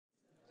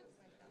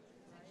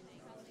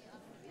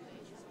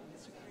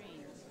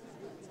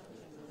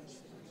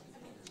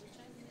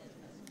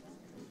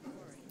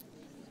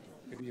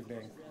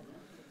evening.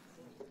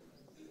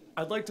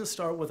 I'd like to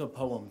start with a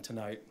poem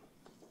tonight.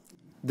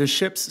 The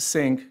ships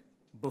sink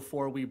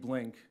before we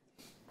blink,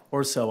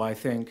 or so I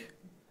think.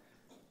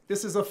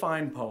 This is a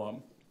fine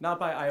poem, not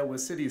by Iowa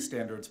City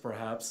standards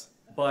perhaps,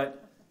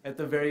 but at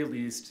the very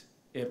least,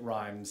 it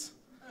rhymes.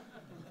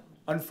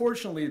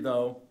 Unfortunately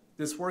though,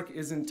 this work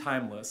isn't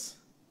timeless.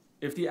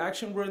 If the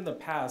action were in the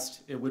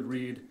past, it would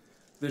read,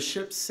 the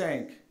ship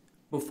sank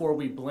before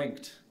we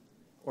blinked,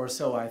 or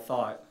so I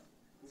thought.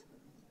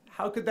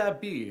 How could that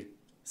be?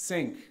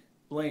 Sink,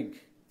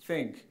 blink,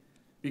 think,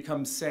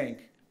 become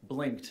sank,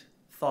 blinked,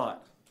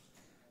 thought.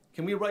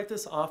 Can we write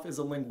this off as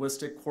a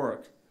linguistic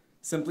quirk?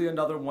 Simply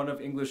another one of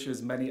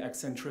English's many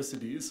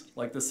eccentricities,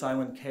 like the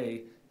silent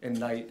K in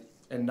night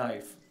and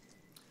knife.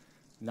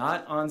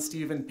 Not on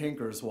Steven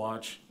Pinker's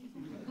watch.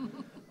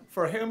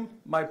 For him,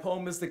 my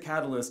poem is the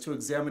catalyst to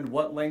examine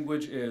what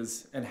language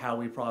is and how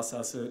we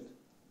process it.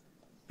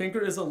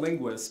 Pinker is a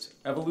linguist,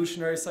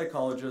 evolutionary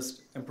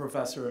psychologist, and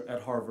professor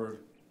at Harvard.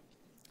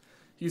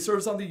 He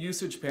serves on the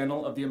usage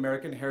panel of the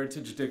American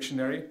Heritage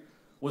Dictionary,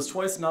 was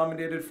twice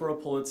nominated for a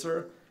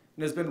Pulitzer,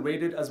 and has been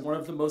rated as one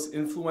of the most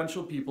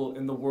influential people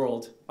in the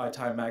world by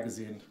Time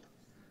magazine.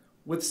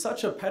 With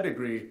such a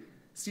pedigree,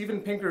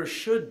 Steven Pinker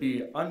should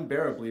be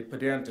unbearably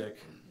pedantic.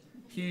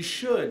 He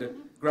should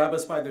grab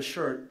us by the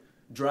shirt,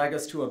 drag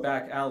us to a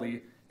back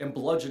alley, and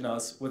bludgeon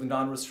us with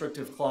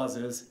non-restrictive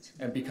clauses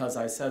and because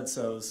I said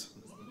so's.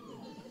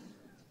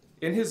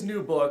 In his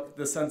new book,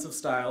 The Sense of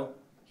Style,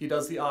 he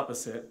does the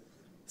opposite,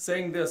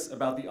 saying this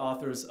about the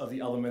authors of the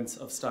Elements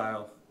of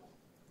Style.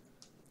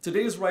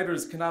 Today's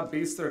writers cannot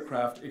base their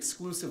craft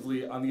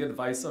exclusively on the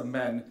advice of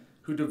men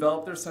who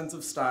developed their sense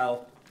of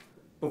style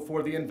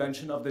before the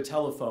invention of the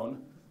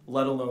telephone,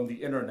 let alone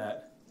the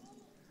internet.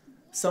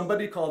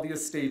 Somebody call the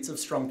estates of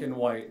Strunken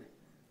White.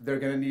 They're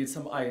gonna need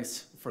some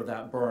ice for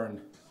that burn.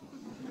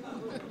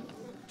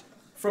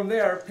 From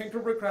there, Pinker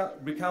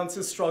recounts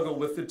his struggle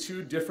with the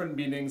two different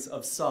meanings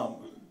of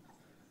some.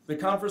 The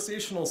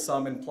conversational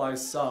some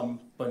implies some,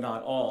 but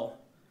not all.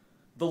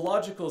 The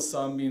logical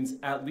some means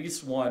at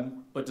least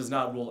one, but does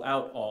not rule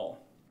out all.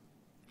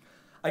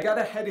 I got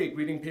a headache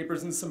reading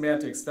papers in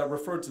semantics that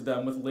referred to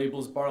them with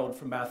labels borrowed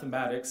from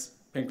mathematics,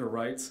 Pinker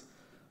writes,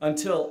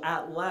 until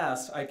at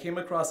last I came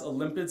across a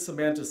limpid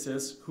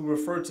semanticist who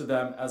referred to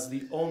them as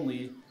the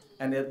only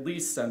and at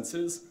least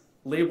senses,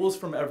 labels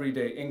from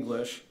everyday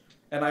English,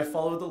 and I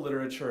followed the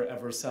literature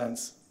ever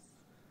since.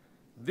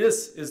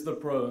 This is the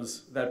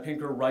prose that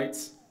Pinker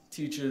writes,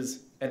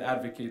 teaches, and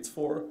advocates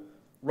for,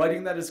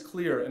 writing that is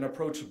clear and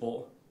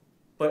approachable,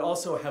 but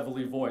also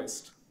heavily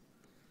voiced.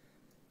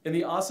 In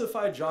the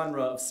ossified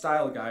genre of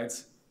style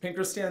guides,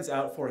 Pinker stands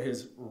out for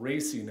his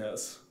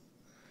raciness.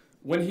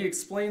 When he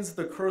explains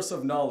the curse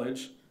of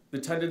knowledge, the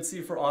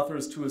tendency for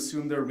authors to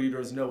assume their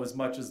readers know as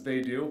much as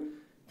they do,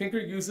 Pinker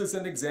uses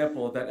an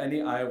example that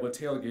any Iowa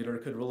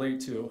tailgater could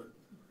relate to.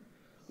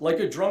 Like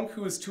a drunk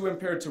who is too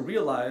impaired to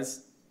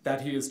realize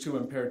that he is too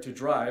impaired to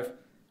drive,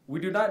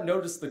 we do not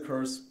notice the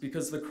curse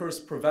because the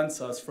curse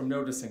prevents us from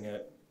noticing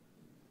it.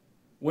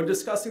 When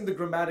discussing the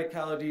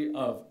grammaticality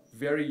of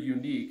very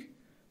unique,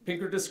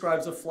 Pinker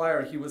describes a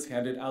flyer he was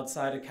handed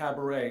outside a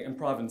cabaret in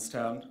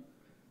Provincetown.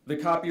 The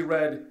copy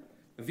read,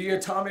 "The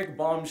Atomic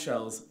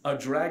Bombshells, a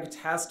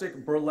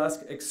drag-tastic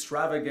burlesque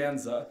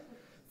extravaganza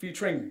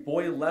featuring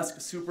boylesque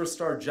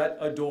superstar Jet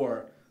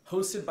Adore,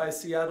 hosted by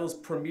Seattle's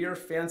premier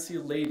fancy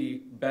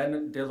lady,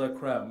 Ben De La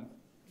Creme."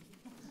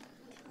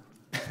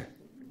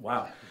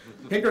 Wow.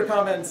 Pinker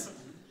comments,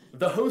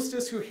 "The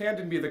hostess who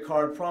handed me the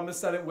card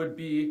promised that it would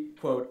be,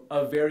 quote,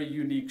 a very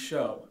unique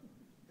show.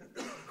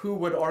 Who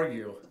would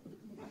argue?"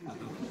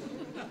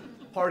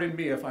 Pardon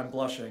me if I'm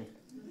blushing.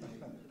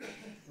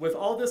 With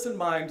all this in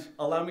mind,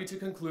 allow me to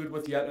conclude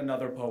with yet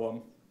another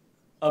poem.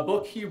 A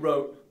book he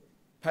wrote,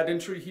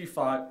 pedantry he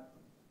fought,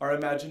 our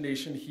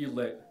imagination he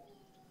lit.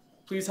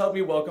 Please help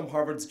me welcome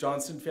Harvard's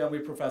Johnson Family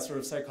Professor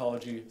of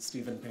Psychology,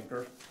 Steven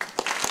Pinker.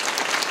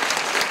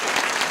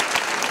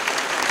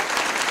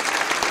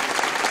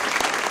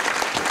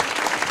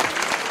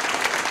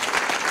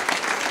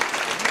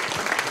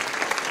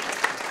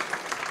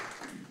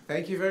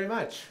 Thank you very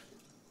much.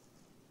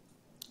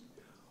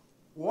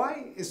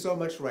 Why is so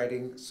much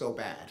writing so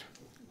bad?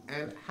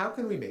 And how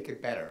can we make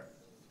it better?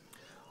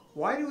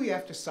 Why do we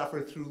have to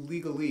suffer through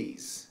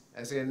legalese,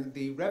 as in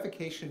the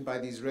revocation by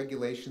these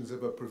regulations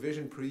of a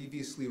provision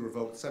previously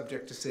revoked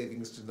subject to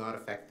savings does not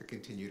affect the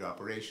continued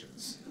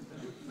operations?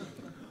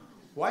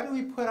 Why do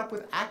we put up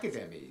with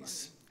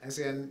academies, as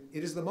in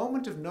it is the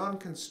moment of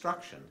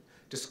non-construction,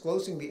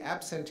 disclosing the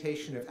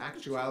absentation of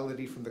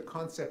actuality from the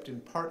concept in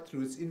part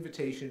through its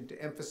invitation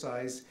to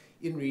emphasize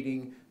in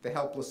reading the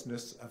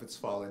helplessness of its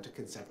fall into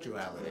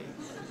conceptuality?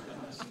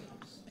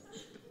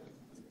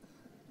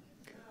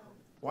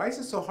 Why is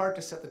it so hard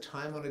to set the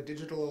time on a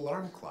digital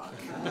alarm clock?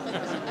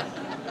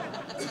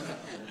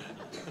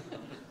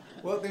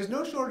 Well, there's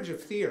no shortage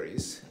of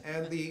theories,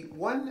 and the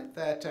one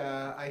that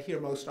I hear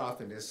most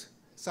often is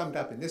summed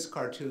up in this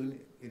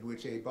cartoon in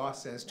which a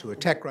boss says to a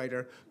tech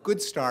writer,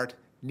 "Good start,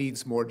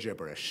 needs more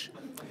gibberish.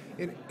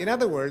 In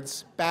other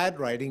words, bad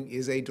writing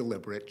is a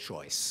deliberate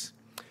choice.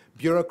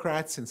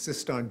 Bureaucrats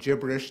insist on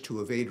gibberish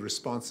to evade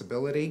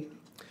responsibility.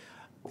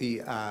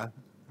 The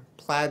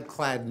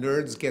plaid-clad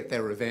nerds get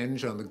their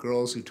revenge on the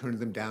girls who turned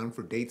them down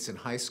for dates in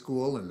high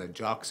school and the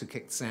jocks who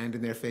kicked sand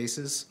in their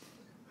faces.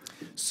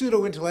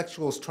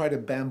 Pseudo-intellectuals try to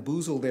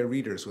bamboozle their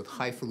readers with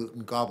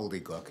highfalutin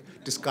gobbledygook,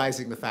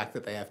 disguising the fact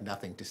that they have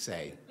nothing to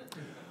say.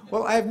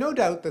 Well, I have no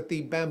doubt that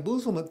the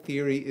bamboozlement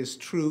theory is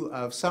true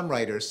of some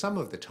writers some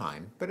of the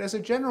time, but as a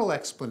general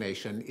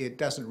explanation, it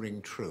doesn't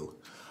ring true.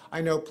 I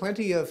know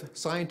plenty of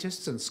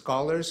scientists and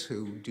scholars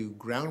who do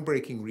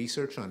groundbreaking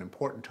research on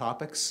important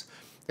topics.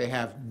 They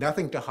have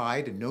nothing to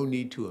hide and no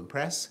need to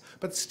impress,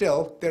 but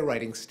still, their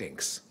writing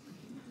stinks.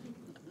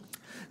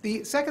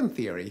 The second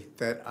theory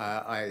that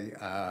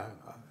I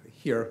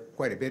hear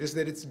quite a bit is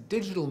that it's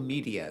digital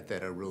media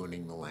that are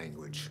ruining the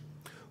language.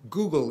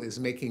 Google is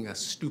making us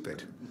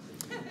stupid.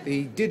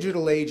 The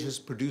digital age has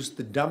produced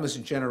the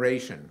dumbest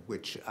generation,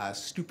 which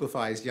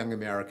stupefies young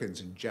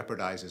Americans and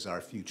jeopardizes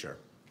our future.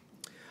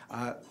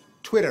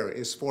 Twitter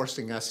is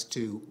forcing us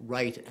to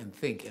write and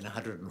think in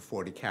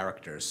 140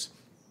 characters.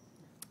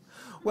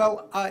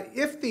 Well,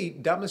 if the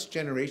dumbest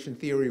generation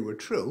theory were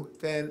true,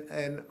 then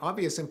an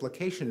obvious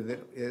implication of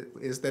it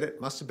is that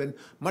it must have been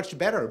much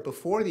better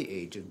before the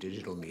age of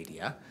digital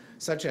media,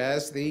 such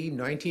as the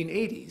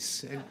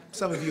 1980s. And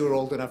some of you are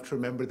old enough to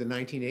remember the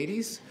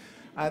 1980s.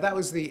 That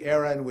was the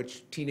era in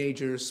which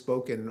teenagers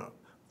spoke in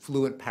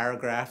fluent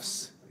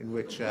paragraphs, in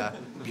which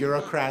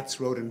bureaucrats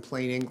wrote in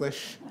plain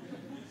English,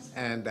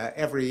 and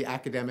every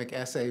academic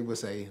essay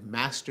was a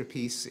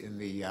masterpiece in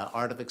the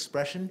art of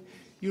expression.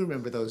 You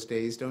remember those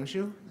days, don't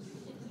you?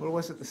 Or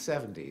was it the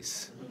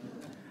 70s?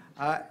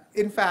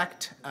 In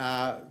fact,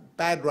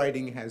 bad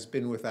writing has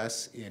been with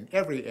us in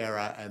every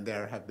era, and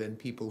there have been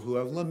people who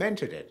have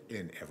lamented it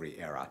in every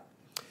era.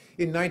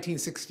 In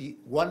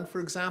 1961,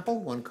 for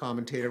example, one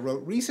commentator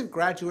wrote, "Recent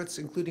graduates,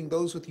 including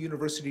those with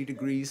university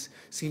degrees,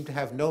 seem to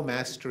have no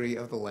mastery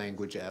of the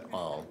language at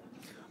all."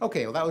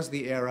 Okay, well, that was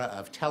the era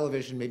of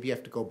television. Maybe you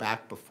have to go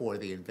back before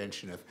the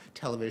invention of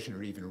television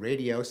or even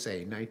radio,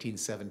 say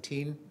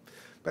 1917.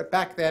 But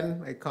back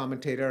then, a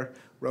commentator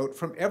wrote,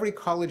 "From every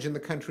college in the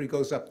country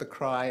goes up the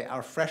cry,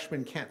 our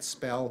freshmen can't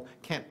spell,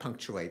 can't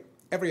punctuate.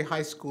 Every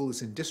high school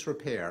is in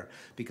disrepair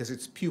because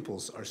its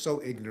pupils are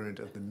so ignorant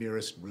of the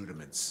merest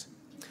rudiments."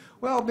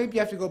 Well, maybe you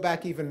have to go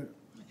back even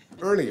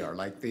earlier,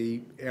 like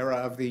the era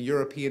of the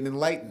European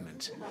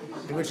Enlightenment,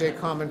 in which a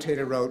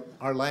commentator wrote,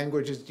 "Our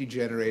language is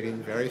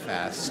degenerating very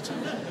fast.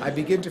 I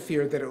begin to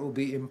fear that it will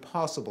be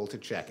impossible to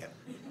check it."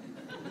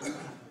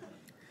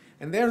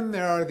 And then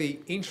there are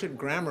the ancient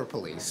grammar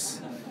police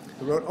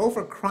who wrote, "Oh,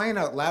 for crying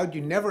out loud,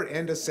 you never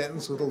end a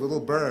sentence with a little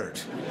bird."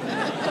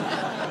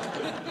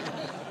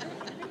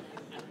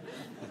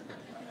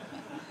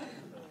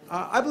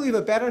 I believe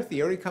a better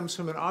theory comes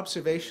from an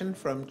observation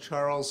from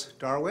Charles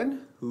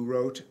Darwin, who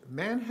wrote,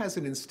 "Man has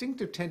an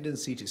instinctive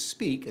tendency to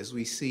speak, as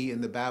we see in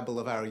the babble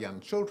of our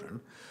young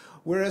children,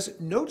 whereas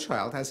no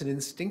child has an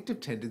instinctive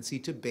tendency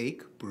to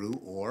bake,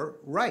 brew, or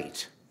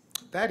write.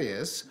 That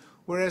is,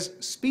 whereas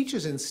speech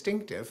is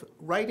instinctive,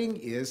 writing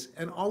is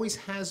and always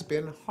has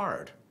been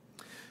hard.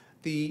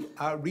 The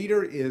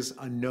reader is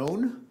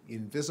unknown,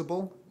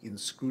 invisible,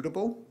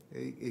 inscrutable.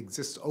 It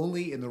exists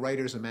only in the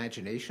writer's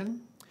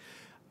imagination.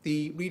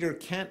 The reader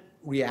can't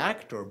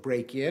react or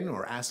break in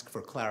or ask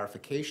for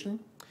clarification.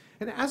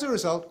 And as a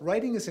result,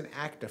 writing is an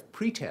act of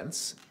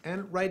pretense,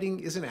 and writing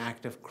is an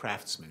act of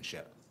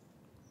craftsmanship."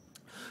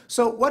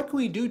 So what can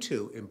we do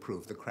to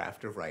improve the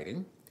craft of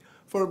writing?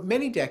 For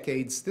many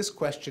decades, this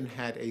question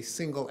had a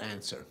single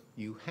answer.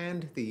 You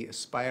hand the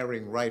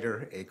aspiring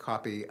writer a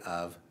copy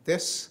of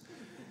this,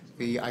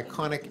 the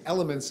iconic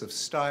Elements of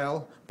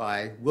Style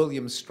by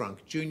William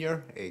Strunk,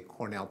 Jr., a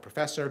Cornell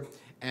professor,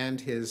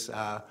 and his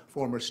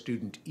former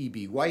student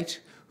E.B. White,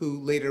 who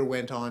later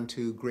went on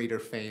to greater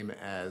fame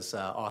as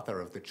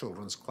author of the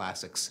children's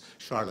classics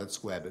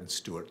Charlotte's Web and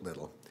Stuart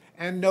Little.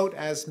 And note,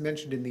 as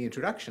mentioned in the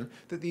introduction,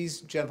 that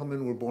these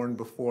gentlemen were born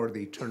before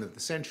the turn of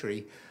the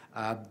century,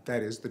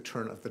 that is, the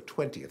turn of the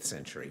 20th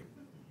century.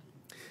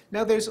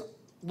 Now, there's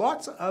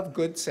lots of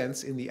good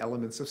sense in the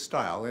Elements of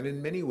Style, and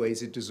in many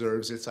ways it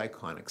deserves its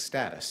iconic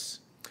status.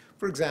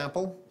 For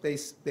example,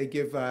 they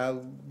give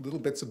little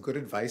bits of good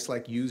advice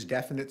like use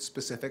definite,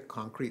 specific,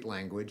 concrete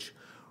language,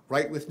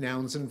 write with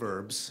nouns and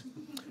verbs,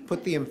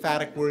 put the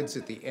emphatic words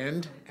at the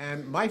end,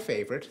 and my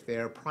favorite,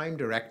 their prime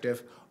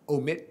directive,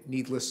 omit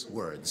needless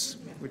words,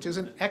 which is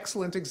an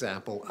excellent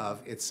example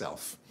of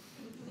itself.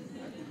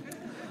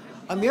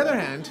 On the other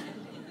hand,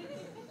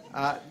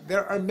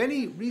 there are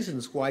many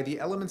reasons why the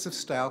Elements of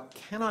Style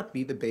cannot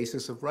be the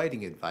basis of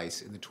writing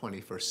advice in the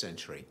 21st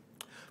century.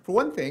 For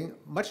one thing,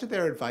 much of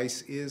their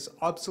advice is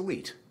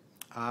obsolete.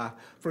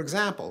 For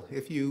example,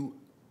 if you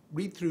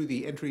read through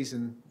the entries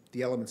in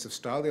the Elements of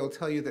Style, they'll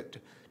tell you that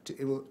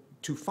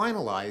to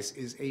finalize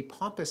is a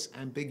pompous,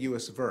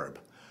 ambiguous verb.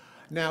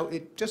 Now,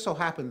 it just so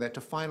happened that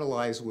to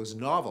finalize was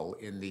novel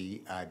in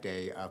the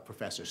day of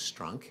Professor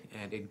Strunk,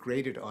 and it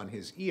grated on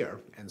his ear,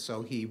 and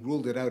so he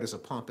ruled it out as a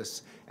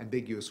pompous,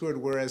 ambiguous word,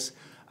 whereas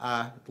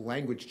the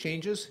language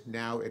changes.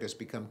 Now it has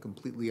become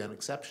completely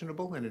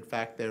unexceptionable, and in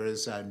fact, there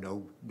is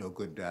no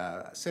good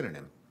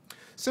synonym.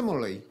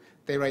 Similarly,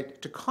 they write,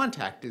 to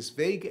contact is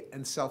vague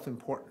and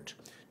self-important.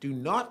 Do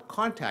not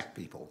contact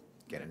people.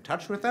 Get in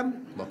touch with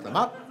them, look them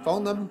up,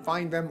 phone them,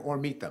 find them, or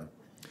meet them.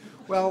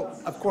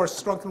 Well, of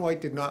course, Strunk and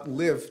White did not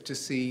live to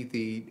see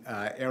the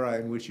era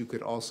in which you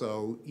could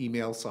also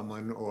email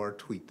someone or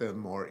tweet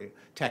them or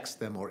text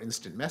them or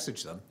instant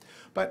message them.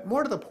 But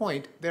more to the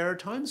point, there are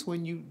times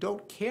when you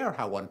don't care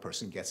how one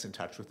person gets in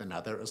touch with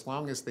another as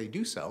long as they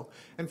do so.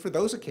 And for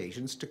those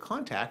occasions, to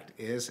contact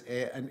is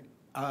an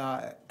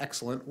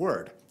excellent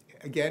word.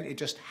 Again, it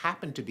just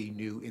happened to be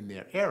new in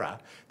their era.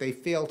 They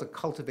failed to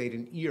cultivate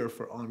an ear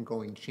for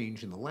ongoing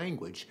change in the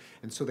language,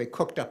 and so they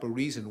cooked up a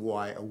reason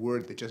why a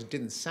word that just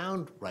didn't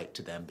sound right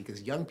to them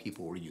because young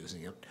people were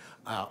using it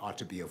ought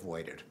to be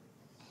avoided.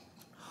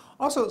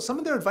 Also, some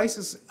of their advice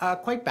is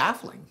quite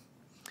baffling.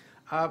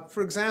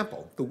 For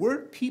example, the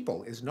word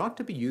people is not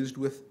to be used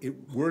with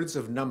words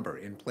of number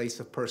in place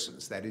of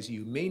persons. That is,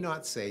 you may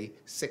not say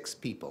 6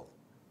 people.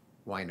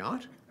 Why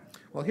not?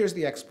 Well, here's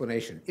the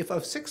explanation. If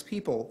of 6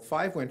 people,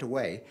 5 went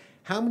away,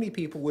 how many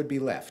people would be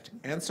left?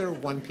 Answer,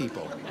 1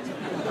 people.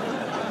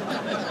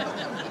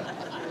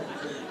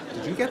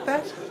 Did you get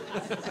that?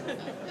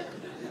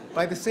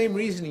 By the same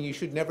reasoning, you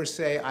should never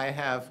say, I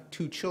have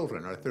 2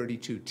 children or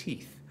 32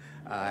 teeth.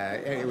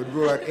 It would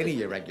rule out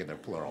any irregular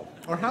plural.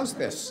 Or how's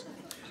this?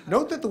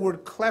 Note that the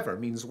word clever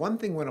means one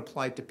thing when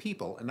applied to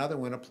people, another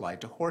when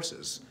applied to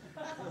horses.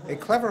 A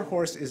clever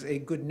horse is a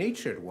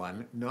good-natured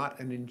one, not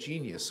an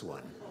ingenious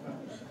one.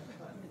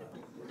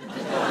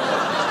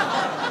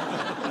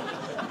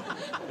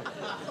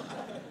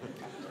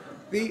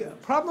 The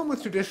problem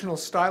with traditional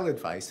style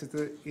advice is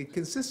that it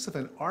consists of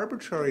an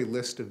arbitrary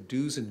list of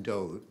do's and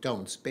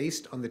don'ts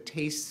based on the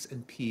tastes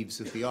and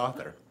peeves of the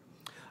author.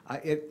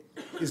 It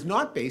is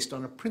not based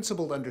on a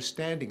principled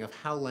understanding of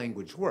how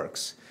language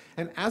works,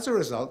 and as a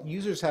result,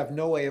 users have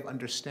no way of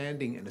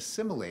understanding and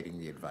assimilating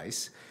the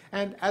advice,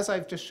 and as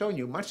I've just shown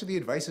you, much of the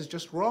advice is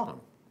just wrong.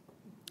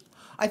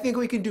 I think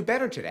we can do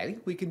better today.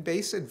 We can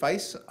base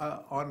advice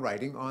on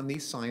writing on the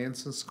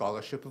science and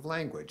scholarship of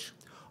language,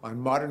 on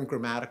modern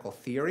grammatical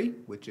theory,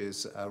 which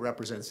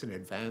represents an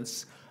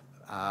advance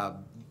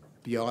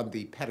beyond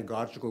the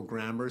pedagogical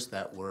grammars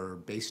that were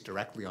based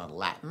directly on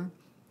Latin,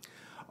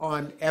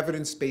 on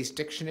evidence-based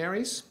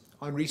dictionaries,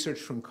 on research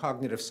from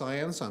cognitive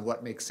science on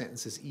what makes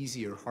sentences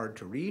easy or hard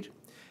to read,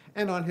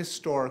 and on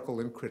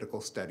historical and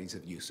critical studies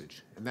of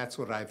usage. And that's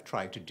what I've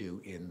tried to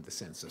do in The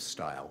Sense of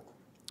Style.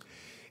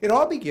 It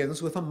all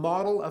begins with a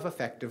model of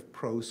effective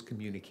prose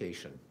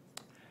communication.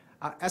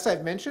 As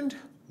I've mentioned,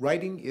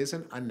 writing is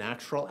an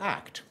unnatural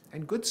act,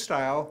 and good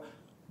style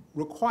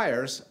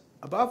requires,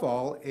 above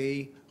all,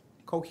 a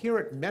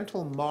coherent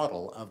mental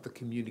model of the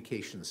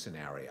communication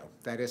scenario.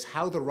 That is,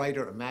 how the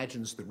writer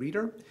imagines the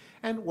reader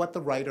and what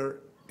the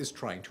writer is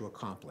trying to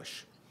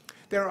accomplish.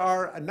 There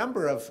are a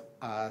number of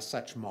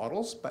such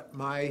models, but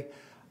my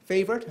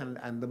favorite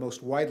and the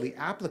most widely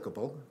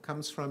applicable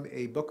comes from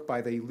a book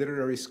by the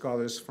literary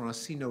scholars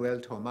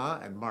Francis-Noël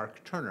Thomas and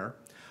Mark Turner.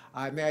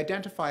 I may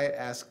identify it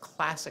as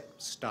classic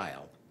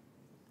style.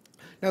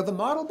 Now, the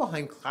model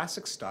behind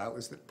classic style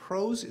is that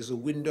prose is a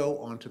window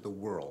onto the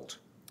world.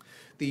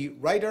 The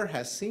writer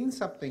has seen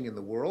something in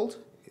the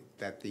world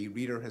that the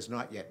reader has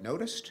not yet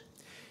noticed.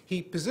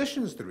 He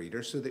positions the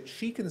reader so that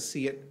she can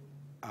see it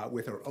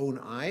with her own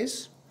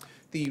eyes.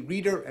 The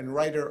reader and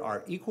writer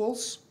are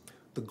equals.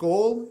 The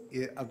goal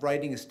of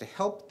writing is to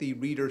help the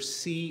reader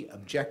see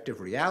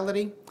objective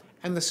reality,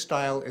 and the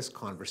style is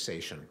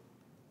conversation.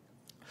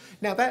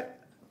 Now, that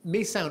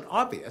may sound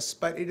obvious,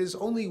 but it is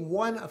only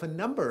one of a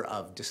number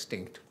of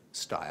distinct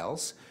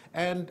styles,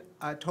 and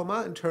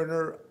Thomas and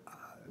Turner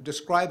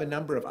describe a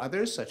number of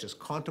others, such as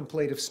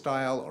contemplative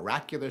style,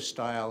 oracular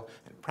style,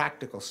 and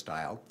practical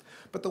style.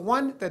 But the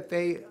one that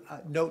they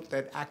note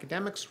that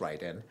academics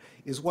write in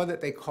is one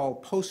that they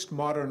call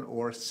postmodern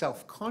or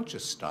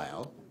self-conscious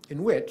style,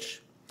 in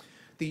which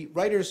the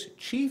writer's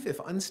chief, if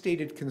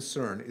unstated,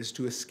 concern is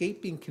to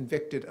escape being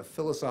convicted of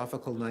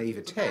philosophical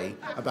naivete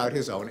about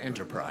his own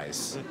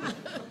enterprise.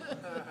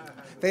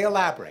 They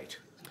elaborate.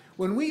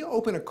 When we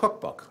open a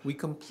cookbook, we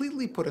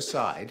completely put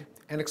aside,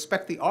 and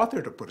expect the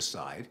author to put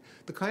aside,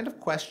 the kind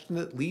of question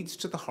that leads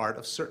to the heart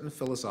of certain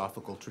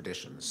philosophical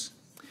traditions.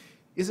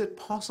 Is it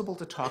possible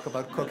to talk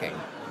about cooking?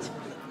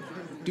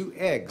 Do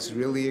eggs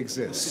really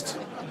exist?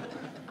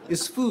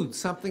 Is food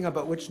something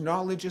about which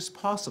knowledge is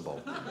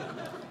possible?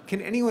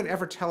 Can anyone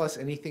ever tell us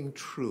anything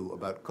true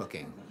about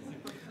cooking?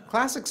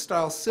 Classic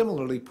style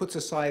similarly puts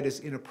aside as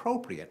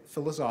inappropriate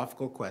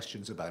philosophical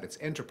questions about its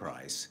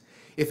enterprise.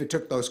 If it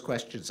took those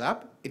questions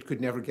up, it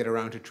could never get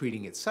around to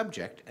treating its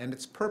subject, and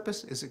its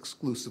purpose is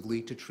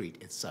exclusively to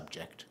treat its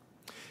subject.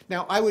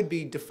 Now, I would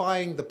be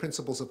defying the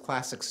principles of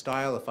classic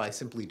style if I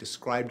simply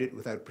described it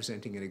without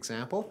presenting an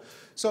example.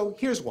 So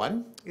here's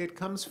one. It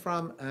comes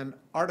from an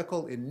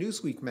article in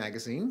Newsweek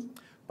magazine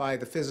by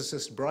the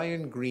physicist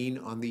Brian Greene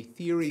on the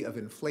theory of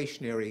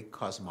inflationary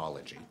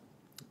cosmology.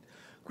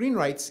 Greene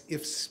writes,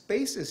 if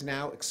space is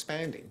now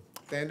expanding,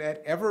 then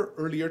at ever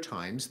earlier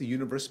times, the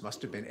universe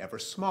must have been ever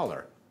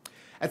smaller.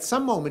 At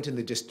some moment in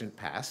the distant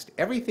past,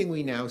 everything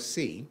we now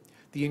see,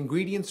 the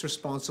ingredients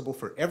responsible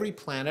for every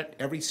planet,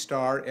 every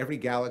star, every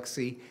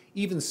galaxy,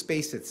 even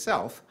space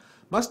itself,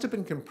 must have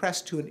been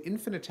compressed to an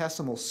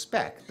infinitesimal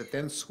speck that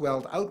then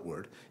swelled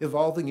outward,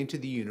 evolving into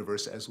the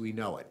universe as we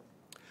know it.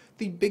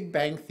 The Big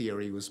Bang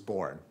Theory was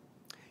born.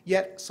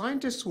 Yet,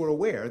 scientists were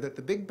aware that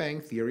the Big Bang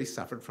Theory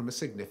suffered from a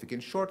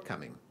significant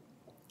shortcoming.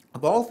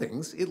 Of all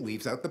things, it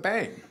leaves out the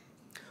bang.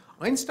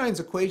 Einstein's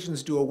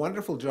equations do a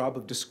wonderful job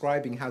of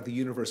describing how the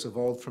universe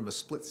evolved from a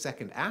split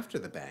second after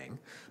the bang,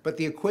 but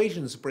the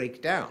equations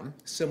break down,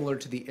 similar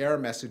to the error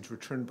message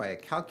returned by a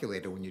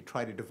calculator when you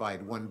try to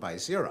divide 1 by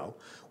 0,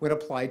 when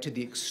applied to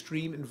the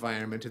extreme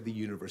environment of the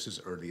universe's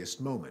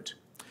earliest moment.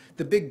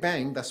 The Big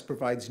Bang thus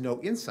provides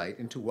no insight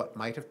into what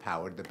might have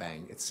powered the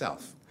bang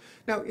itself.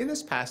 Now, in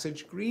this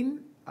passage, Greene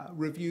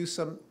reviews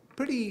some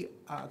pretty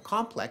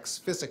complex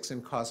physics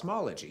and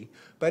cosmology,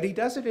 but he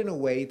does it in a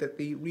way that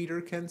the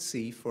reader can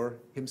see for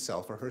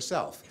himself or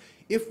herself.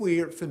 If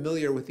we're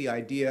familiar with the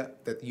idea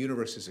that the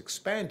universe is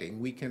expanding,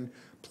 we can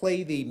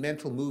play the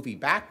mental movie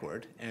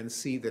backward and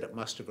see that it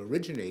must have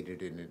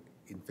originated in an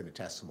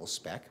infinitesimal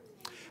speck.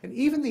 And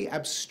even the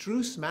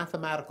abstruse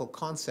mathematical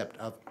concept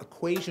of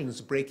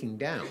equations breaking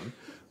down,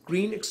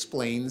 Greene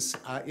explains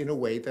in a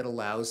way that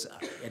allows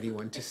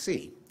anyone to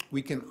see.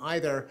 We can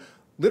either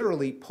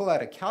literally pull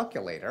out a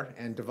calculator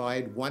and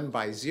divide 1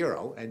 by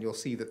 0, and you'll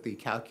see that the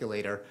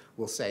calculator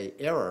will say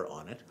error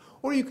on it.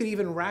 Or you could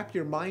even wrap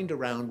your mind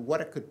around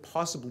what it could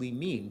possibly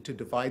mean to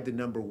divide the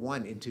number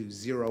 1 into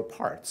 0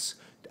 parts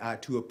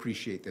to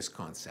appreciate this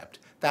concept.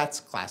 That's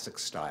classic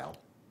style.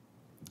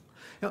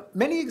 Now,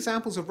 many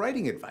examples of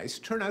writing advice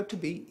turn out to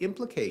be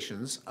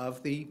implications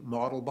of the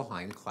model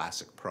behind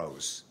classic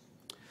prose.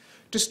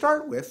 To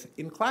start with,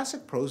 in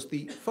classic prose,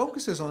 the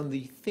focus is on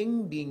the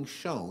thing being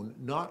shown,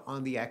 not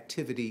on the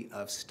activity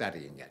of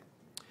studying it.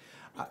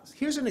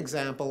 Here's an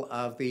example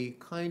of the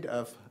kind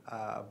of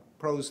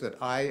prose that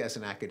I, as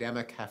an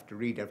academic, have to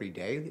read every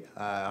day.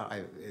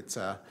 It's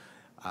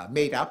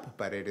made up,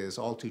 but it is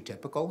all too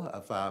typical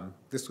of,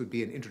 this would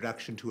be an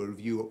introduction to a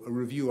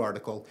review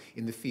article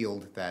in the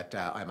field that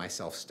I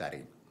myself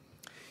study.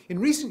 In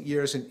recent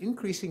years, an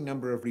increasing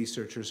number of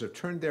researchers have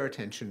turned their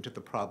attention to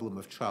the problem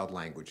of child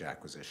language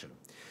acquisition.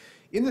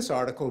 In this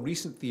article,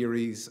 recent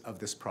theories of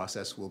this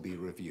process will be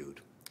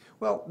reviewed.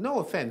 Well, no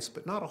offense,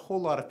 but not a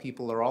whole lot of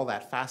people are all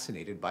that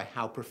fascinated by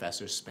how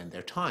professors spend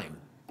their time.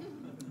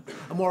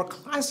 A more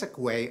classic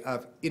way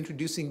of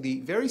introducing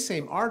the very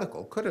same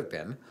article could have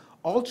been,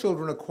 all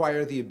children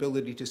acquire the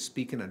ability to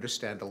speak and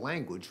understand a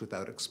language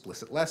without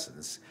explicit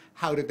lessons.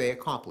 How did they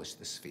accomplish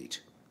this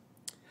feat?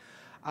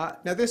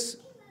 Now this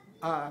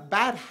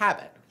bad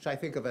habit, which I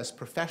think of as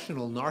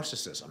professional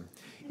narcissism,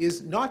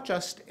 is not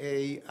just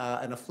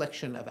an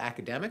affliction of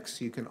academics.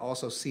 You can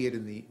also see it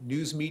in the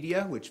news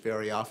media, which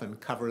very often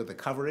cover the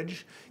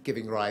coverage,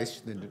 giving rise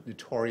to the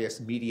notorious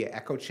media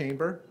echo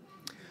chamber.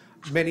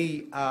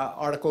 Many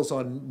articles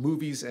on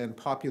movies and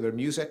popular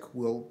music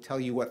will tell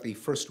you what the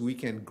first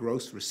weekend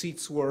gross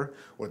receipts were,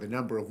 or the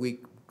number of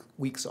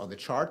weeks on the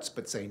charts,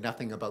 but say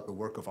nothing about the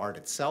work of art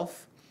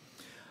itself.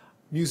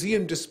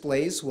 Museum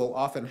displays will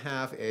often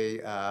have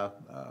a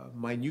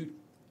minute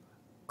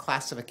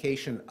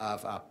classification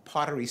of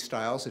pottery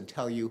styles and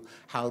tell you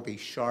how the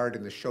shard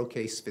in the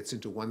showcase fits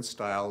into one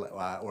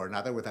style or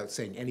another without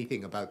saying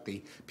anything about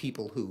the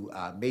people who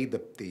made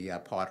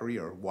the pottery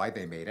or why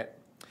they made it.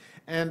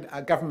 And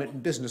government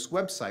and business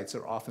websites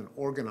are often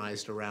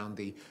organized around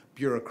the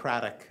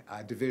bureaucratic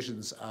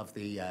divisions of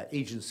the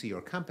agency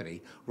or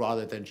company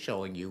rather than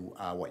showing you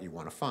what you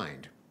want to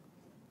find.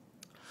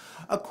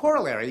 A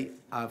corollary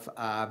of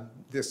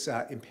this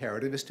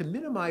imperative is to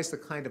minimize the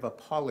kind of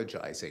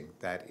apologizing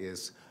that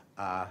is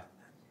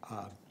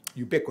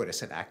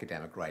ubiquitous in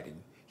academic writing.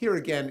 Here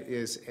again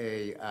is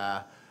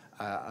a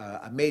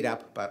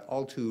made-up but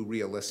all too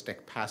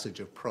realistic passage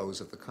of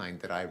prose of the kind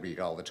that I read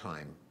all the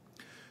time.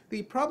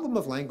 The problem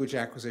of language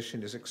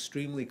acquisition is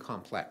extremely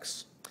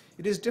complex.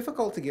 It is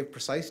difficult to give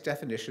precise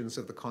definitions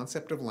of the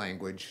concept of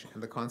language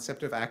and the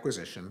concept of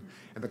acquisition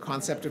and the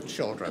concept of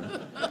children.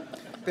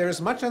 There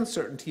is much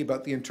uncertainty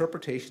about the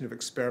interpretation of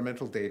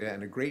experimental data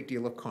and a great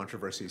deal of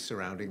controversy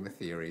surrounding the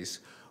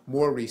theories.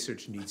 More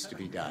research needs to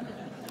be done.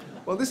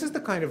 Well, this is the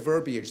kind of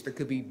verbiage that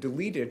could be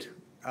deleted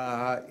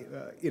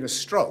in a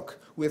stroke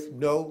with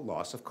no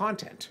loss of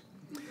content.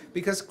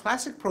 Because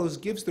classic prose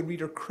gives the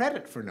reader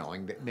credit for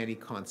knowing that many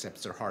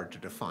concepts are hard to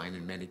define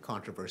and many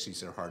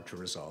controversies are hard to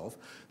resolve.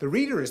 The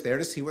reader is there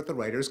to see what the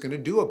writer is going to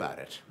do about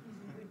it.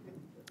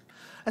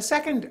 A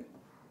second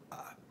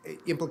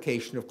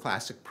implication of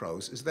classic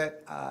prose is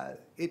that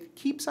it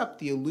keeps up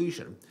the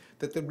illusion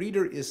that the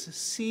reader is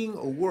seeing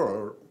a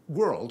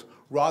world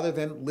rather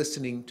than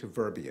listening to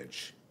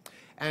verbiage.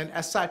 And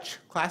as such,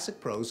 classic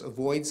prose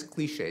avoids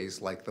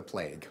cliches like the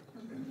plague.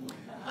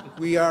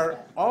 We are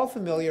all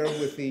familiar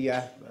with the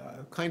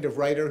kind of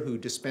writer who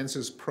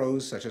dispenses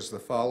prose such as the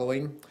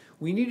following.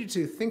 We needed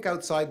to think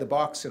outside the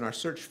box in our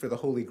search for the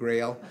Holy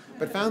Grail,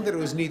 but found that it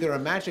was neither a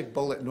magic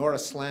bullet nor a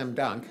slam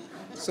dunk,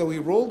 so we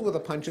rolled with the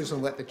punches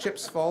and let the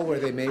chips fall where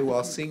they may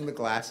while seeing the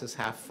glass as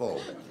half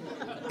full.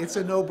 It's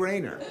a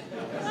no-brainer.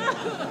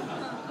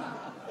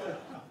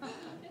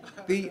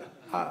 The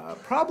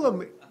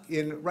problem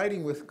in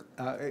writing with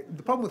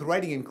the problem with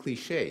writing in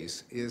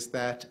cliches is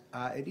that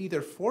it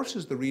either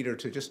forces the reader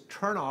to just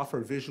turn off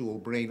her visual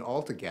brain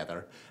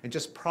altogether and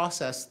just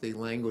process the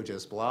language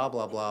as blah,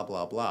 blah, blah,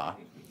 blah, blah.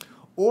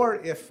 Or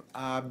if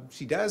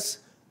she does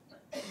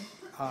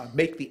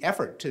make the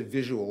effort to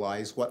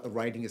visualize what the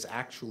writing is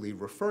actually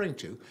referring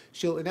to,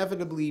 she'll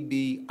inevitably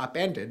be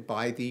upended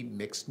by the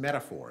mixed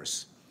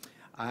metaphors.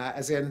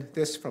 As in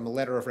this from a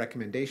letter of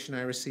recommendation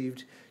I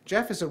received,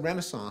 Jeff is a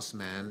Renaissance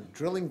man,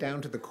 drilling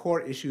down to the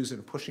core issues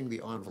and pushing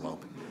the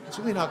envelope. It's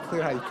really not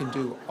clear how you can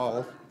do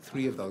all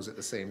three of those at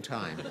the same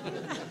time.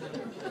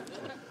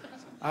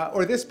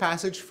 Or this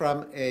passage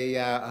from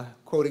a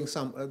quoting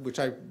which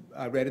I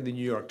read in the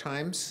New York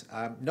Times.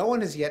 No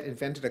one has yet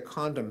invented a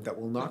condom that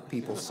will knock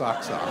people's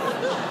socks off.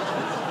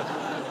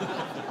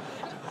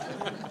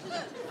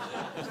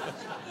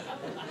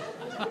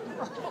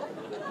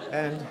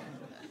 And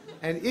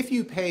if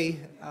you pay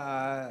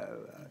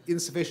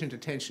insufficient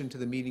attention to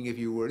the meaning of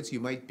your words, you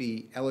might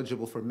be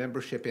eligible for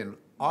membership in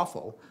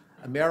AWFUL,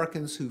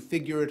 Americans Who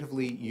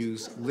Figuratively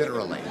Use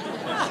Literally.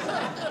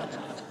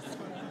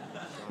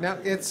 Now,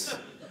 it's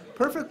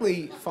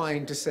perfectly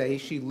fine to say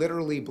she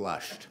literally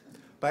blushed,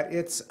 but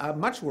it's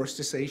much worse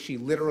to say she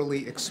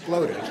literally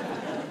exploded.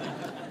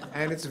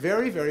 And it's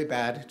very, very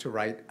bad to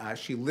write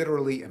she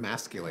literally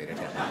emasculated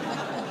him.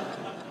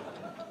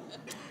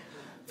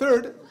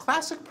 Third,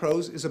 classic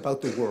prose is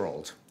about the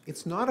world.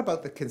 It's not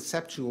about the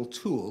conceptual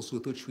tools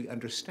with which we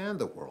understand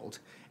the world,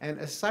 and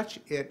as such,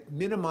 it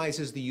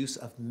minimizes the use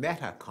of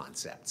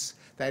meta-concepts,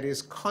 that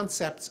is,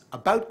 concepts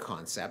about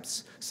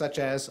concepts, such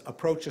as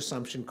approach,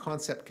 assumption,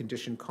 concept,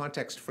 condition,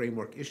 context,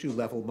 framework, issue,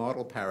 level,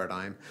 model,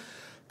 paradigm,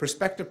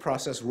 perspective,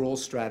 process, role,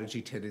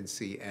 strategy,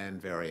 tendency,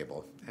 and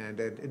variable. And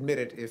admit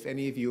it, if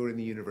any of you are in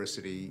the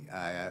university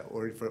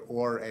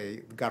or a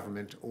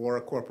government or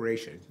a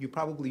corporation, you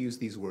probably use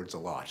these words a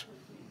lot.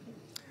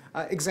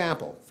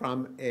 Example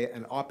from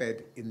an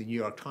op-ed in the New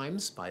York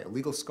Times by a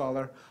legal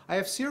scholar. I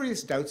have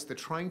serious doubts that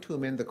trying to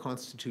amend the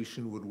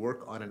Constitution would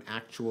work on an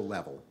actual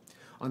level.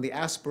 On the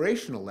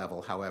aspirational level,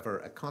 however,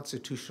 a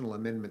constitutional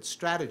amendment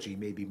strategy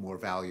may be more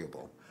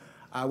valuable,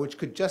 which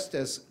could just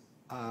as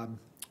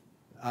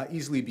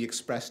easily be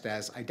expressed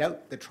as, I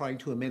doubt that trying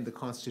to amend the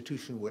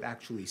Constitution would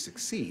actually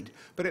succeed,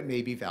 but it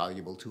may be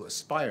valuable to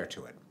aspire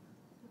to it.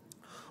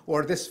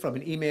 Or this from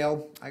an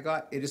email I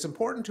got, it is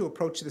important to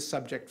approach this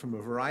subject from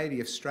a variety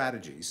of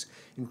strategies,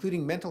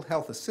 including mental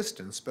health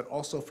assistance, but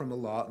also from a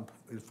law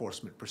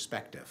enforcement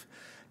perspective.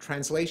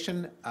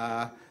 Translation,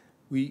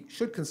 we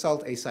should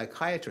consult a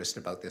psychiatrist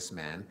about this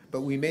man,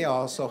 but we may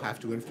also have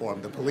to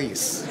inform the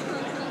police.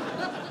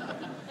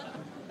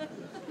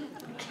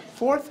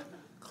 Fourth,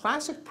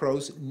 classic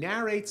prose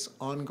narrates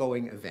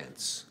ongoing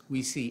events.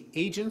 We see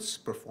agents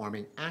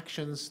performing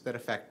actions that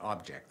affect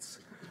objects.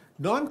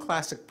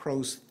 Non-classic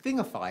prose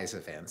thingifies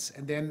events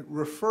and then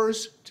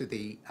refers to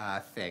the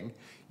thing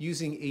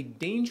using a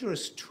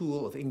dangerous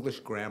tool of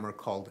English grammar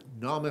called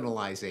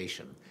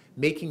nominalization,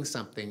 making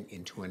something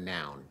into a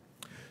noun.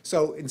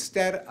 So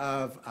instead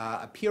of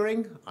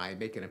appearing, I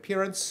make an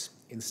appearance.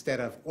 Instead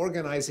of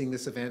organizing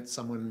this event,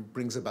 someone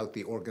brings about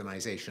the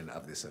organization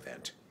of this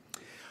event.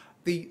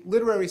 The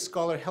literary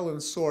scholar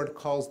Helen Sword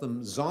calls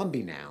them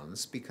zombie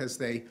nouns because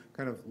they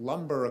kind of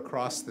lumber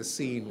across the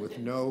scene with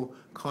no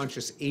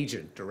conscious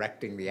agent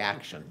directing the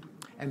action.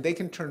 And they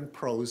can turn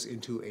prose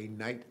into a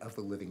Night of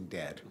the Living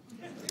Dead.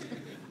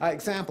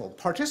 Example,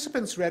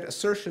 participants read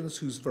assertions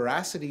whose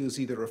veracity was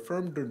either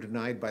affirmed or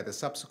denied by the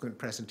subsequent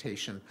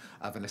presentation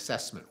of an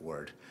assessment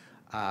word,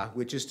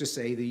 which is to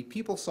say the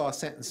people saw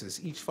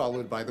sentences each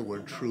followed by the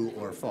word true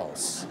or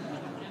false.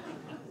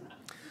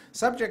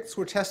 Subjects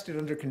were tested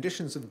under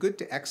conditions of good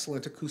to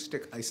excellent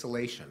acoustic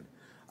isolation.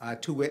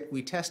 To wit,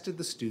 we tested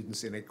the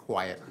students in a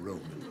quiet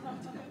room.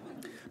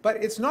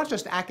 But it's not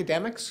just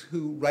academics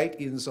who write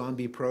in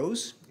zombie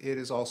prose. It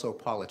is also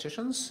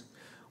politicians.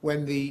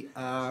 When the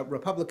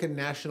Republican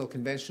National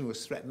Convention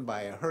was threatened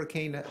by a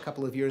hurricane a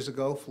couple of years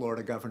ago,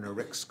 Florida Governor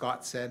Rick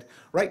Scott said,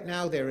 right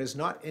now there is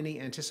not any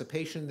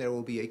anticipation there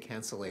will be a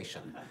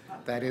cancellation.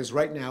 That is,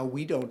 right now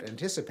we don't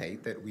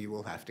anticipate that we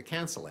will have to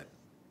cancel it.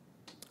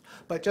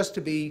 But just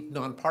to be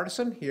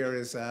nonpartisan, here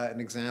is an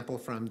example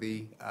from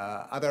the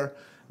other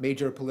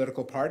major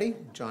political party.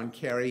 John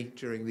Kerry,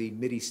 during the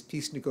Mideast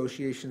peace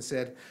negotiations,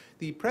 said,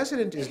 "The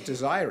president is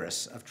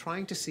desirous of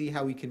trying to see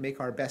how we can make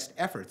our best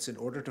efforts in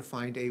order to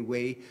find a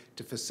way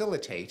to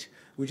facilitate,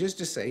 which is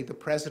to say, the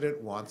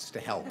president wants to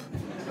help."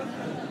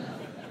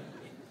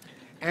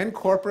 And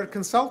corporate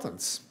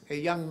consultants. A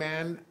young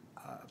man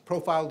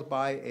profiled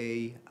by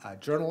a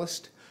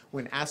journalist,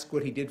 when asked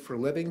what he did for a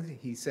living,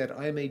 he said,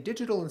 "I am a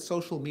digital and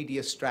social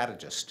media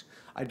strategist.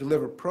 I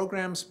deliver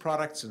programs,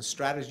 products, and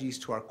strategies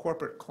to our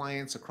corporate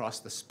clients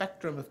across the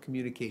spectrum of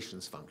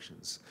communications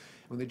functions."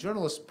 When the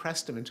journalist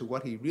pressed him into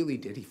what he really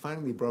did, he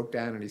finally broke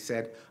down and he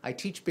said, "I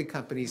teach big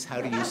companies how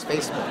to use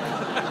Facebook."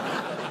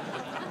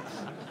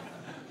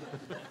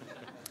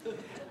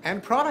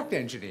 And product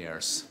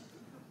engineers.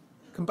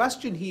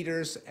 Combustion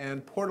heaters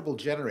and portable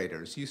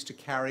generators used to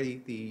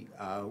carry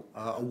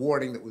a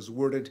warning that was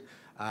worded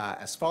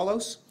as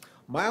follows: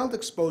 "Mild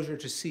exposure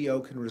to CO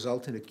can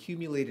result in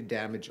accumulated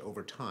damage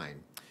over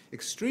time.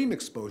 Extreme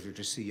exposure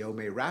to CO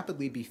may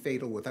rapidly be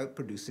fatal without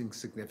producing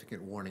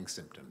significant warning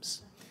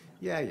symptoms."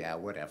 Yeah,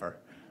 whatever.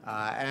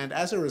 And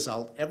as a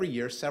result, every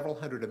year, several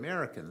hundred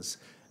Americans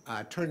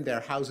turned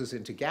their houses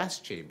into gas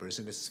chambers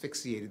and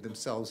asphyxiated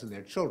themselves and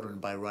their children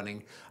by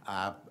running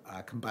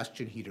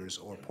combustion heaters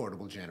or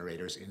portable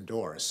generators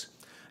indoors,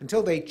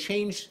 until they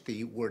changed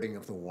the wording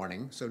of the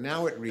warning. So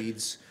now it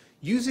reads,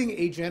 "Using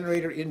a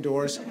generator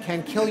indoors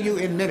can kill you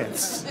in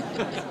minutes."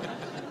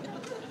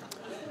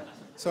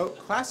 So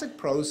classic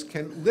prose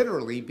can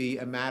literally be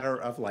a matter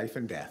of life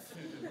and death.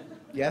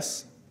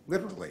 Yes,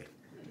 literally.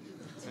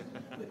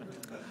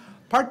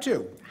 Part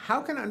 2,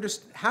 how can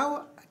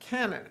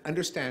an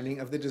understanding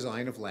of the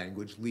design of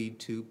language lead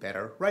to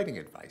better writing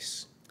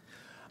advice?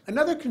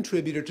 Another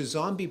contributor to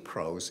zombie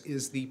prose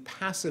is the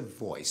passive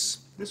voice.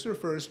 This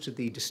refers to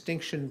the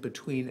distinction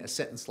between a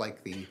sentence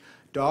like "the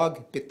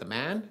dog bit the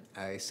man,"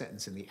 a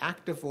sentence in the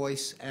active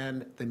voice,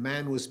 and "the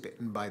man was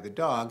bitten by the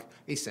dog,"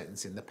 a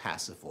sentence in the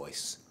passive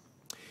voice.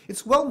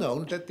 It's well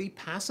known that the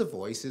passive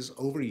voice is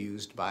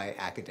overused by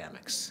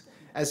academics,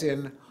 as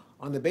in,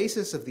 "On the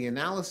basis of the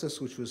analysis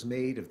which was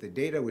made of the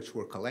data which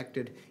were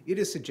collected, it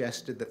is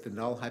suggested that the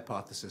null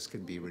hypothesis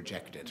can be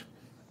rejected."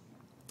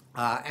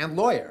 And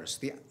lawyers,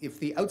 if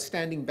the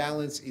outstanding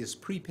balance is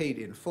prepaid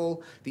in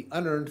full, the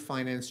unearned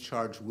finance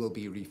charge will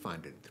be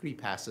refunded. 3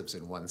 passives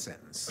in 1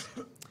 sentence.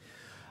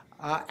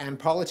 And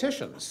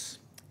politicians.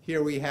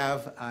 Here we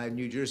have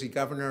New Jersey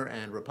Governor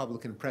and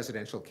Republican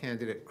presidential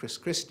candidate Chris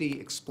Christie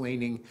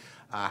explaining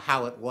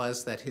how it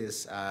was that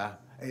his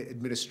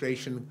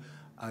administration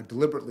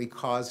deliberately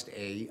caused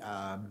a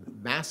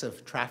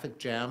massive traffic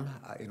jam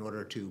in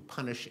order to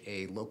punish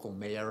a local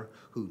mayor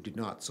who did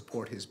not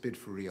support his bid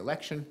for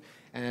re-election.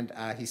 And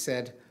he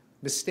said,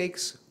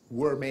 "Mistakes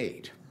were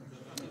made."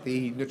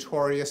 The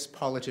notorious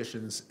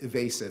politician's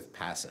evasive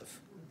passive.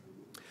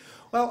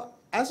 Well,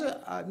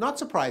 not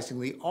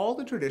surprisingly, all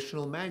the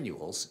traditional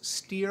manuals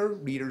steer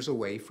readers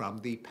away from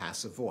the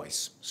passive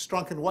voice.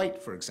 Strunk and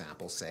White, for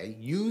example, say,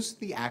 "Use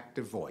the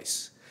active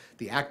voice."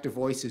 The active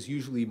voice is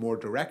usually more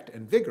direct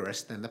and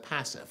vigorous than the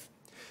passive.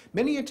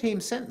 Many a tame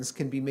sentence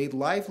can be made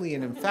lively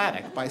and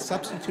emphatic by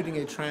substituting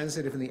a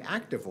transitive in the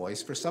active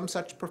voice for some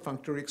such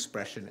perfunctory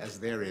expression as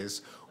 "there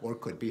is" or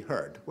 "could be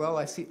heard." Well,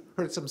 I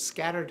heard some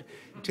scattered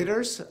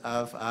titters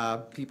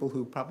of people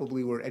who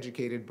probably were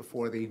educated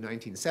before the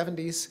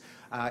 1970s,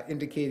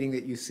 indicating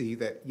that you see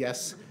that,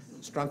 yes,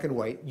 Strunk and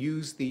White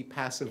use the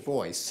passive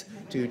voice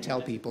to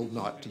tell people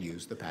not to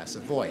use the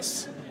passive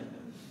voice.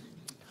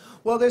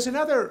 Well, there's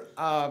another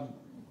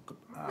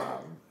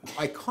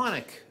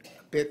iconic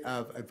bit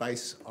of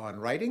advice on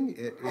writing.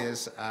 It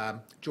is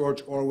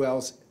George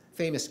Orwell's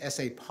famous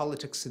essay,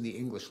 Politics in the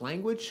English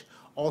Language,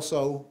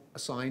 also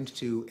assigned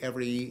to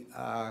every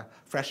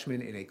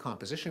freshman in a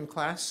composition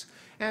class.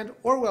 And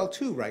Orwell,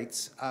 too,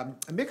 writes, "A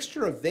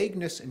mixture of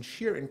vagueness and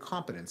sheer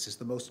incompetence is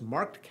the most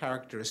marked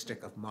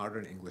characteristic of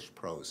modern English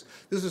prose."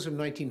 This is from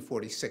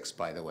 1946,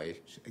 by the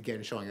way,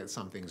 again showing that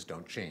some things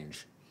don't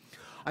change.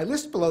 "I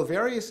list below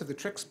various of the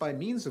tricks by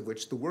means of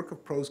which the work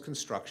of prose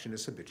construction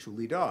is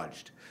habitually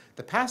dodged.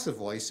 The passive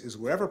voice is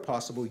wherever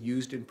possible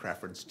used in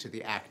preference to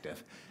the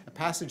active." A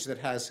passage that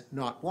has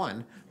not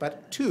 1,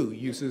 but 2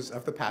 uses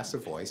of the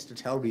passive voice to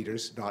tell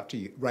writers not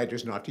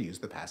to use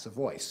the passive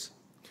voice.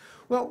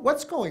 Well,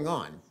 what's going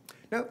on?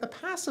 Now, the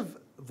passive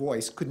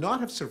voice could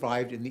not have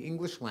survived in the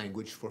English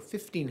language for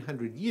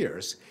 1,500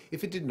 years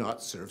if it did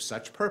not serve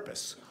such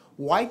purpose.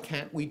 Why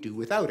can't we do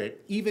without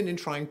it, even in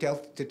trying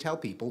to tell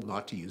people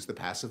not to use the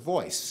passive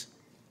voice?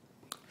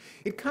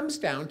 It comes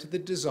down to the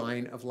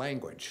design of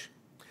language.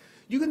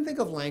 You can think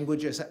of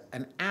language as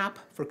an app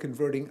for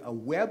converting a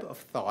web of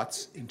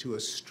thoughts into a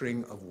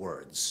string of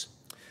words.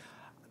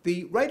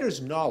 The writer's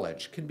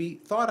knowledge can be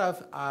thought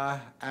of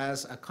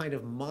as a kind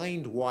of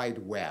mind-wide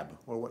web,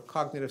 or what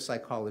cognitive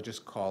psychologists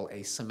call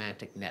a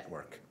semantic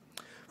network.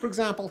 For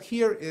example,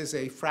 here is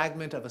a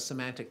fragment of a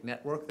semantic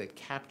network that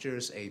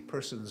captures a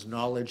person's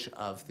knowledge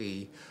of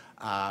the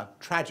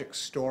tragic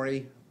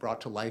story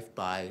brought to life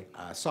by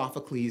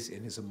Sophocles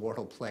in his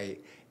immortal play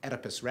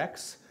Oedipus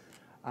Rex.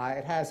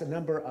 It has a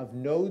number of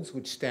nodes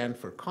which stand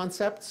for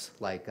concepts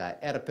like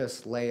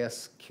Oedipus,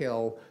 Laius,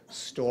 kill,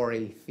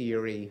 story,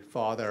 theory,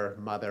 father,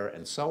 mother,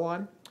 and so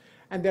on.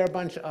 And there are a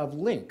bunch of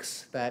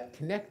links that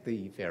connect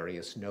the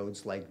various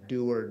nodes like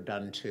doer,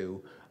 done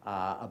to,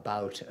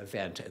 about,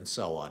 event, and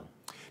so on.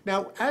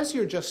 Now, as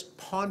you're just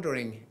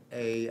pondering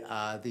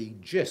the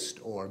gist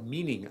or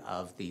meaning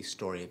of the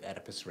story of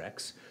Oedipus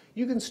Rex,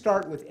 you can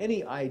start with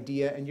any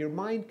idea, and your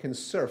mind can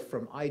surf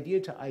from idea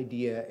to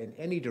idea in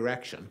any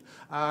direction,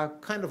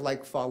 kind of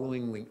like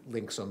following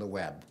links on the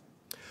web.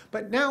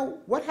 But now,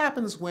 what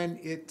happens when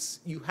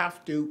you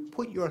have to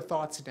put your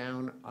thoughts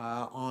down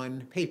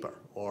on paper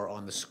or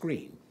on the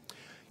screen?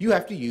 You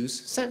have to use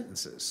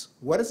sentences.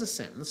 What is a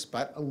sentence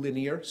but a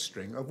linear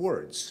string of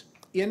words?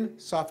 In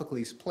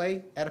Sophocles'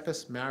 play,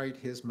 Oedipus married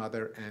his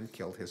mother and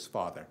killed his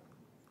father.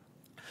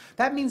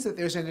 That means that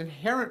there's an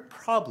inherent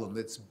problem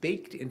that's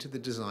baked into the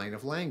design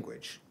of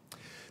language.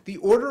 The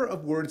order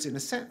of words in a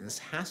sentence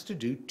has to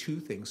do two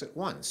things at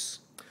once.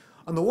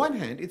 On the one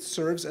hand, it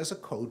serves as a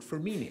code for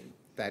meaning,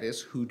 that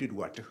is, who did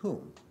what to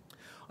whom.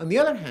 On the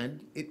other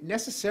hand, it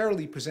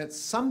necessarily presents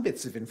some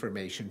bits of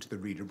information to the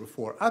reader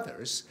before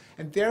others,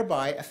 and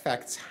thereby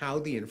affects how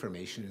the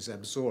information is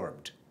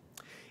absorbed.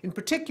 In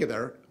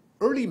particular,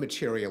 early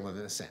material in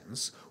a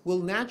sentence will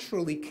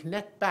naturally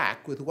connect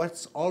back with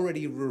what's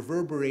already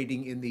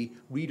reverberating in the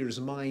reader's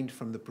mind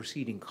from the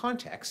preceding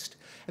context,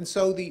 and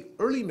so the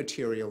early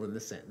material in the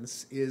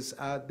sentence is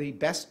the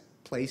best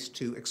place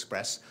to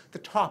express the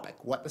topic,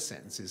 what the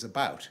sentence is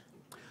about.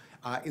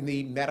 In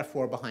the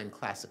metaphor behind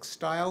classic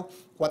style,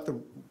 what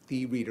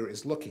the reader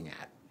is looking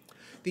at.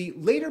 The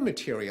later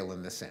material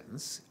in the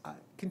sentence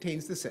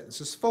contains the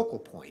sentence's focal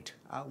point,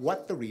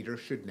 what the reader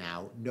should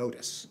now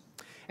notice.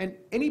 And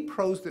any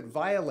prose that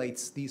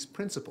violates these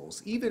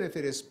principles, even if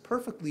it is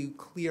perfectly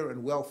clear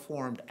and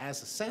well-formed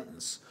as a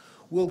sentence,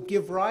 will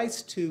give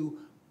rise to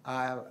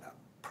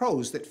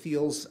prose that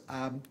feels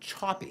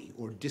choppy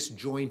or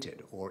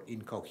disjointed or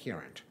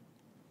incoherent.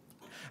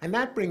 And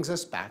that brings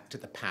us back to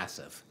the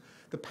passive.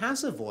 The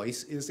passive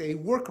voice is a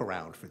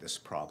workaround for this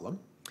problem.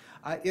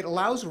 It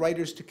allows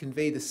writers to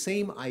convey the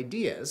same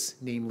ideas,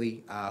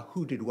 namely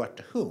who did what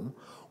to whom,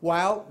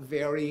 while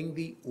varying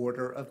the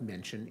order of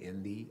mention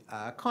in the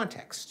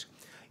context.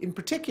 In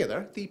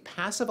particular, the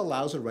passive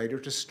allows a writer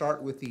to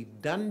start with the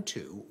done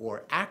to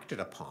or acted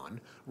upon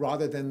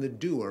rather than the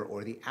doer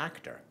or the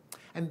actor.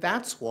 And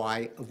that's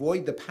why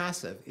avoid the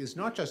passive is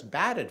not just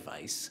bad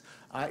advice,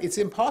 it's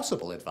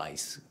impossible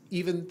advice.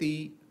 Even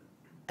the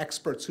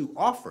experts who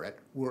offer it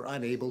were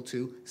unable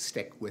to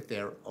stick with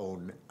their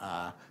own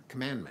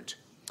commandment.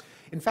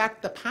 In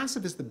fact, the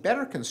passive is the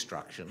better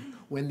construction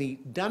when the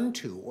done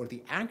to or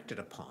the acted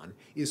upon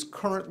is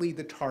currently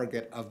the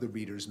target of the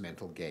reader's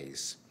mental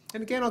gaze.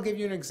 And again, I'll give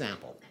you an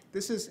example.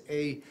 This is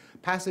a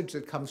passage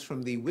that comes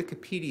from the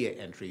Wikipedia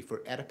entry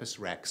for Oedipus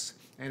Rex,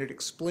 and it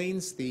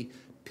explains the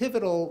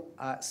pivotal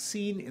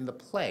scene in the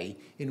play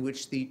in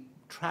which the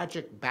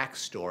tragic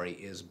backstory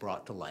is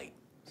brought to light.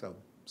 So,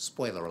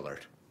 spoiler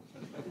alert.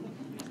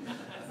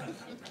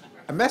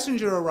 A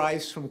messenger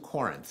arrives from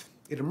Corinth.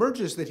 It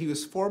emerges that he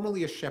was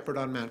formerly a shepherd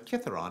on Mount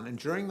Kithaeron, and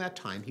during that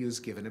time he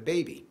was given a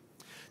baby.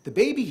 The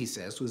baby, he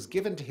says, was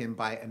given to him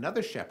by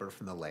another shepherd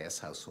from the Laius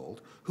household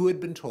who had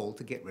been told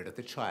to get rid of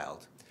the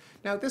child.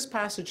 Now, this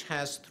passage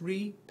has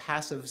three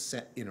passives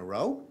set in a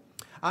row,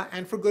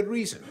 and for good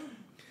reason.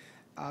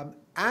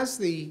 As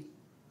the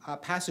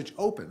passage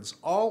opens,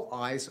 all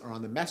eyes are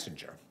on the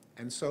messenger.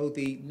 And so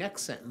the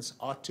next sentence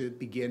ought to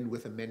begin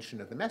with a mention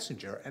of the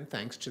messenger, and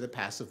thanks to the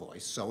passive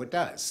voice, so it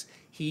does.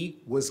 He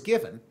was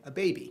given a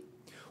baby.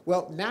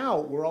 Well, now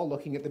we're all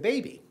looking at the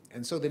baby.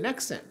 And so the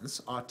next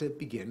sentence ought to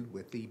begin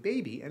with the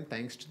baby, and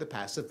thanks to the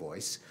passive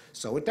voice,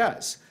 so it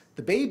does.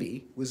 The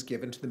baby was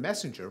given to the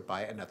messenger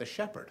by another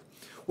shepherd.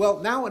 Well,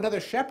 now another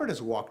shepherd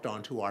has walked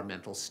onto our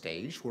mental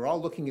stage. We're all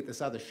looking at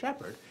this other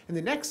shepherd, and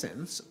the next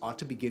sentence ought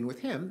to begin with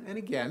him. And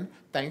again,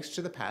 thanks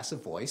to the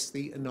passive voice,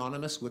 the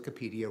anonymous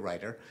Wikipedia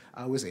writer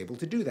was able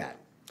to do that.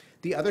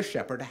 The other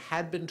shepherd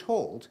had been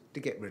told to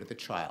get rid of the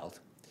child.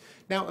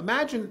 Now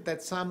imagine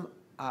that some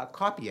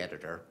copy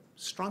editor,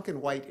 strunk and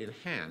white in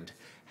hand,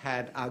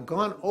 had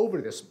gone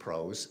over this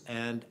prose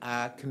and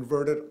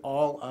converted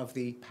all of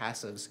the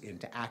passives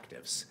into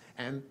actives.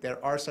 And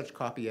there are such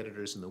copy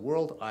editors in the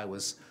world. I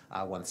was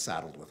once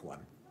saddled with one.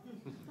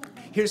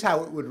 Here's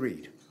how it would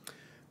read.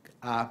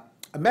 A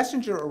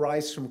messenger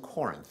arrives from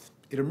Corinth.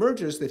 It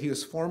emerges that he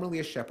was formerly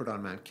a shepherd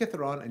on Mount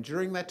Kithaeron, and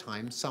during that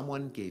time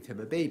someone gave him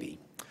a baby.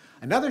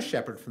 Another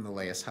shepherd from the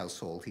Laius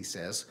household, he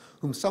says,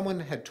 whom someone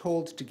had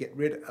told to get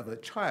rid of a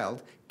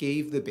child,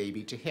 gave the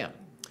baby to him.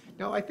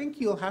 Now, I think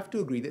you'll have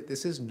to agree that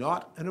this is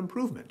not an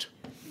improvement.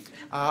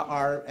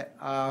 Our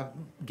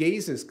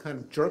gaze is kind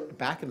of jerked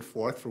back and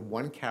forth from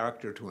one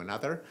character to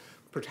another.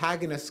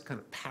 Protagonists kind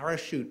of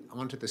parachute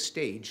onto the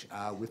stage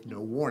with no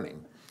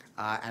warning.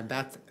 And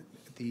that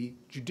the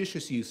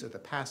judicious use of the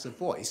passive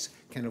voice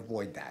can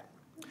avoid that.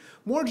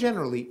 More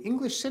generally,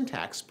 English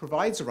syntax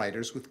provides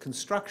writers with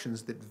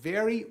constructions that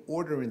vary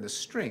order in the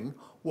string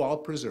while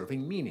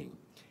preserving meaning.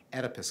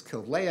 Oedipus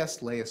killed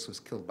Laius. Laius was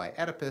killed by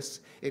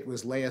Oedipus. It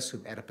was Laius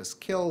whom Oedipus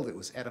killed. It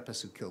was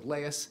Oedipus who killed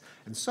Laius,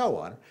 and so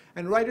on.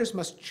 And writers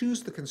must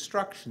choose the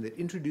construction that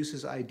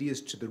introduces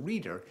ideas to the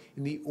reader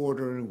in the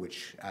order in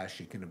which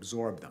she can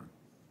absorb them.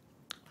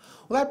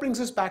 Well, that brings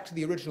us back to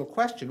the original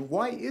question,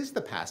 why is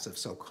the passive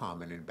so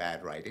common in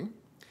bad writing?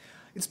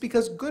 It's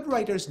because good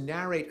writers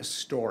narrate a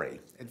story,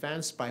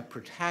 advanced by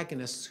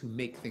protagonists who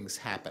make things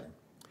happen.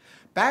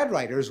 Bad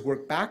writers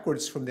work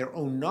backwards from their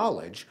own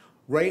knowledge,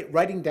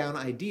 writing down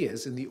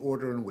ideas in the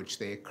order in which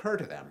they occur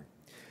to them.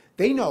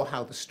 They know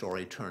how the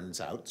story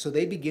turns out, so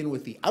they begin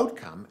with the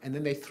outcome, and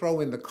then they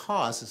throw in the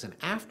cause as an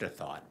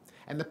afterthought,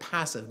 and the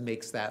passive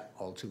makes that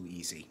all too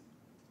easy.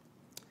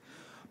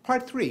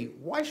 Part 3,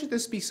 why should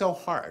this be so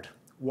hard?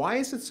 Why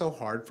is it so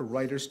hard for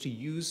writers to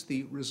use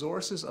the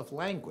resources of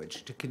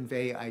language to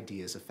convey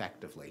ideas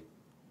effectively?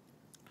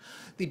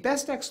 The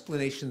best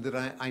explanation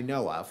that I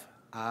know of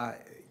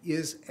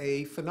is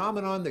a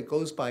phenomenon that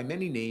goes by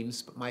many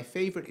names, but my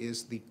favorite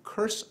is the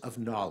curse of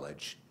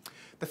knowledge.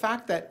 The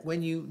fact that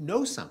when you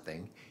know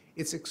something,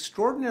 it's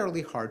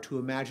extraordinarily hard to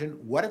imagine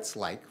what it's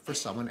like for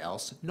someone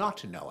else not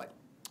to know it.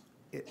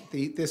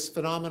 This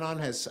phenomenon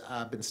has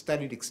been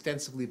studied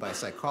extensively by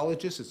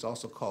psychologists. It's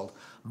also called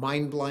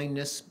mind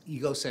blindness,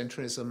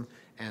 egocentrism,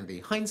 and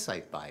the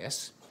hindsight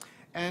bias.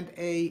 And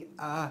a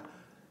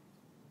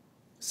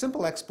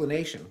simple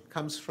explanation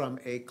comes from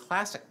a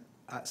classic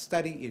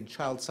study in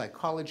child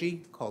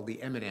psychology called the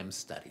M&M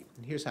study.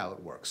 And here's how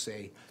it works.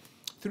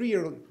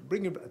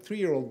 Bring a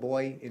 3-year-old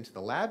boy into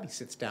the lab. He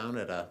sits down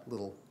at a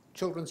little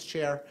children's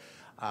chair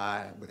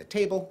with a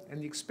table,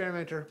 and the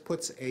experimenter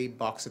puts a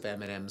box of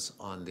M&Ms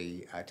on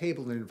the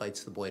table and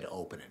invites the boy to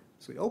open it.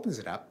 So he opens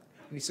it up,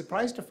 and he's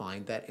surprised to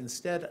find that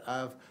instead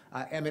of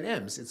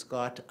M&Ms, it's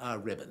got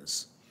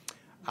ribbons.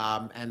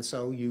 And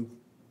so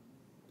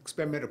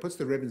experimenter puts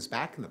the ribbons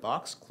back in the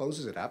box,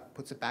 closes it up,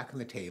 puts it back on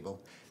the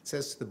table,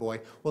 says to the boy,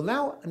 well,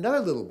 now another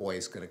little boy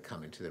is going to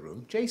come into the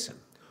room, Jason.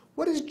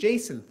 What does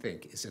Jason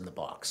think is in the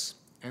box?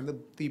 And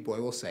the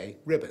boy will say,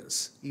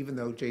 ribbons, even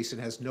though Jason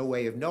has no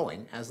way of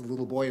knowing, as the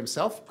little boy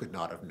himself could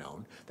not have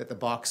known, that the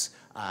box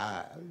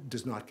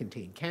does not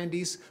contain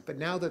candies. But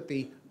now that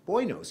the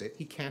boy knows it,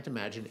 he can't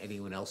imagine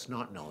anyone else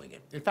not knowing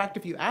it. In fact,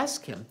 if you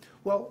ask him,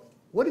 well,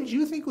 what did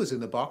you think was in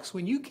the box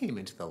when you came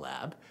into the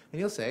lab? And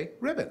he'll say,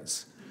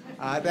 ribbons.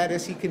 That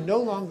is, he can no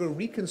longer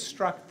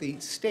reconstruct the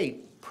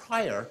state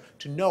prior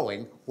to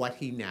knowing what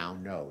he now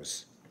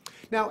knows.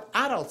 Now,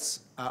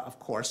 adults, of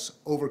course,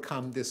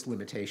 overcome this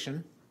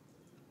limitation.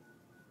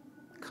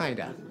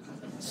 Kinda,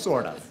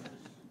 sort of,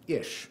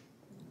 ish.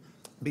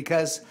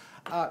 Because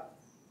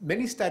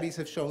many studies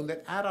have shown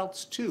that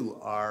adults, too,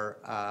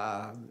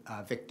 are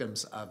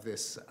victims of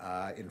this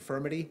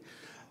infirmity.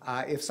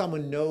 If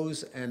someone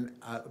knows an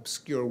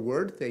obscure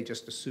word, they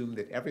just assume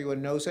that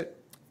everyone knows it.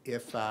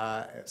 If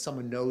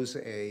someone knows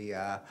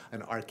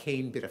an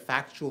arcane bit of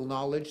factual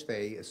knowledge,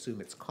 they assume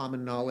it's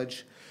common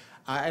knowledge.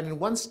 And in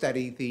one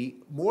study, the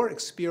more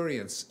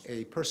experience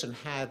a person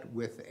had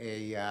with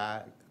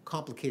a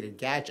complicated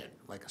gadget,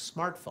 like a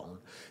smartphone,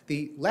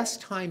 the less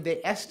time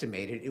they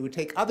estimated it would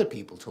take other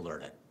people to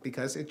learn it,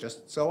 because it's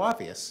just so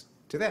obvious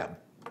to them.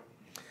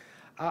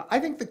 I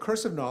think the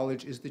curse of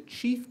knowledge is the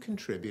chief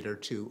contributor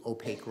to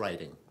opaque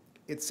writing.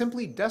 It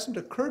simply doesn't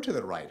occur to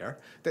the writer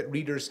that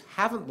readers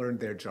haven't learned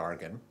their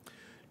jargon,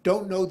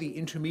 don't know the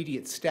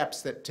intermediate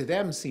steps that to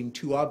them seem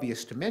too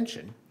obvious to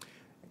mention,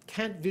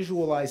 can't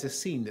visualize a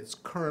scene that's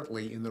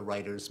currently in the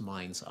writer's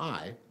mind's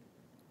eye.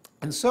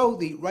 And so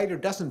the writer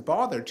doesn't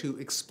bother to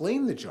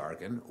explain the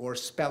jargon or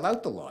spell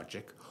out the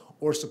logic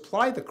or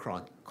supply the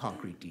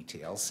concrete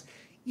details,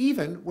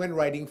 even when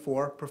writing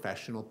for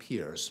professional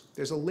peers.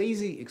 There's a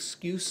lazy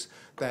excuse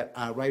that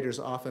writers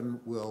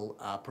often will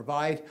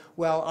provide.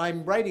 Well,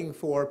 I'm writing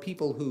for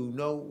people who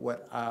know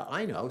what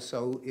I know,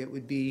 so it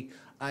would be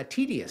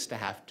tedious to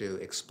have to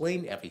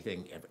explain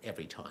everything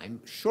every time.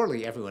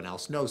 Surely everyone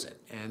else knows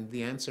it. And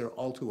the answer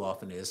all too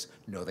often is,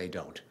 no, they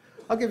don't.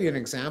 I'll give you an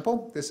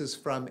example. This is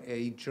from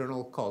a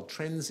journal called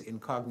Trends in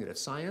Cognitive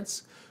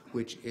Science,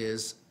 which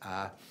is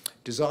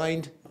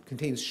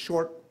contains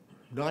short,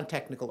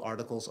 non-technical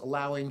articles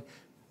allowing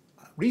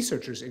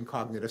researchers in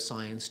cognitive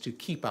science to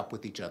keep up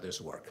with each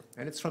other's work.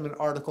 And it's from an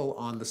article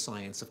on the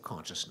science of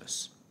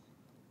consciousness.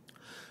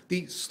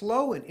 The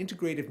slow and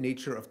integrative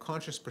nature of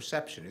conscious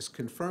perception is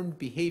confirmed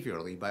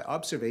behaviorally by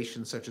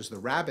observations such as the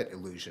rabbit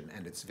illusion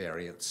and its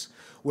variants,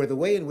 where the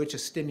way in which a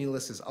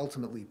stimulus is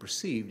ultimately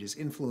perceived is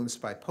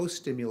influenced by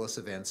post-stimulus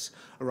events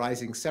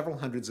arising several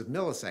hundreds of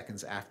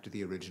milliseconds after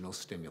the original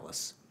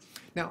stimulus.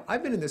 Now,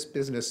 I've been in this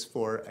business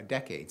for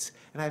decades,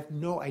 and I have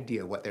no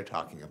idea what they're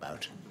talking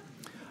about.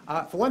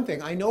 For one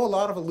thing, I know a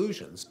lot of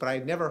illusions, but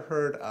I've never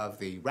heard of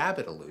the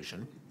rabbit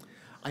illusion.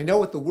 I know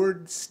what the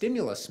word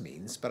stimulus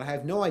means, but I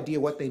have no idea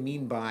what they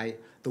mean by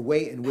the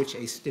way in which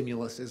a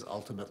stimulus is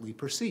ultimately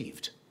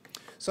perceived.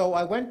 So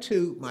I went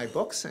to my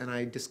books, and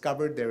I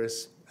discovered there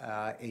is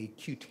a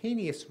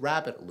cutaneous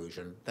rabbit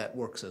illusion that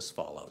works as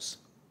follows.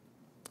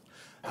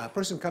 A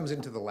person comes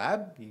into the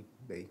lab,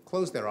 they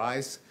close their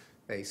eyes,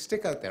 they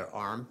stick out their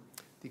arm,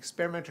 The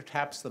experimenter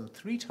taps them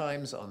 3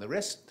 times on the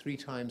wrist, 3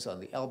 times on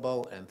the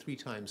elbow, and 3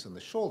 times on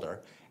the shoulder,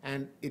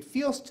 and it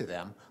feels to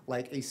them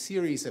like a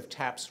series of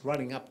taps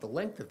running up the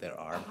length of their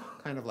arm,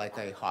 kind of like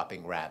a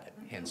hopping rabbit,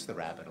 hence the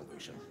rabbit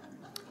illusion.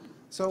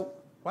 So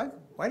why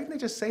didn't they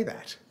just say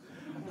that?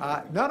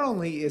 Not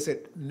only is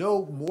it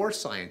no more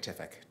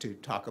scientific to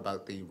talk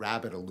about the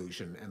rabbit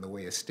illusion and the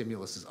way a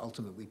stimulus is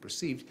ultimately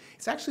perceived,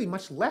 it's actually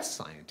much less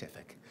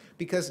scientific.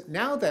 Because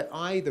now that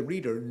I, the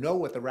reader, know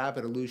what the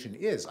rabbit illusion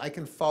is, I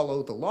can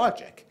follow the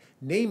logic.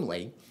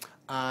 Namely,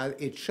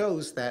 it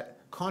shows that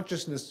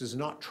consciousness does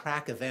not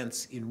track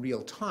events in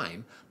real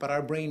time, but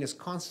our brain is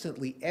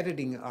constantly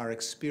editing our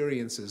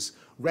experiences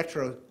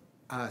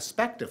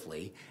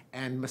retrospectively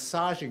and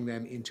massaging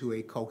them into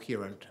a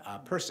coherent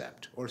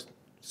percept, or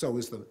so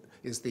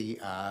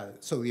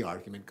the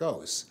argument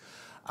goes.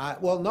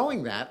 Well,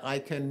 knowing that, I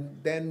can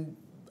then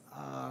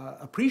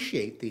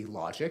appreciate the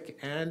logic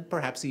and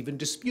perhaps even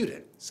dispute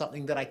it,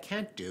 something that I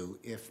can't do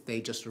if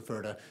they just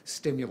refer to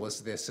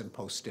stimulus this and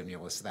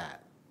post-stimulus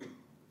that.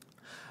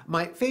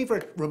 My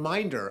favorite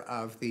reminder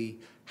of the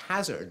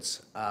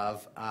hazards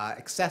of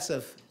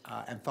excessive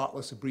and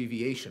thoughtless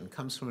abbreviation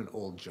comes from an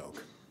old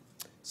joke.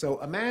 So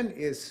a man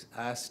is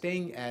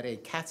staying at a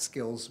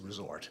Catskills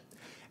resort,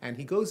 and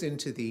he goes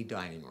into the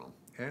dining room.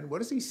 And what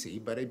does he see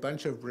but a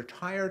bunch of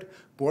retired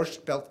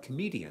Borscht Belt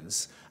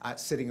comedians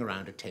sitting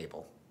around a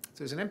table. So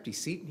there's an empty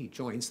seat, and he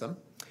joins them.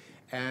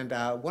 And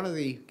one of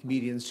the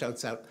comedians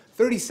shouts out,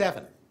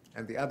 37,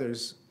 and the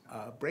others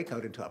break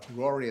out into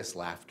uproarious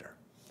laughter.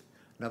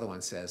 Another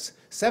one says,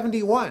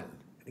 71,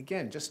 and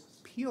again,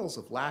 just peals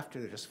of laughter.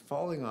 They're just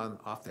falling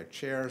off their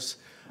chairs,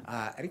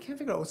 and he can't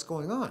figure out what's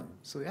going on.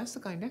 So he asks the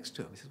guy next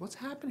to him, he says, what's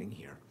happening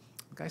here?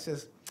 The guy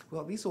says,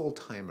 well, these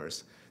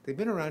old-timers, they've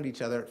been around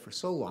each other for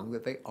so long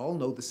that they all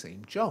know the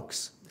same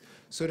jokes.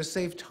 So to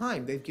save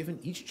time, they've given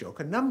each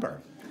joke a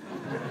number.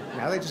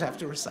 Now they just have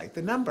to recite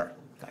the number.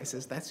 The guy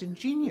says, that's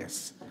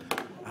ingenious.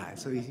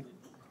 So he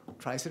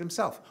tries it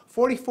himself.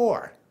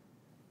 44.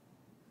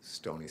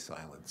 Stony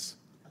silence.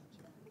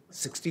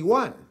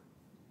 61.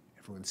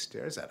 Everyone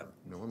stares at him.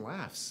 No one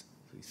laughs.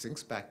 So he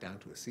sinks back down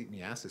to a seat and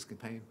he asks his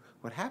companion,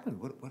 what happened?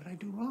 What did I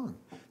do wrong?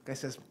 The guy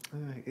says,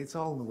 it's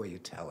all in the way you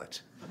tell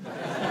it.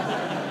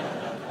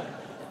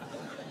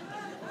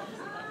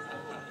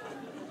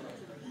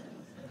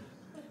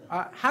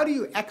 How do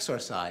you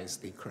exorcise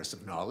the curse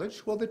of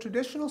knowledge? Well, the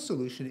traditional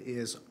solution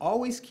is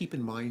always keep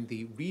in mind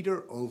the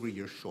reader over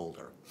your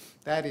shoulder.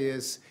 That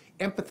is,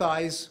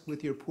 empathize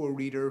with your poor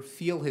reader,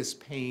 feel his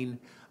pain,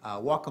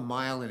 walk a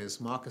mile in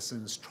his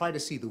moccasins, try to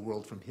see the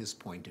world from his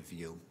point of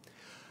view.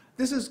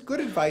 This is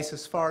good advice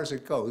as far as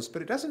it goes,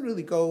 but it doesn't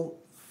really go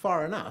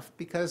far enough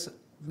because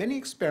many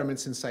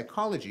experiments in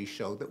psychology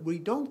show that we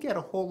don't get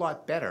a whole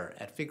lot better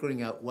at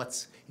figuring out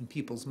what's in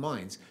people's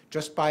minds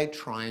just by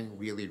trying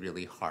really,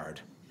 really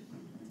hard.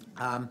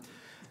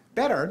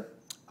 Better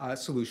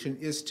solution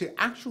is to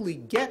actually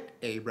get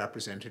a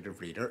representative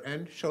reader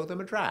and show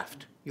them a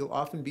draft. You'll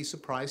often be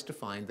surprised to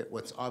find that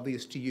what's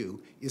obvious to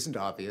you isn't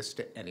obvious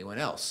to anyone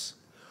else.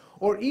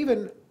 Or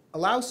even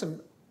allow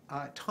some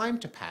time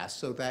to pass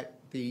so that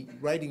the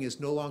writing is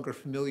no longer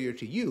familiar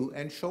to you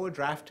and show a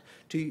draft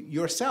to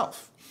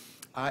yourself.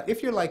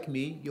 If you're like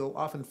me, you'll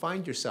often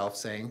find yourself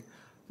saying,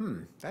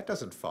 that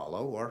doesn't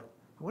follow, or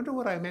I wonder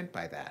what I meant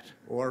by that,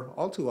 or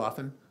all too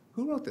often,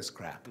 who wrote this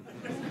crap?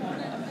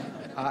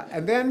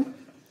 And then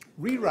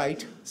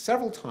rewrite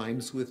several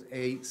times with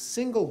a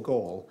single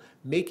goal,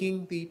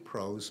 making the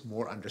prose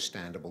more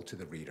understandable to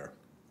the reader.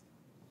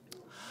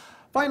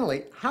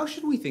 Finally, how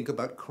should we think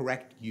about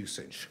correct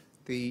usage?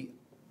 The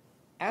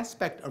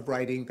aspect of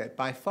writing that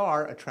by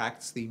far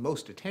attracts the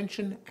most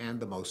attention and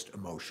the most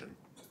emotion.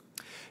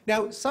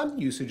 Now, some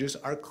usages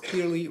are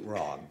clearly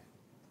wrong.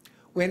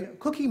 When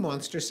Cookie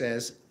Monster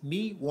says,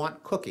 "Me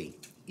want cookie,"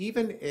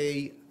 even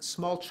a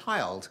small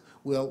child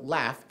will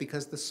laugh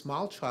because the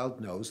small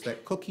child knows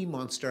that Cookie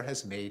Monster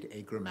has made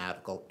a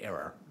grammatical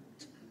error.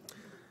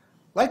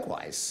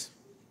 Likewise,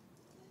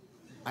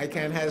 I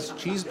Can has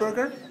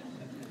cheeseburger.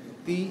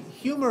 The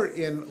humor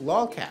in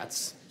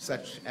lolcats,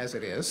 such as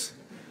it is,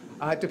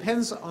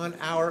 depends on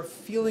our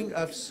feeling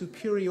of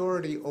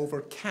superiority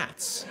over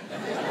cats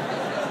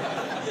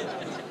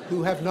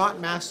who have not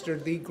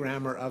mastered the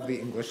grammar of the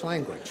English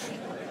language.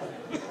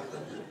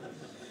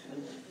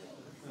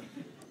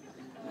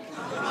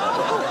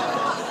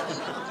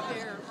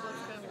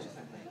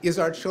 Is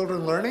our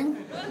children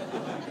learning?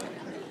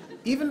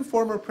 Even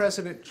former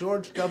President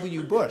George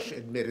W. Bush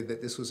admitted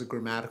that this was a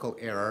grammatical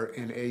error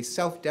in a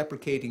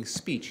self-deprecating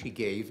speech he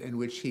gave in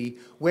which he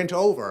went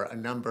over a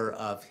number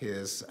of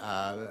his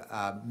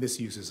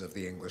misuses of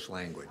the English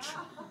language.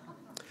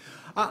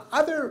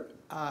 Other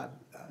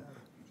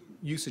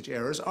usage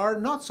errors are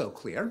not so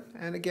clear.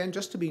 And again,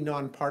 just to be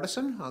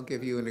nonpartisan, I'll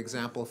give you an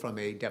example from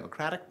a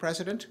Democratic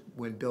president.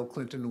 When Bill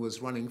Clinton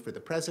was running for the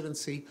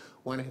presidency,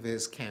 one of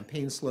his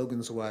campaign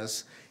slogans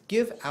was,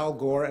 "Give Al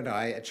Gore and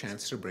I a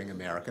chance to bring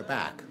America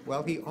back."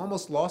 Well, he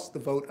almost lost the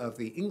vote of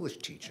the English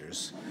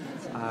teachers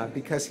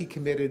because he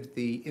committed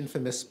the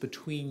infamous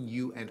 "between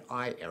you and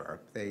I"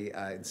 error. They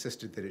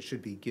insisted that it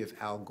should be "give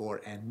Al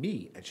Gore and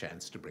me a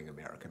chance to bring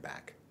America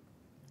back."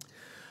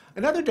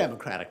 Another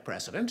Democratic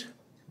president,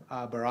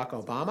 Barack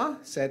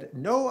Obama, said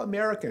no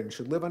American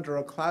should live under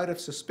a cloud of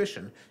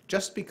suspicion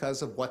just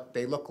because of what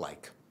they look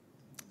like.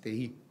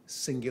 The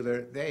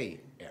singular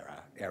they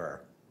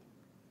error.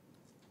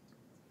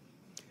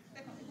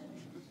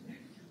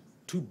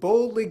 To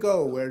boldly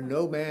go where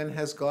no man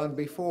has gone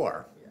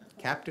before.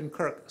 Captain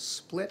Kirk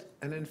split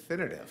an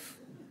infinitive.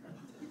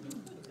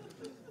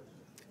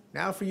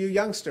 Now for you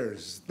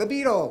youngsters, the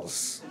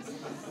Beatles.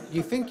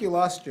 You think you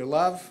lost your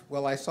love?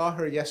 Well, I saw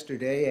her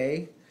yesterday,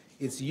 eh?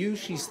 It's you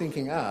she's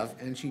thinking of,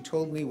 and she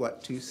told me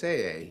what to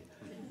say,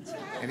 eh?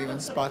 Anyone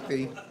spot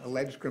the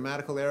alleged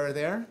grammatical error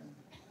there?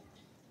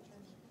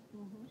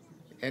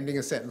 Ending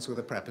a sentence with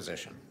a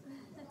preposition.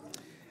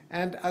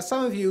 And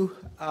some of you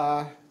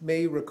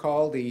may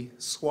recall the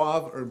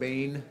suave,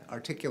 urbane,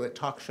 articulate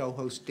talk show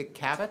host Dick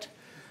Cavett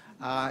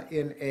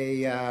in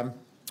a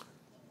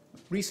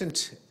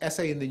recent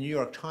essay in the New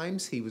York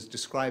Times. He was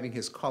describing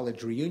his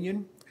college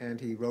reunion, and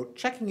he wrote,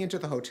 "Checking into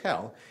the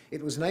hotel,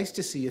 it was nice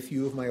to see a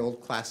few of my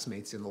old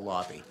classmates in the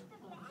lobby."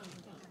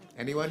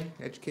 Anyone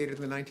educated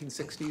in the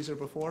 1960s or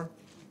before?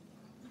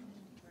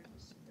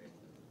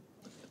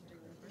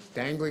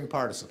 Dangling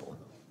participle.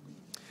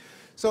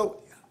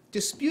 So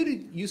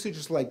disputed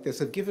usages like this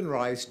have given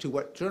rise to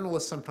what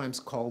journalists sometimes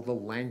call the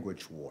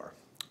language war,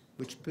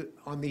 which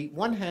on the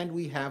one hand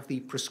we have the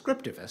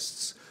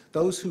prescriptivists,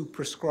 those who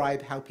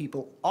prescribe how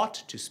people ought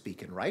to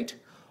speak and write,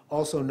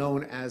 also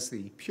known as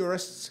the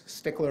purists,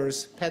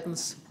 sticklers,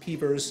 pedants,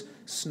 peevers,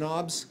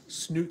 snobs,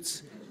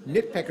 snoots,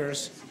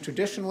 nitpickers,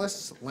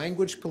 traditionalists,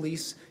 language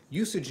police,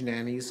 usage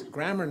nannies,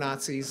 grammar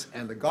Nazis,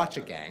 and the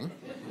gotcha gang,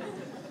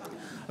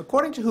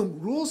 according to whom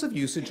rules of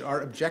usage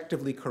are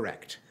objectively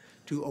correct.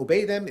 To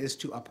obey them is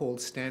to uphold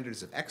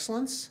standards of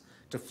excellence.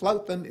 To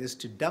flout them is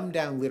to dumb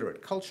down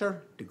literate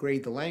culture,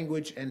 degrade the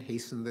language, and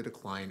hasten the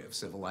decline of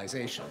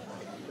civilization.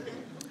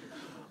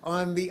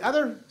 On the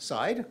other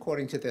side,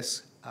 according to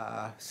this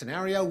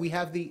scenario, we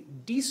have the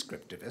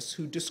descriptivists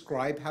who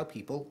describe how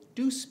people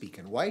do speak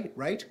and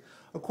write,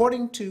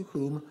 according to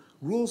whom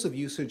rules of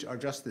usage are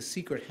just the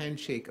secret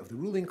handshake of the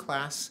ruling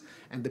class,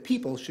 and the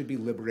people should be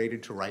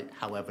liberated to write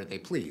however they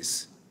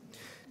please.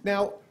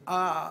 Now,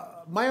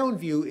 my own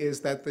view is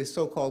that the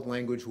so-called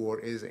language war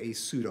is a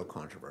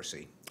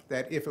pseudo-controversy,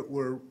 that if it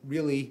were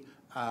really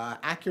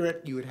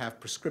accurate, you would have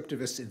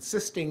prescriptivists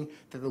insisting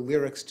that the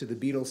lyrics to the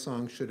Beatles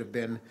song should have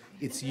been,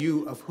 "It's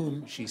you of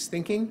whom she's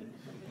thinking,"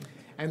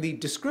 and the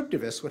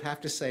descriptivists would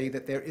have to say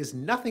that there is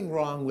nothing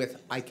wrong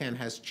with "I can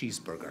has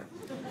cheeseburger,"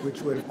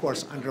 which would, of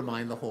course,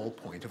 undermine the whole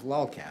point of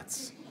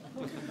lolcats.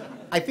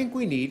 I think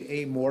we need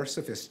a more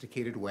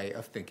sophisticated way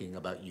of thinking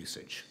about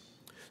usage.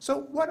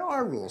 So what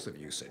are rules of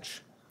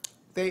usage?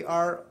 They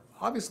are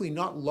obviously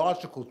not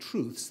logical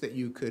truths that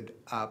you could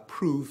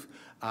prove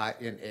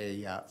in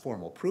a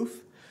formal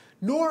proof,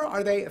 nor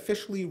are they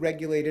officially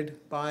regulated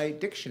by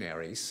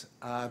dictionaries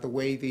the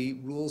way the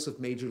rules of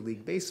Major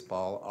League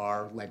Baseball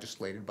are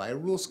legislated by a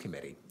rules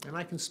committee. And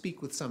I can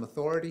speak with some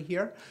authority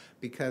here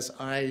because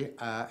I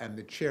am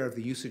the chair of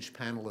the usage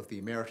panel of the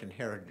American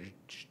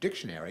Heritage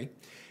Dictionary.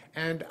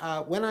 And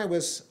when I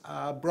was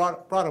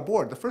brought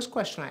aboard, the first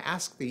question I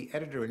asked the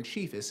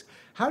editor-in-chief is,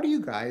 how do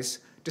you guys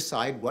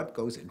decide what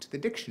goes into the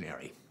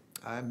dictionary?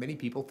 Many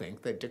people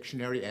think that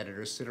dictionary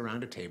editors sit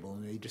around a table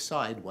and they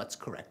decide what's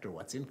correct or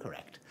what's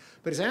incorrect.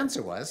 But his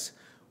answer was,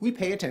 we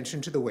pay attention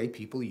to the way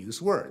people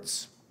use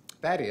words.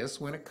 That is,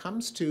 when it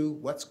comes to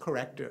what's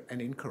correct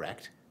and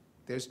incorrect,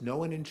 there's no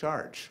one in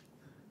charge.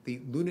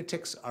 The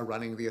lunatics are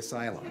running the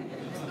asylum.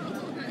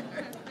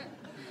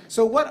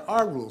 So what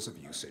are rules of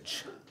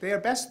usage? They are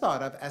best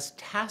thought of as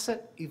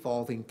tacit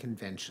evolving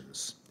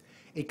conventions.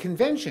 A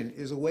convention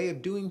is a way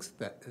of doing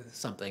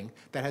something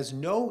that has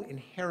no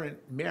inherent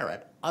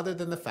merit other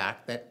than the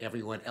fact that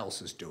everyone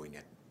else is doing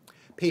it.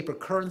 Paper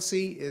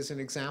currency is an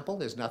example.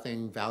 There's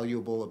nothing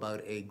valuable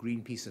about a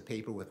green piece of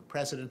paper with a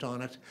president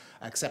on it,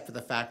 except for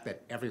the fact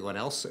that everyone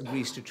else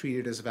agrees to treat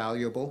it as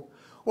valuable.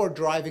 Or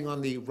driving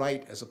on the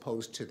right as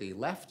opposed to the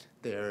left.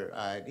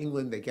 In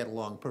England, they get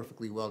along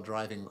perfectly well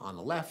driving on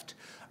the left.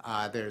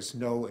 There's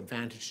no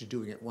advantage to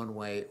doing it one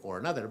way or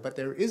another, but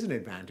there is an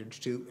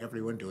advantage to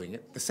everyone doing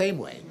it the same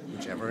way,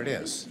 whichever it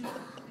is.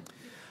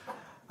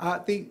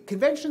 The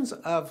conventions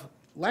of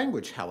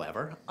language,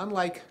 however,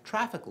 unlike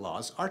traffic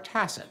laws, are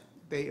tacit.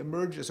 They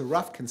emerge as a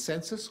rough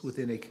consensus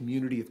within a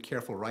community of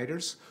careful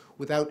writers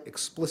without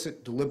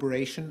explicit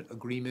deliberation,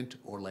 agreement,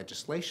 or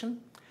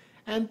legislation,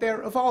 and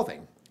they're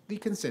evolving. The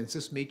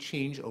consensus may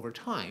change over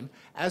time,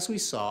 as we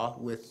saw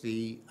with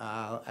the,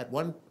 at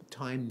one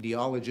time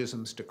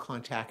neologisms to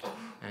contact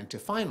and to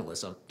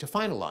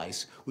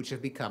finalize, which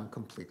have become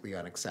completely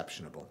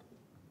unexceptionable.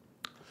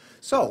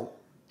 So,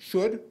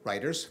 should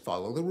writers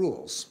follow the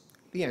rules?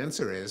 The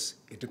answer is,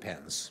 it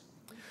depends.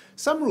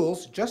 Some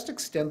rules just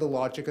extend the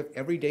logic of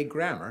everyday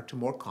grammar to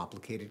more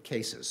complicated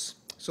cases.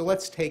 So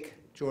let's take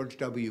George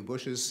W.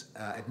 Bush's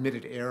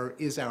admitted error,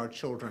 is our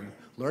children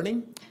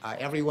learning?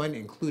 Everyone,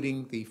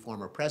 including the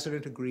former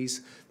president,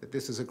 agrees that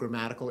this is a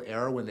grammatical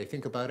error when they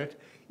think about it.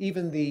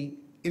 Even the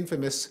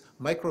infamous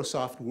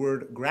Microsoft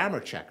Word grammar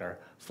checker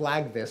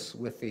flagged this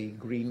with the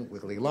green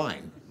wiggly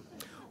line.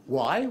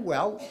 Why?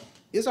 Well,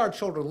 is our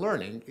children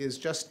learning is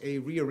just a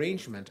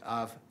rearrangement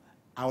of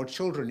our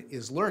children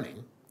is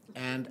learning,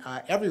 and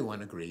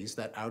everyone agrees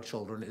that our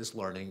children is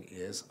learning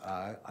is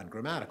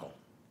ungrammatical.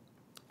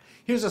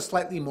 Here's a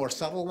slightly more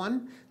subtle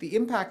one. The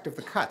impact of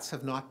the cuts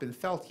have not been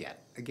felt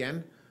yet.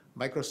 Again,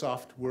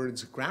 Microsoft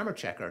Word's grammar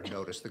checker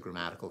noticed the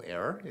grammatical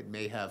error. It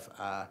may have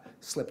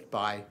slipped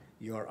by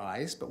your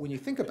eyes, but when you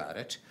think about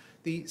it,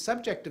 the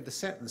subject of the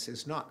sentence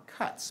is not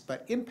cuts,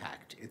 but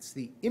impact. It's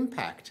the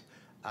impact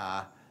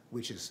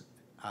which is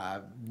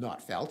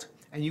not felt.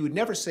 And you would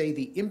never say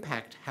the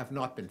impact have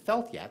not been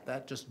felt yet.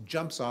 That just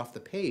jumps off the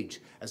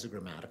page as a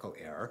grammatical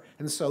error.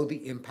 And so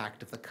the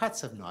impact of the cuts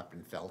have not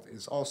been felt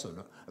is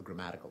also a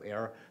grammatical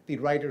error. The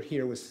writer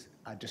here was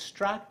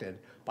distracted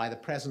by the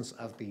presence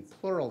of the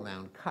plural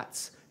noun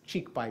cuts.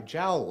 Cheek by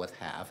jowl with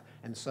have,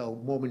 and so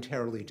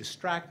momentarily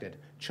distracted,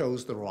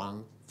 chose the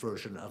wrong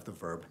version of the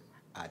verb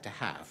to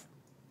have.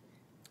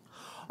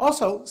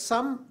 Also,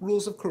 some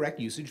rules of correct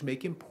usage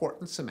make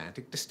important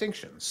semantic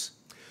distinctions.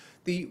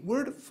 The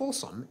word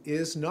fulsome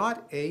is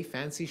not a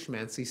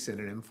fancy-schmancy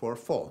synonym for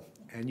full,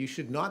 and you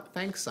should not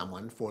thank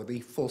someone for the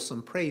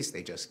fulsome praise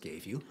they just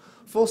gave you.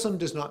 Fulsome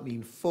does not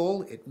mean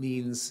full, it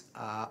means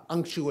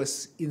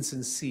unctuous,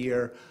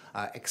 insincere,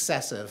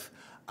 excessive,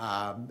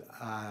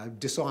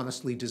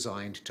 dishonestly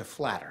designed to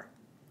flatter.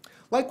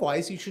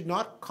 Likewise, you should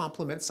not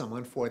compliment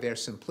someone for their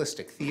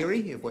simplistic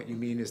theory, if what you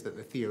mean is that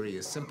the theory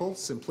is simple.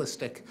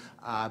 Simplistic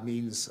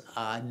means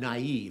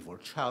naive or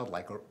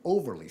childlike or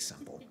overly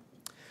simple.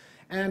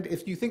 And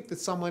if you think that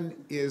someone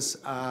is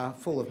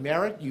full of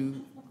merit,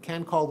 you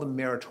can call them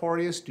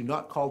meritorious. Do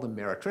not call them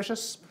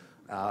meretricious.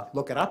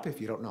 Look it up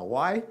if you don't know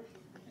why.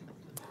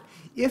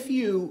 If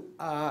you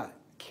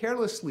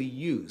carelessly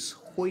use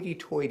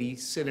hoity-toity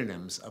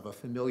synonyms of a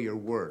familiar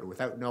word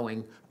without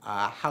knowing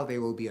how they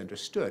will be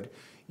understood,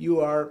 you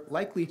are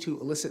likely to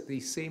elicit the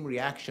same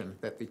reaction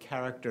that the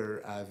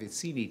character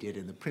Vizzini did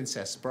in The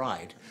Princess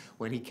Bride,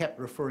 when he kept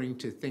referring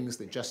to things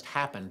that just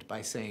happened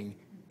by saying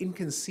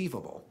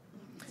inconceivable.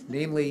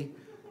 Namely,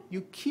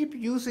 you keep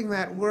using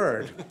that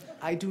word.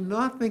 I do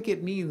not think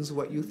it means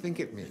what you think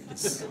it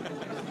means.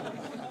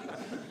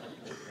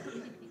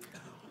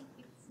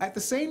 At the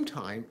same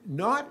time,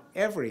 not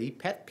every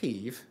pet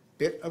peeve,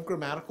 bit of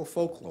grammatical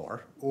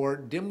folklore, or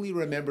dimly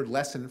remembered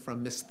lesson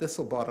from Miss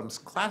Thistlebottom's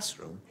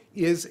classroom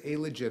is a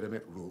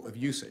legitimate rule of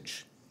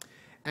usage.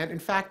 And in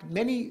fact,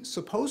 many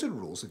supposed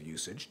rules of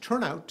usage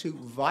turn out to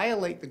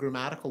violate the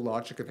grammatical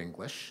logic of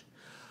English,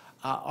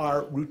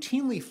 are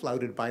routinely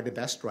flouted by the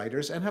best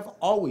writers and have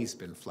always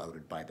been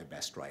flouted by the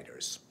best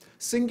writers.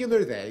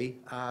 Singular they,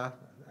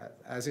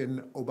 as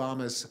in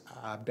Obama's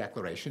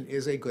declaration,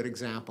 is a good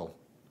example.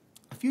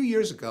 A few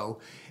years ago,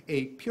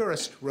 a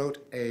purist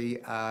wrote an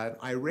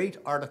irate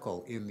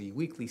article in the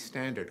Weekly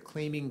Standard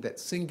claiming that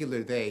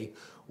singular they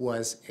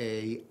was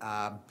a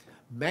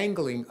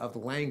mangling of the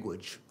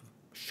language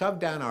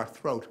shoved down our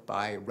throat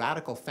by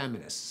radical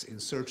feminists in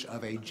search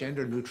of a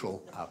gender-neutral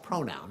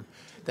pronoun,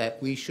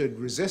 that we should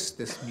resist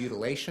this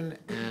mutilation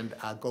and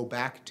go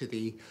back to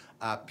the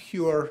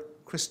pure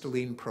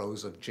crystalline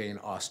prose of Jane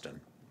Austen.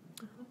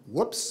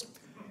 Whoops.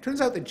 Turns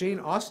out that Jane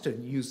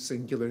Austen used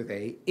singular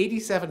they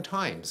 87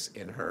 times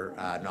in her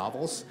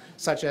novels,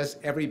 such as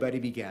Everybody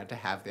Began to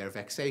Have Their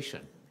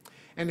Vexation.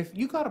 And if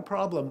you got a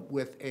problem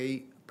with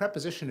a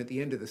preposition at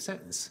the end of the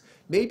sentence,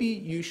 maybe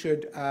you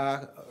should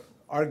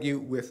argue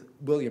with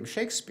William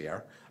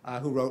Shakespeare,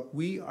 who wrote,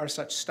 "We are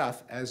such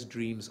stuff as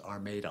dreams are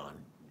made on."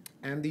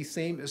 And the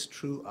same is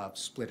true of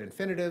split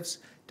infinitives,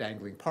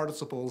 dangling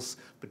participles,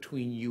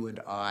 between you and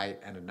I,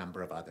 and a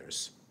number of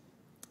others.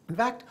 In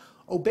fact,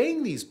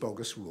 obeying these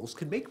bogus rules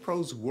can make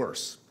prose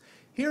worse.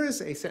 Here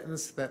is a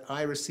sentence that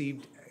I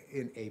received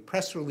in a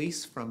press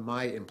release from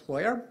my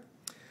employer.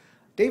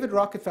 David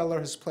Rockefeller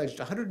has pledged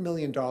 $100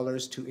 million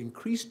to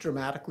increase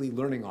dramatically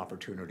learning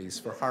opportunities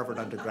for Harvard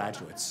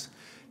undergraduates.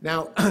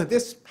 Now,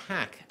 this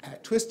hack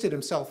twisted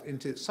himself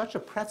into such a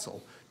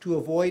pretzel to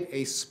avoid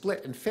a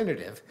split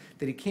infinitive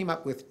that he came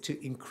up with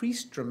to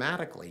increase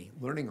dramatically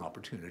learning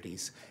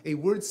opportunities, a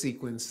word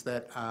sequence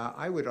that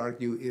I would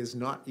argue is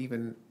not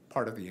even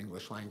part of the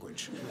English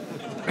language.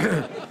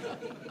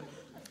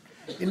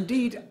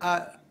 Indeed,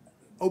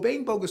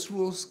 obeying bogus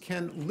rules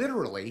can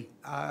literally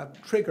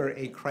trigger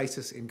a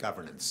crisis in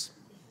governance.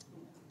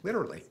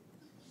 Literally.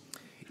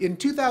 In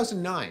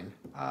 2009,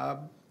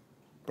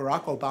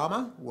 Barack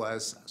Obama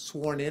was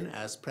sworn in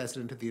as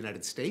President of the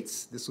United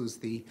States. This was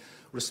the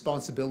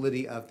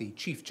responsibility of the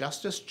Chief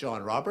Justice,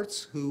 John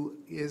Roberts, who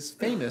is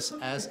famous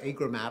as a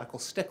grammatical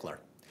stickler.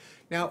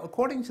 Now,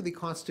 according to the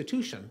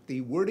Constitution,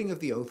 the wording of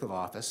the oath of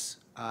office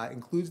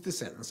includes the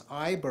sentence,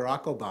 "I,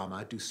 Barack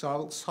Obama, do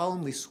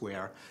solemnly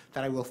swear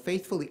that I will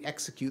faithfully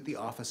execute the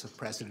office of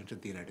President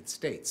of the United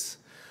States."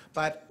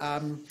 But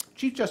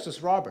Chief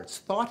Justice Roberts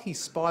thought he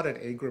spotted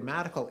a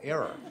grammatical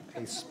error,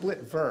 a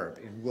split verb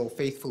in "will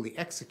faithfully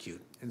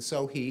execute," and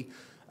so he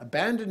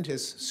abandoned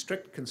his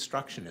strict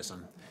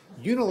constructionism,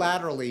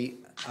 unilaterally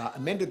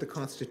amended the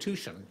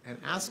Constitution, and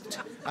asked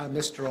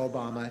Mr.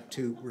 Obama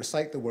to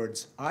recite the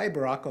words, "I,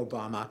 Barack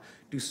Obama,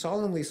 do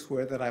solemnly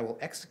swear that I will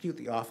execute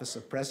the office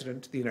of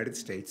President of the United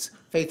States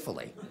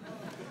faithfully."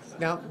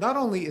 Now, not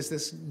only is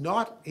this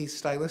not a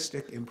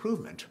stylistic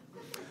improvement,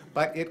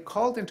 but it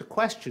called into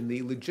question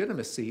the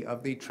legitimacy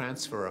of the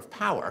transfer of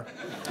power.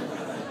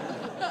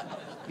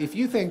 If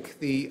you think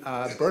the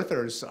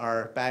birthers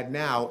are bad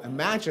now,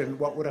 imagine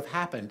what would have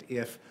happened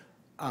if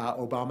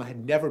Obama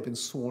had never been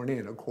sworn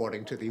in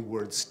according to the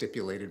words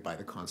stipulated by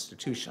the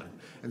Constitution.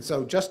 And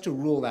so just to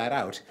rule that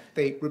out,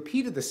 they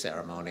repeated the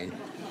ceremony,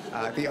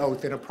 the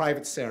oath, in a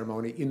private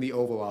ceremony in the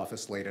Oval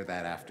Office later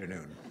that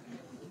afternoon.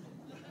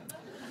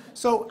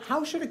 So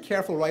how should a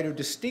careful writer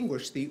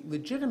distinguish the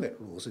legitimate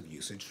rules of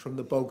usage from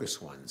the bogus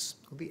ones?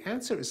 Well, the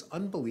answer is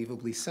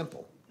unbelievably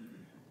simple.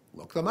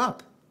 Look them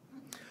up.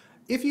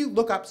 If you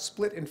look up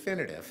split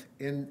infinitive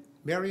in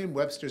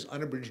Merriam-Webster's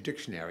unabridged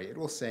dictionary, it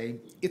will say,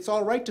 it's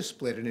all right to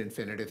split an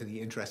infinitive in the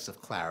interests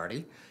of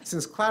clarity.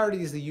 Since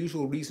clarity is the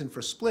usual reason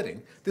for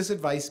splitting, this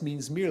advice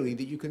means merely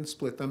that you can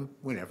split them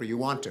whenever you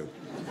want to.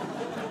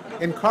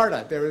 In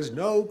Carta, there is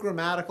no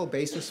grammatical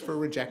basis for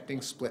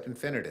rejecting split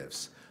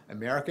infinitives.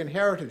 American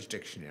Heritage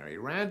Dictionary,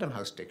 Random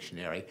House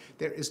Dictionary,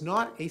 there is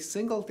not a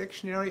single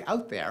dictionary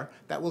out there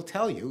that will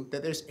tell you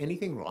that there's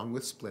anything wrong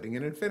with splitting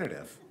an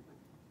infinitive.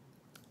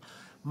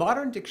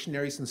 Modern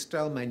dictionaries and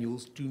style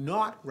manuals do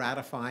not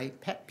ratify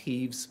pet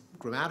peeves,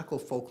 grammatical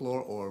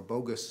folklore, or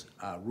bogus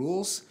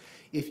rules.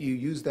 If you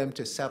use them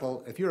to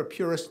settle, if you're a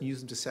purist and use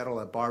them to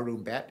settle a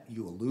barroom bet,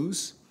 you will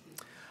lose.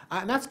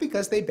 And that's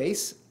because they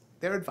base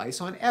their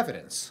advice on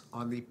evidence,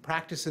 on the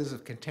practices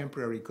of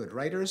contemporary good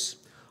writers,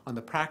 on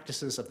the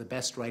practices of the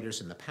best writers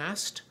in the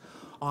past,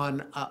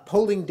 on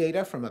polling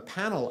data from a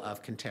panel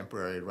of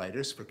contemporary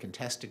writers for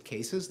contested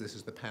cases. This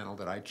is the panel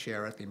that I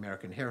chair at the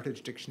American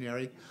Heritage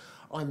Dictionary,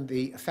 on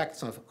the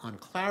effects on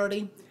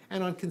clarity,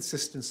 and on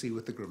consistency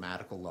with the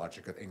grammatical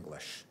logic of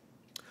English.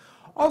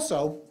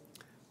 Also,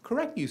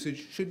 correct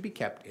usage should be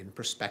kept in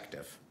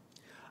perspective.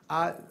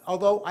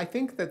 Although I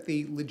think that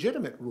the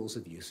legitimate rules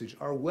of usage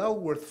are well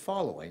worth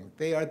following,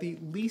 they are the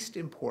least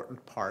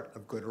important part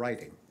of good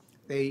writing.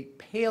 They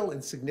pale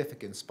in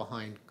significance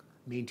behind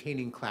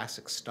maintaining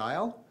classic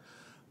style,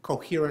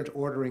 coherent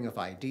ordering of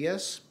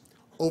ideas,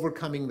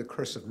 overcoming the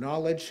curse of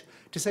knowledge,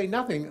 to say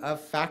nothing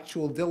of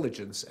factual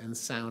diligence and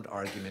sound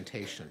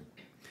argumentation.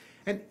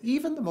 And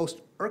even the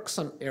most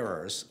irksome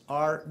errors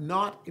are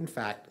not, in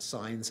fact,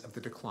 signs of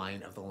the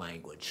decline of the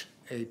language,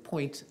 a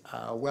point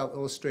well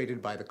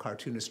illustrated by the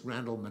cartoonist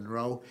Randall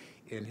Munroe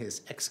in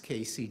his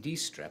XKCD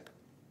strip,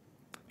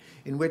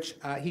 in which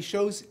he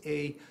shows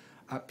a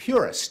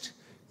purist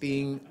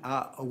being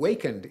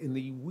awakened in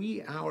the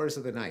wee hours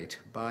of the night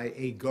by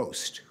a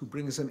ghost who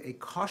brings him a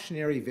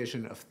cautionary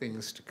vision of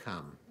things to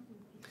come.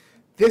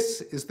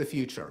 This is the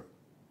future.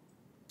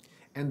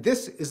 And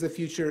this is the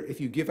future if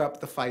you give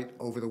up the fight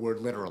over the word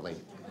literally.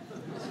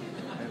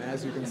 And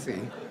as you can see,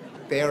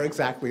 they are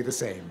exactly the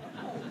same.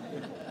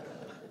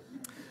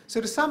 So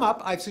to sum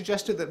up, I've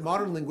suggested that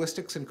modern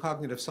linguistics and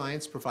cognitive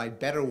science provide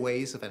better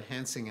ways of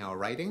enhancing our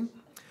writing,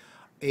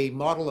 a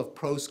model of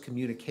prose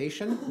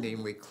communication,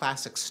 namely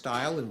classic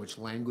style in which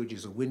language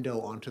is a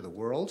window onto the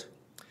world,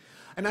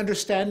 an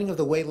understanding of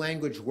the way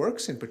language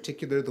works, in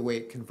particular the way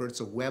it converts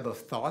a web of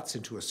thoughts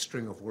into a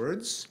string of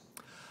words,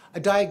 a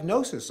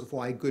diagnosis of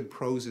why good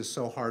prose is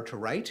so hard to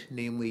write,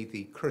 namely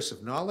the curse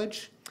of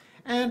knowledge,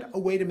 and a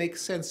way to make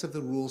sense of the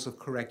rules of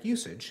correct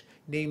usage,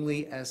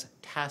 namely as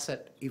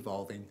tacit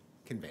evolving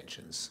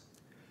conventions.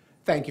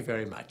 Thank you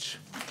very much.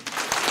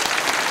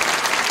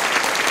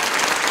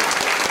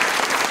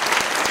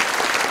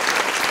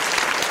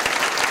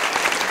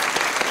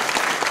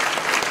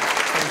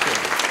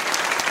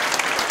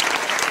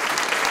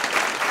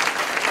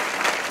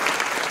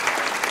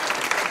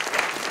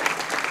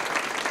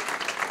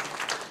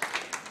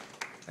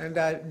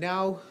 And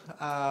now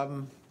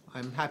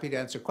I'm happy to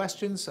answer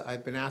questions.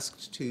 I've been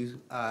asked to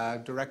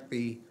direct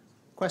the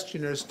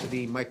questioners to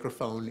the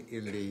microphone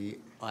in the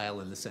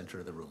aisle in the center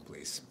of the room,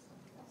 please.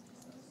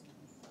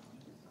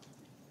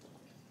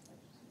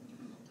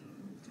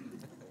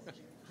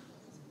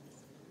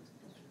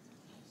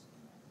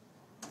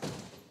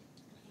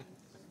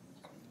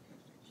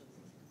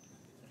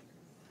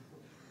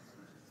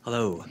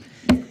 Hello.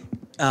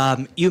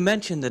 You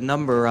mentioned a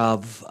number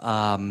of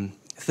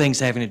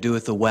things having to do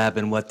with the web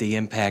and what the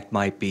impact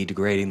might be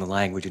degrading the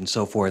language and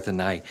so forth,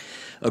 and I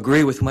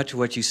agree with much of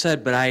what you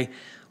said, but I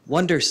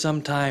wonder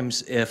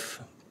sometimes if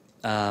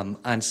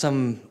on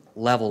some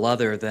level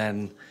other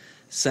than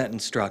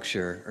sentence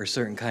structure or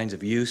certain kinds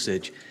of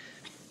usage,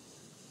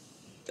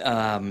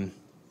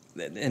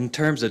 in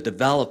terms of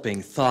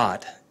developing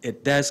thought,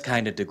 it does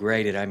kind of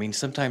degrade it. I mean,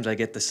 sometimes I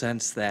get the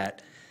sense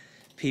that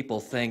people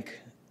think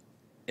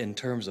in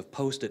terms of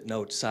Post-it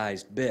note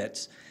sized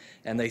bits,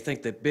 and they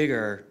think that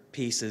bigger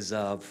pieces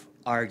of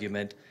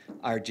argument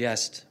are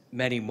just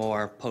many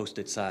more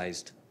Post-it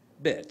sized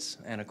bits,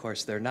 and of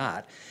course they're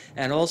not.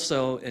 And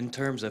also in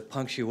terms of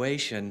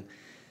punctuation,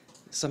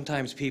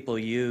 sometimes people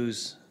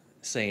use,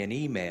 say in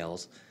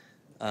emails,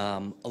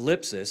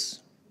 ellipsis,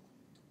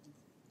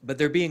 but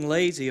they're being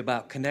lazy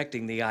about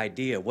connecting the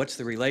idea. What's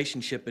the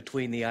relationship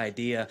between the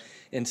idea?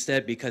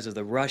 Instead, because of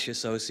the rush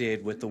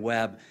associated with the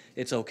web,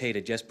 it's okay to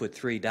just put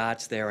 3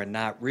 dots there and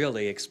not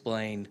really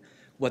explain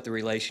what the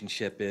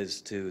relationship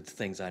is to the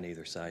things on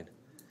either side.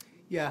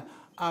 Yeah,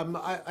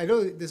 I know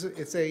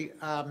it's a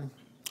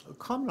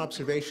common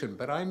observation,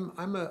 but I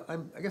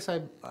guess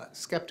I'm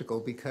skeptical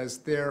because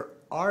there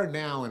are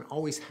now and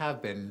always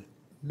have been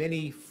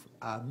many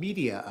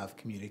media of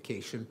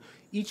communication,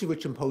 each of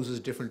which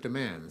imposes different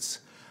demands.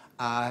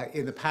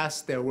 In the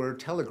past, there were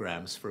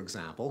telegrams, for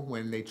example.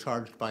 When they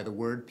charged by the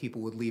word, people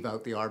would leave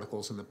out the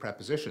articles and the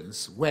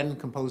prepositions when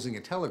composing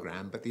a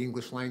telegram, but the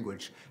English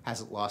language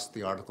hasn't lost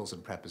the articles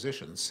and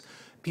prepositions.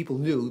 People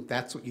knew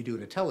that's what you do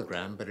in a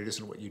telegram, but it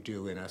isn't what you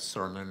do in a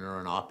sermon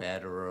or an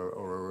op-ed or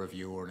a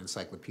review or an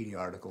encyclopedia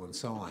article and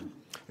so on.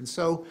 And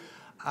so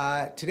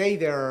today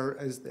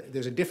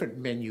there's a different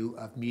menu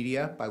of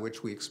media by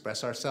which we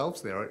express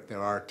ourselves. There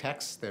are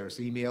texts, there's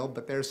email,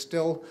 but there's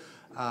still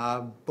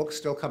books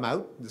still come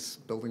out. This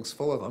building's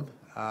full of them.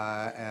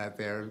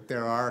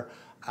 There are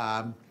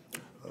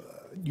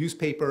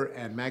newspaper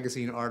and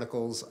magazine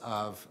articles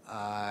of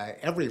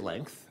every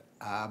length.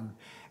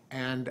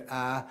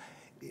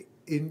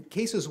 In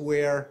cases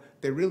where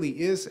there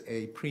really is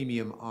a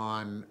premium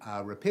on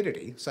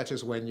rapidity, such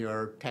as when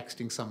you're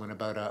texting someone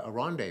about a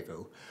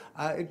rendezvous,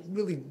 it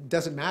really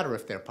doesn't matter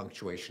if they're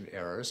punctuation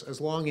errors, as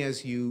long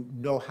as you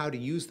know how to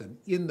use them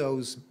in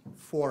those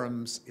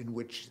forums in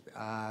which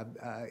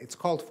it's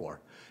called for.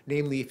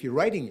 Namely, if you're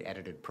writing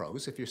edited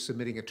prose, if you're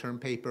submitting a term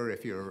paper,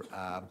 if you're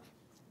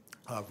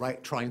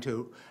trying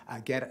to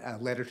get a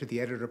letter to the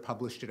editor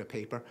published in a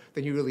paper,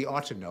 then you really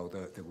ought to know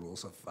the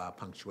rules of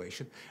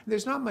punctuation. And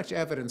there's not much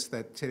evidence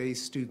that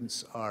today's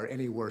students are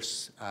any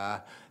worse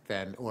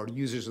or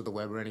users of the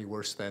web are any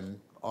worse than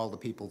all the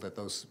people that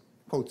those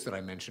quotes that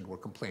I mentioned were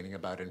complaining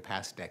about in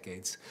past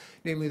decades.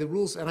 Namely the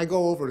rules, and I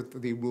go over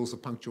the rules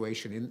of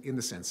punctuation in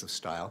the sense of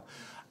style.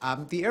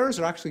 The errors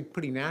are actually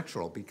pretty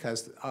natural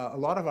because a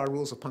lot of our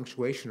rules of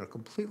punctuation are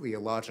completely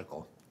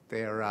illogical.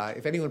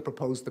 If anyone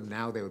proposed them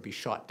now, they would be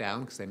shot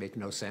down because they make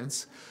no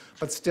sense.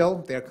 But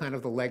still, they're kind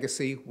of the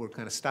legacy. We're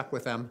kind of stuck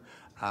with them.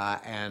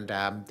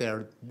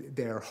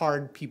 They're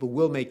hard. People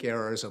will make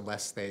errors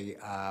unless they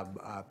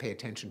pay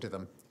attention to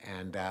them.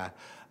 And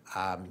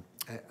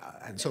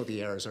so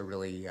the errors are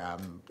really,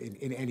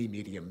 in any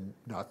medium,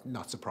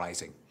 not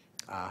surprising.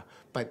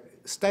 But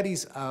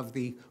studies of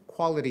the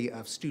quality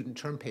of student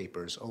term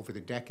papers over the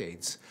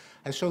decades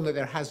has shown that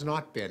there has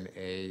not been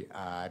a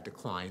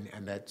decline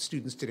and that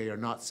students today are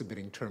not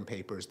submitting term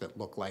papers that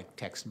look like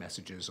text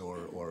messages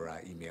or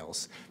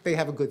emails. They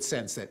have a good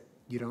sense that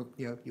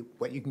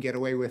what you can get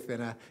away with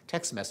in a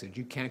text message,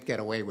 you can't get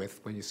away with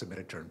when you submit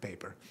a term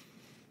paper.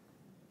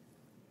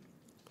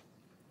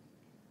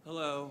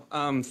 Hello,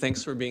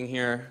 thanks for being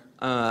here.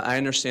 I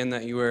understand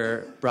that you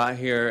were brought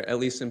here at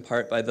least in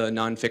part by the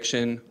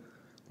nonfiction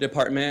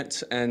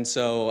department, and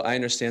so I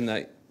understand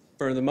that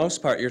for the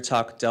most part your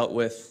talk dealt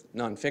with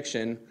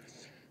nonfiction,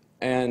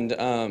 and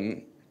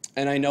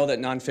I know that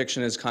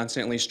nonfiction is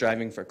constantly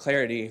striving for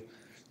clarity.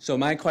 So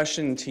my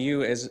question to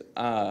you is,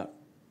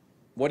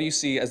 what do you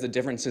see as the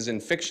differences in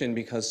fiction?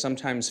 Because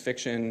sometimes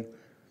fiction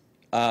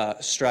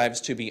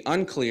strives to be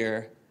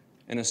unclear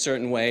in a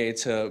certain way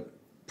to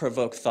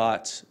provoke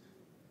thought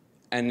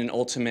and an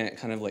ultimate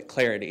kind of like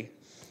clarity.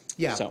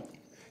 Yeah. So.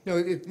 No,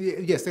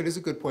 yes, that is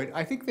a good point.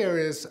 I think there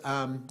is,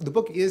 the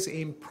book is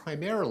aimed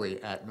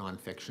primarily at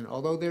nonfiction,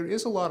 although there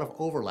is a lot of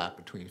overlap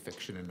between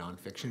fiction and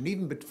nonfiction, and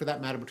even for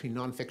that matter between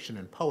nonfiction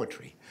and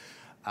poetry.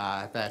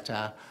 That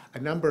a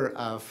number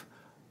of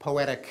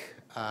poetic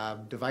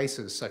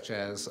devices such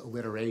as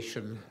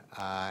alliteration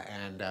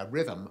and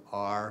rhythm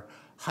are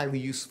highly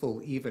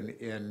useful even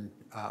in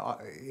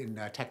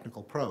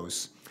technical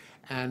prose.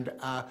 And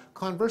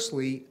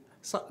conversely,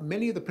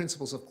 many of the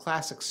principles of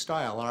classic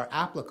style are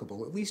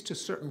applicable, at least to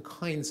certain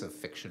kinds of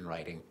fiction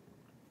writing.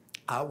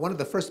 One of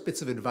the first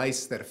bits of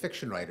advice that a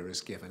fiction writer is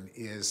given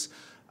is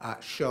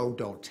show,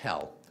 don't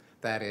tell.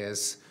 That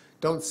is,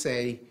 don't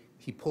say,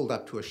 he pulled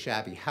up to a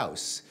shabby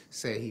house.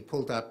 Say he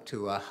pulled up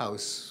to a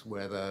house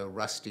where the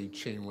rusty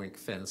chain link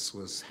fence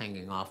was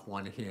hanging off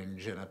one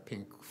hinge and a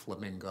pink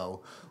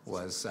flamingo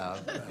was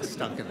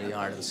stuck in the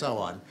yard and so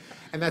on.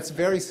 And that's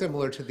very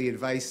similar to the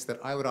advice that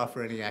I would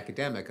offer any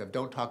academic of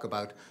don't talk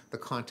about the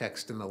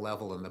context and the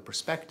level and the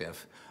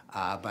perspective,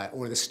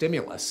 or the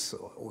stimulus,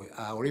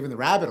 or even the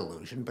rabbit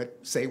illusion, but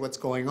say what's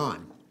going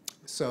on.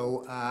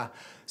 So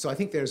I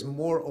think there's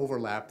more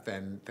overlap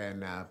than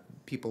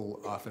people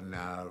often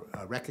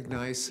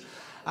recognize.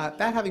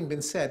 That having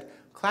been said,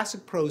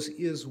 classic prose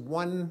is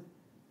one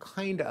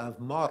kind of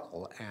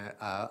model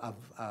of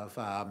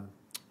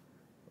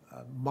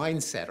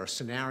mindset or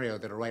scenario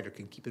that a writer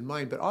can keep in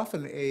mind, but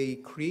often a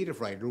creative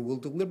writer will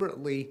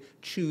deliberately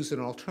choose an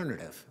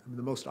alternative. I mean,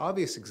 the most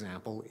obvious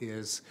example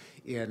is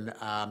in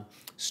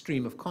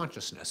Stream of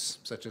Consciousness,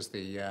 such as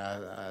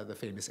the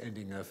famous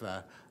ending of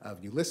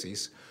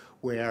Ulysses,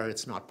 where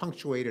it's not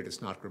punctuated,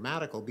 it's not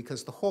grammatical,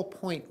 because the whole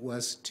point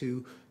was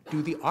to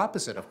do the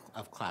opposite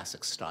of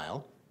classic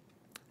style.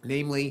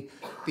 Namely,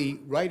 the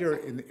writer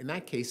in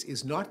that case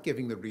is not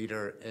giving the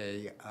reader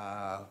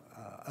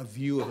a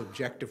view of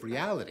objective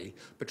reality,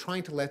 but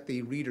trying to let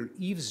the reader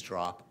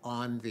eavesdrop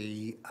on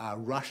the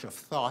rush of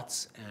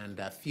thoughts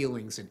and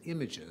feelings and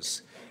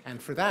images.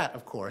 And for that,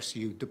 of course,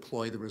 you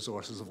deploy the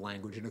resources of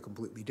language in a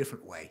completely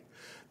different way.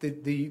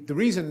 The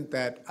reason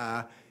that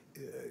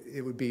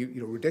it would be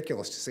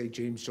ridiculous to say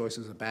James Joyce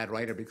was a bad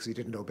writer because he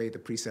didn't obey the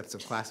precepts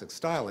of classic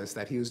style is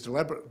that he was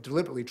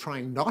deliberately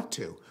trying not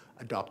to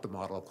adopt the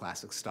model of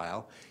classic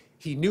style.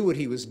 He knew what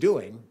he was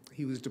doing.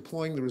 He was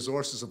deploying the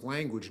resources of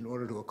language in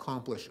order to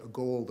accomplish a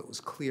goal that was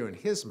clear in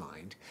his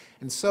mind.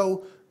 And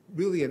so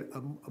really a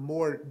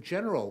more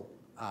general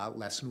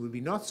lesson would be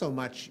not so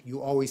much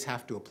you always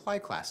have to apply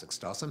classic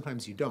style,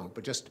 sometimes you don't,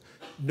 but just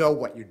know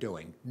what you're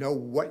doing,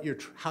 know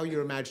how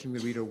you're imagining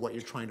the reader, what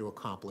you're trying to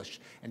accomplish,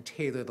 and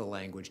tailor the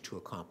language to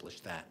accomplish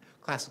that.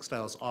 Classic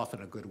style is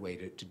often a good way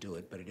to do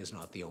it, but it is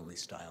not the only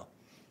style.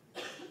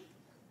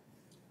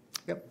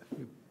 Yep,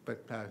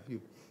 but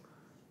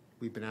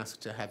we've been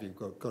asked to have you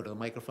go to the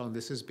microphone.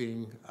 This is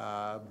being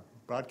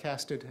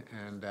broadcasted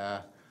and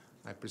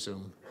I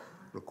presume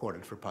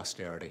recorded for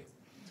posterity.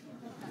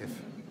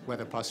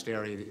 Whether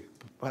posterity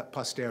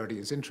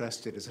is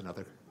interested is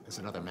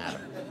another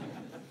matter.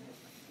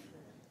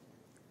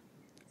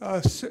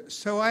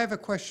 So I have a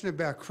question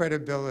about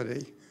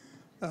credibility.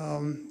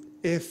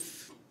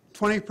 If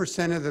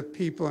 20% of the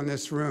people in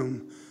this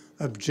room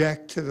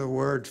object to the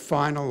word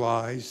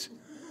finalize,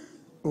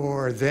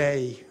 or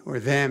they or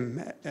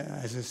them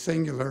as a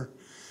singular,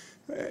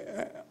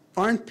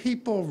 aren't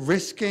people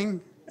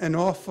risking an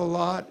awful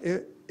lot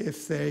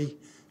if they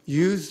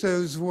use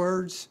those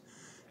words?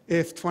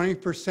 If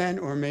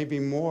 20% or maybe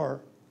more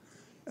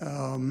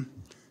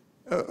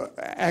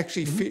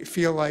actually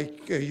feel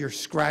like you're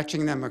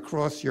scratching them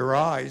across your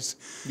eyes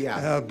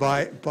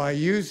by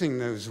using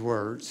those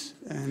words.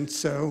 And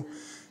so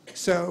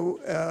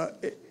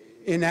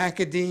in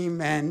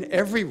academia and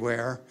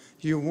everywhere,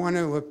 you want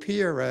to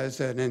appear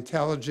as an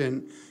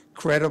intelligent,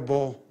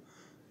 credible,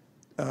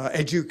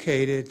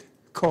 educated,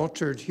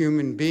 cultured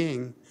human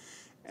being.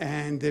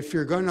 And if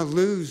you're going to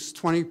lose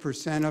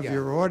 20% of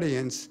your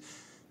audience,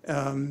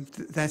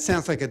 that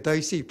sounds like a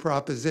dicey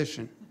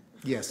proposition.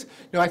 Yes.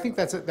 No, I think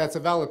that's a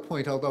valid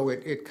point, although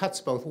it cuts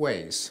both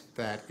ways.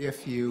 That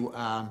if you,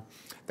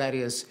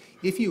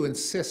 if you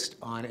insist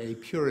on a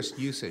purist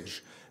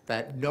usage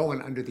that no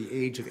one under the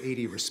age of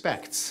 80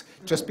 respects,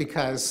 just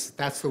because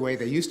that's the way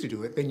they used to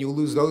do it, then you'll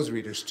lose those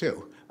readers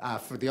too,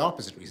 for the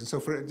opposite reason. So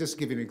just to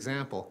give you an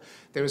example,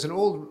 there is an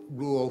old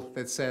rule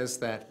that says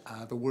that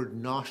the word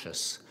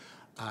nauseous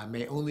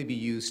may only be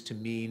used to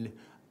mean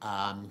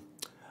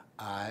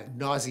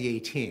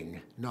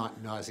nauseating,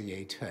 not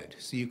nauseated.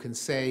 So you can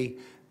say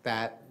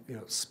that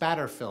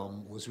spatter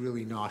film was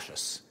really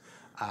nauseous.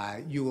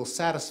 You will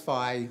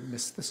satisfy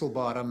Miss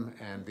Thistlebottom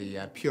and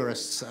the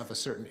purists of a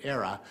certain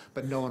era,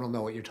 but no one will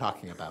know what you're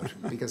talking about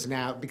because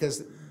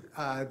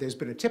there's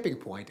been a tipping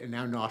point, and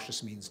now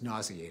nauseous means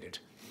nauseated.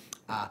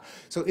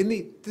 So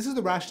this is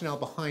the rationale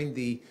behind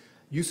the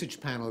usage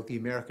panel of the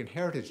American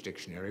Heritage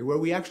Dictionary, where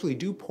we actually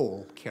do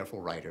poll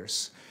careful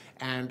writers.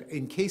 And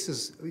in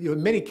cases,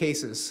 in many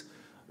cases,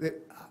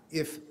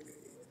 if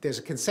there's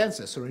a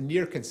consensus or a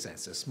near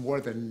consensus, more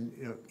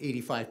than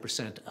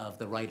 85% of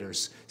the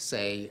writers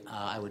say,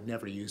 I would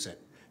never use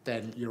it,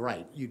 then you're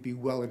right. You'd be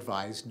well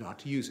advised not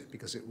to use it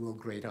because it will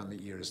grate on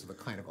the ears of the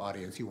kind of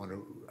audience you want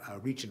to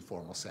reach in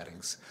formal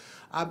settings.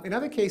 In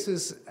other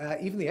cases,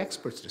 even the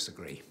experts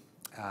disagree.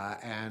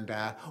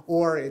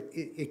 Or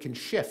it can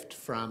shift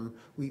from,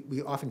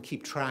 we often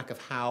keep track of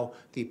how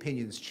the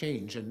opinions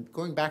change. And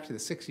going back to the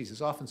 60s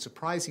is often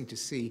surprising to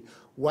see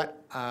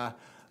what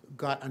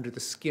got under the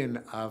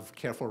skin of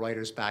careful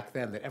writers back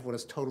then that everyone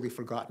has totally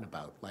forgotten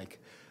about. Like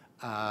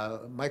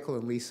Michael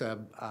and Lisa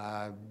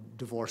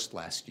divorced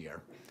last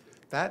year.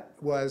 That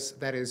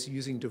is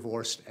using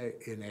divorced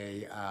in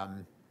a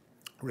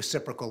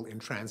reciprocal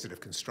intransitive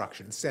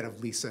construction instead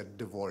of Lisa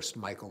divorced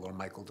Michael or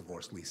Michael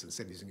divorced Lisa,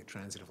 instead of using it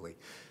transitively.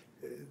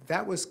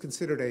 that was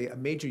considered a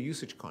major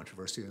usage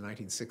controversy in the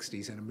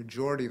 1960s, and a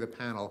majority of the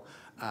panel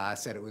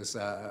said it was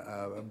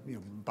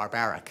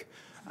barbaric.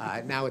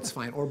 Now it's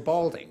fine. Or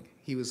balding.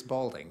 He was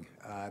balding.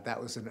 That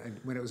was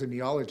when it was a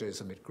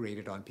neologism, it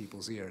grated on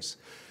people's ears.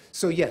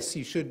 So yes,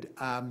 you should.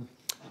 And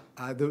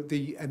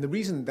the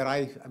reason that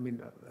I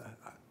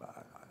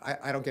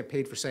don't get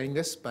paid for saying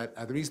this, but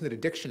the reason that a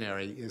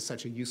dictionary is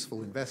such a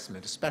useful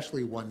investment,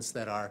 especially ones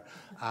that are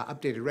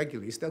updated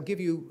regularly, is they'll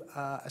give you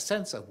a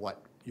sense of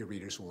what your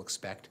readers will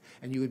expect,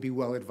 and you would be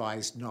well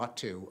advised not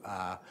to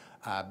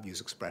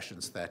use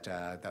expressions that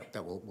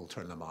will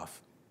turn them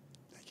off.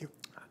 Thank you.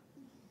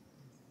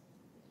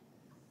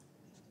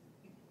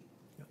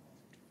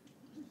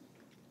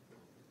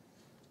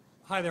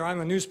 Hi there,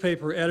 I'm a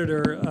newspaper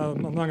editor,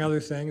 among other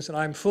things, and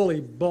I'm fully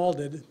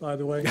balded, by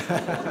the way.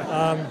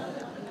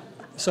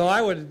 So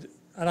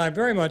I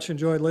very much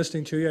enjoyed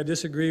listening to you. I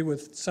disagree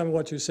with some of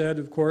what you said,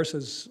 of course,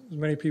 as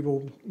many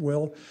people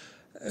will.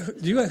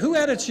 Who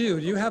edits you?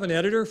 Do you have an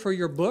editor for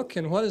your book?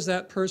 And what is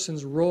that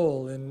person's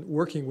role in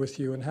working with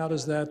you? And how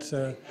does that,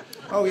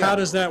 how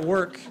does that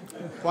work?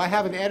 Well, I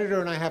have an editor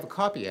and I have a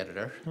copy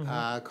editor.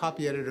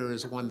 Copy editor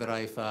is one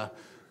that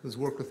who's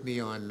worked with me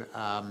on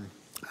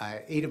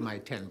 8 of my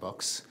 10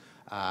 books.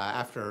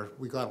 After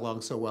we got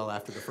along so well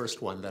after the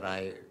first one that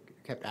I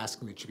kept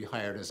asking that she be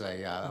hired as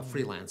a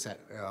freelance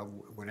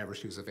whenever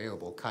she was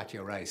available,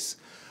 Katya Rice.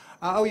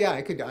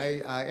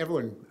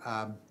 Everyone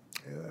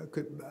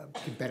could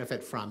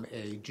benefit from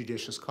a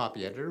judicious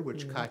copy editor,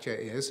 which Katya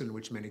is and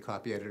which many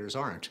copy editors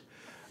aren't.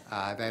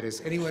 That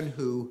is, anyone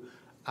who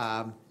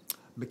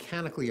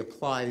mechanically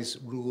applies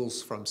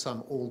rules from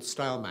some old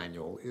style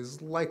manual is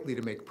likely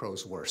to make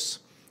prose worse.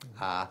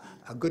 A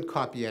good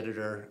copy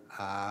editor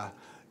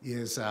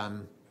is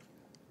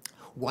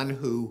one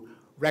who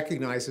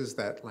recognizes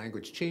that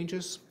language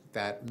changes,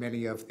 that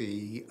many of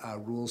the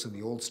rules in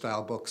the old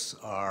style books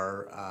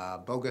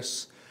are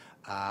bogus,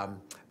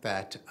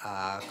 that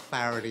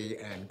clarity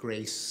and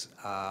grace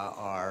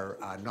are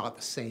not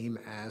the same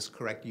as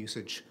correct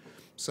usage.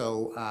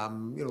 So,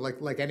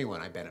 like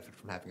anyone, I benefit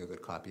from having a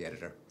good copy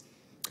editor.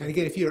 And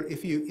again, if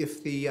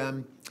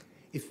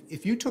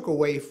you took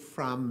away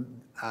from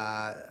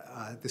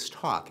this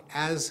talk,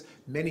 as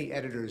many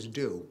editors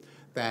do,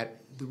 that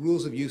the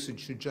rules of usage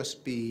should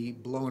just be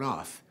blown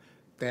off,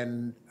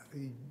 then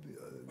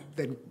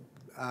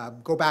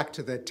go back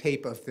to the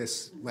tape of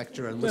this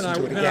lecture and listen to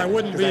it again. Then I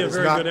wouldn't be a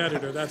very good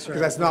editor, that's right.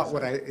 Because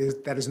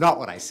that is not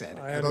what I said.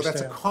 I Although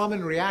that's a understand.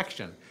 common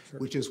reaction,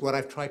 which is what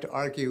I've tried to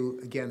argue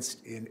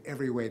against in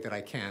every way that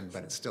I can,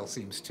 but it still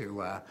seems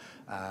to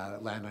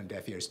land on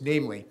deaf ears.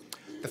 Namely,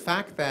 the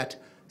fact that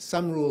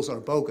some rules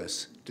are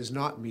bogus does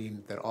not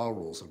mean that all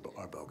rules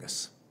are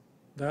bogus.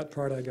 That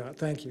part I got.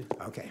 Thank you.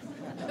 Okay.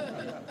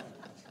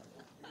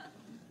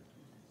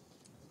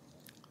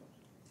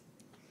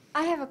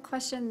 I have a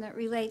question that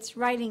relates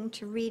writing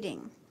to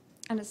reading,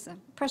 and it's a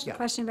personal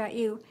question about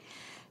you.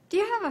 Do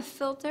you have a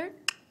filter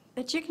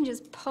that you can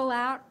just pull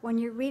out when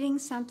you're reading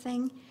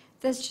something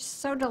that's just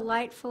so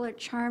delightful or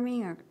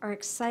charming or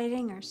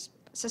exciting or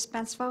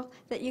suspenseful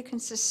that you can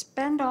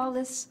suspend all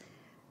this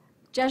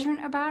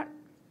judgment about?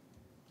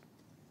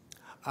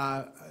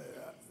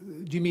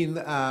 Do you mean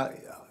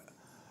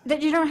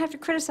That you don't have to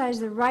criticize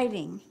the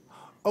writing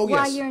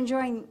while you're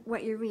enjoying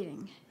what you're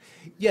reading?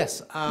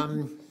 Yes.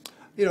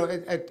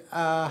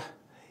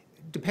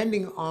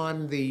 Depending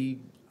on the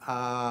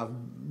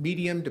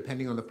medium,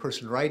 depending on the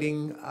person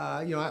writing,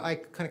 I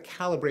kind of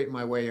calibrate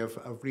my way of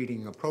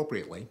reading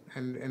appropriately.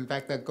 And in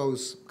fact, that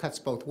cuts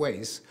both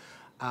ways.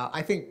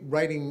 I think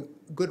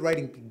good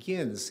writing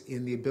begins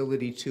in the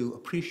ability to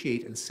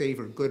appreciate and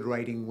savor good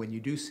writing when you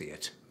do see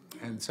it.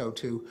 And so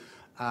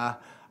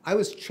I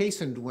was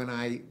chastened when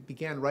I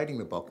began writing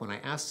the book, when I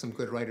asked some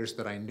good writers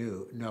that I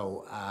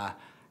know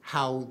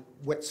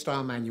what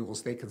style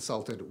manuals they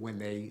consulted when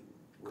they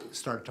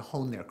started to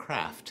hone their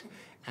craft.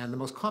 And the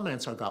most common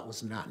answer I got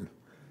was none.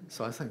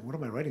 So I was thinking, what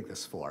am I writing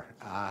this for?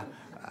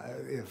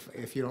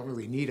 If you don't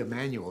really need a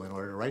manual in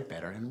order to write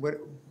better.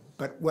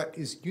 But what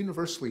is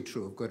universally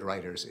true of good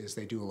writers is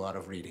they do a lot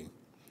of reading.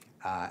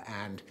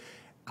 And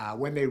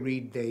when they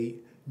read, they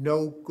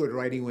know good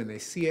writing when they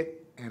see it,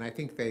 and I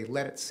think they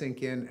let it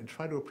sink in and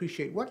try to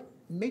appreciate what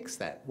makes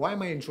that. Why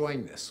am I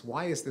enjoying this?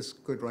 Why is this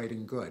good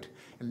writing good?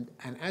 And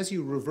as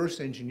you reverse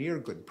engineer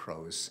good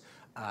prose,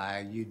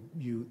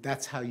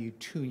 that's how you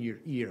tune your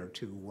ear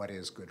to what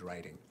is good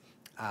writing.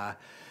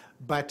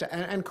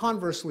 And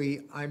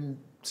conversely, I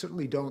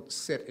certainly don't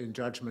sit in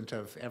judgment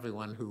of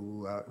everyone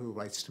who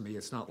writes to me.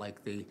 It's not like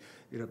I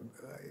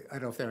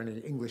don't know if there are any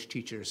English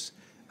teachers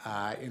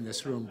in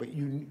this room, but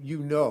you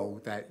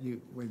know that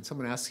when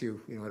someone asks you,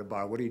 at a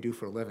bar, what do you do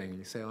for a living?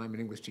 You say, oh, I'm an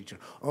English teacher.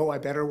 Oh, I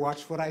better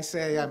watch what I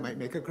say. I might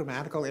make a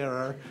grammatical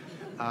error.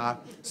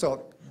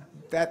 So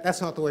that's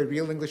not the way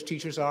real English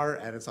teachers are,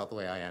 and it's not the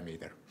way I am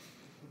either.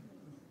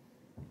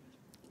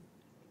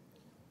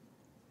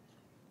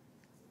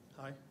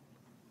 Hi.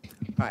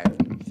 Hi.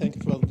 Thank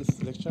you for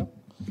this lecture.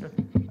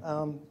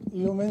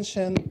 You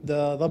mentioned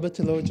the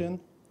rabbitologian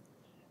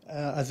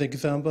as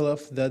example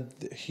of that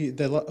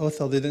the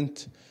author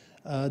didn't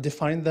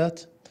define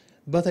that.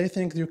 But I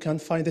think you can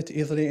find it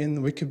easily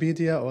in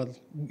Wikipedia, or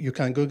you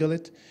can Google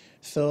it.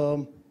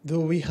 So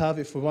do we have,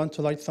 if we want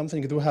to write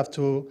something, do we have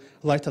to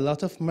write a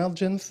lot of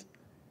margins?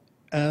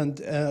 And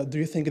do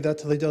you think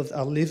that readers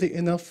are lazy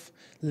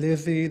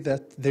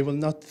that they will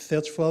not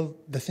search for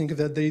the things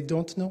that they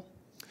don't know?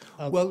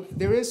 Well,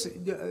 there is,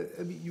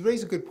 you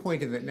raise a good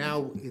point in that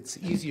now it's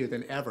easier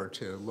than ever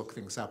to look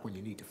things up when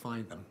you need to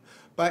find them.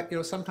 But,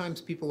 sometimes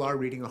people are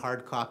reading a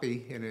hard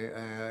copy at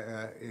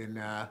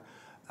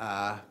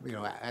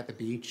the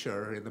beach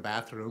or in the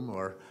bathroom,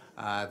 or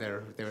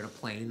they're in a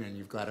plane and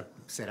you've got to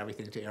set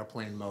everything to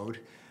airplane mode,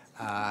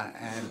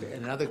 and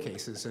in other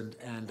cases.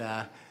 And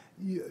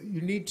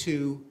you need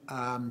to,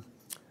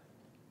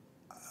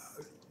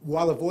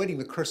 while avoiding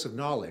the curse of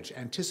knowledge,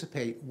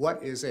 anticipate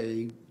what is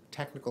a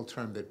technical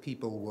term that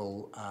people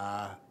will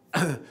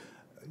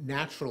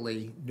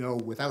naturally know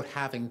without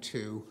having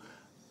to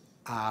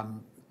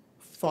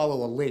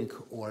follow a link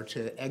or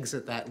to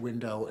exit that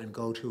window and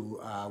go to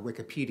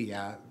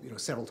Wikipedia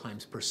several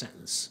times per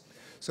sentence.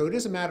 So it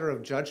is a matter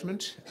of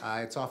judgment.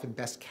 It's often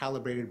best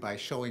calibrated by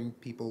showing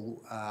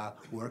people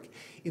work.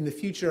 In the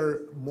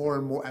future,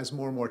 as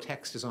more and more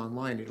text is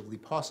online, it will be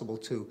possible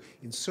to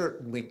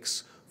insert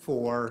links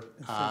for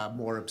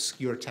more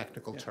obscure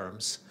technical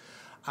terms.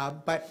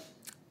 But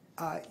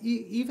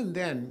even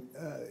then,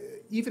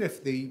 even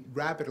if the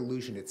rapid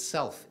illusion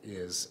itself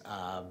is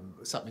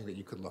something that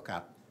you could look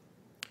up,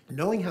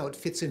 knowing how it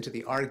fits into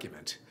the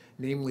argument,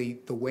 namely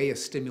the way a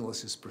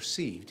stimulus is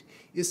perceived,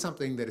 is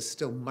something that is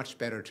still much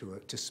better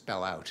to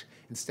spell out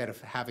instead of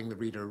having the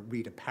reader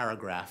read a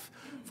paragraph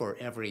for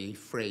every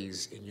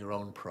phrase in your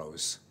own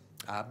prose.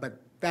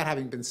 But that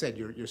having been said,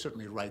 you're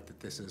certainly right that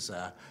this is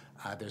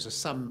there's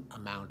some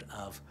amount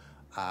of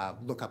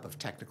lookup of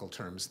technical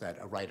terms that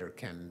a writer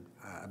can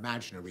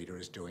imagine a reader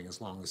is doing,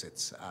 as long as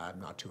it's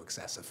not too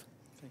excessive.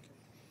 Thank you.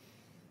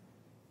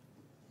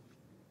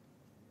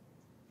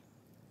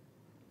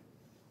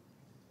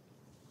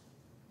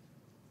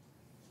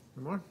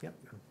 One more? Yep.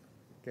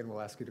 Again,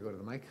 we'll ask you to go to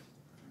the mic.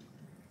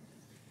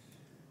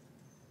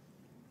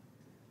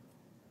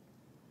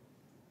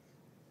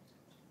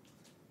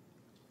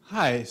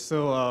 Hi,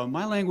 so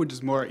my language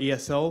is more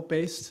ESL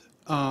based,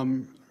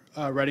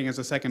 writing as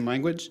a second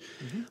language.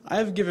 I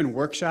have given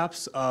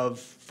workshops of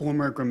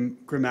former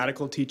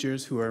grammatical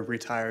teachers who are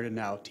retired and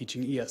now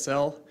teaching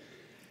ESL,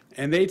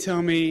 and they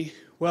tell me,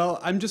 well,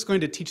 I'm just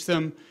going to teach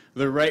them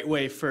the right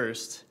way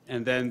first,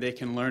 and then they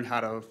can learn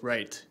how to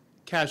write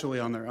casually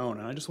on their own.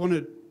 And I just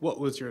wondered, what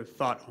was your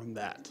thought on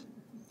that?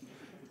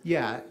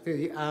 Yeah,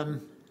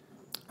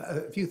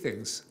 a few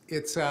things.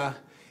 It's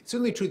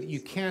certainly true that you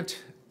can't,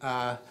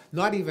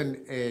 not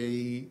even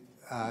a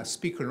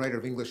speaker and writer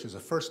of English as a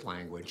first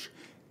language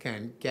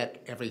can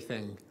get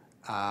everything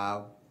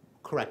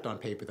correct on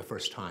paper the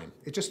first time.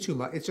 It's just too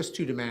much. It's just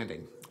too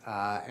demanding.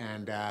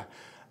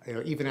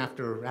 Even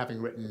after having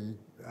written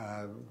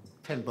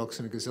 10 books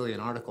and a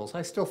gazillion articles,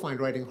 I still find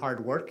writing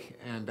hard work.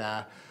 And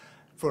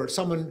for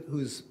someone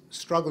who's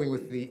struggling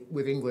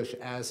with English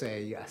as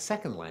a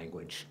second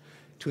language,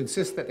 to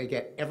insist that they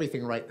get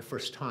everything right the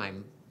first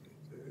time,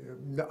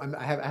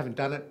 I haven't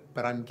done it,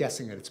 but I'm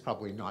guessing that it's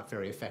probably not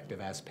very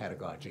effective as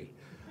pedagogy.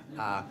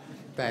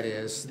 That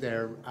is,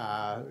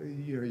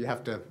 you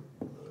have to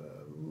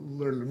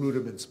learn the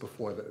rudiments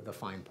before the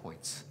fine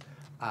points.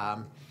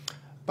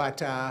 But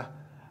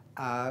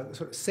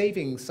sort of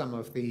saving some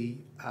of the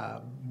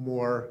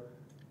more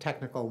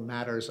technical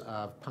matters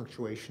of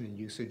punctuation and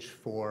usage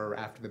for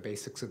after the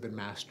basics have been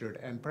mastered,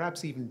 and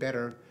perhaps even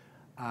better,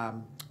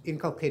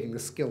 inculcating the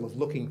skill of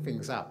looking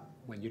things up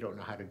when you don't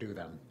know how to do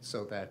them,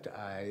 so that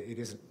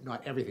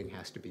not everything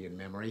has to be in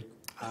memory,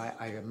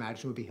 I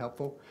imagine would be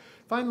helpful.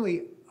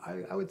 Finally,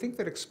 I would think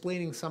that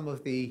explaining some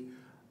of the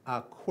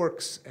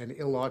quirks and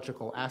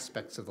illogical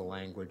aspects of the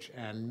language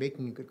and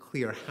making it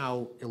clear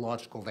how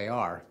illogical they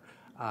are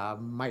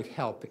might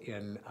help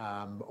in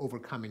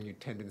overcoming your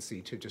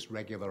tendency to just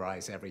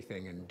regularize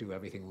everything and do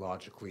everything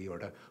logically, or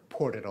to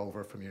port it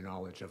over from your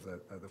knowledge of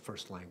the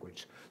first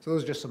language. So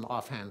those are just some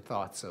offhand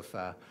thoughts of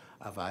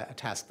a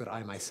task that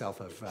I myself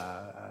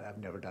have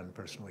never done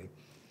personally.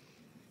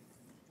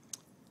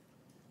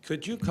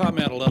 Could you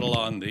comment a little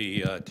on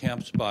the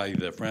attempts by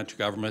the French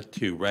government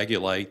to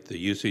regulate the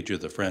usage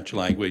of the French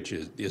language?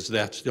 Is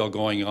that still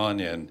going on,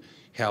 and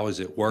how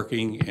is it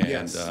working, and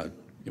Yes.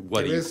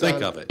 What do you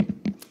think of it?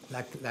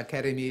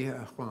 L'Académie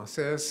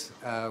Française,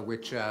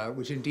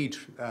 which indeed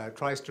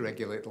tries to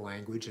regulate the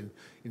language, and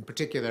in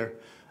particular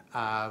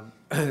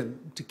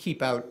to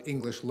keep out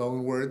English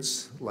loan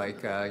words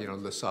like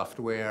le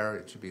software.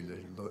 It should be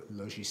le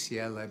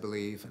logiciel, I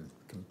believe, and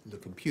le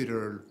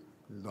computer,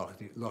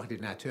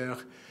 l'ordinateur.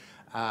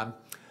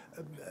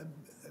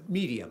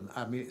 Medium.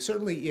 I mean,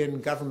 certainly in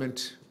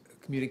government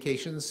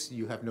communications,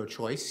 you have no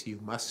choice. You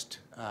must,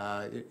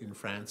 in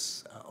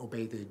France,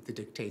 obey the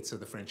dictates of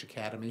the French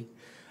Academy.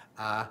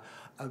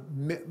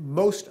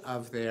 Most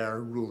of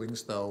their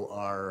rulings, though,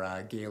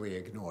 are gaily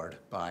ignored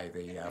by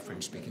the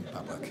French-speaking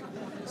public.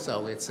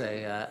 So it's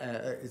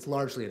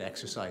largely an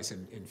exercise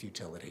in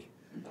futility,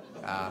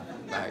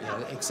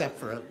 except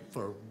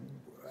for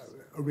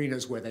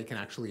arenas where they can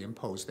actually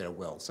impose their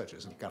will, such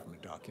as in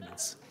government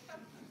documents.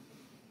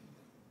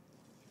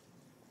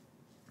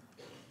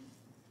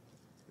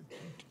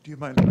 Do you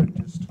mind if I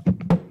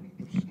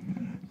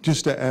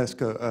just to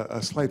ask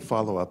a slight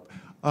follow-up?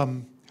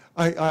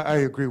 I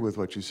agree with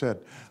what you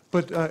said,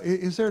 but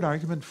is there an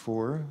argument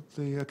for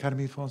the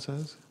Académie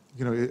Française?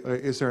 You know,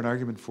 is there an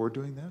argument for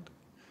doing that?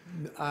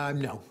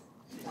 No.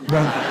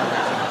 Well,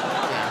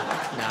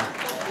 No.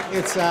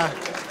 It's,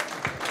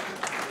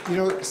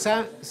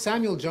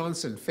 Samuel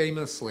Johnson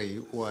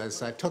famously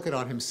took it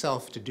on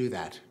himself to do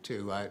that,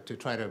 to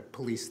try to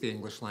police the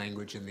English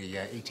language in the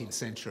 18th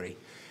century.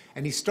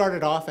 And he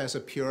started off as a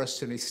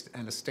purist and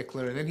a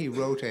stickler, and then he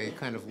wrote a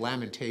kind of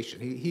lamentation.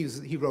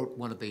 He wrote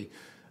one of the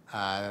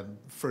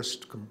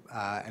first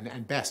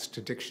and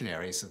best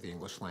dictionaries of the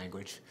English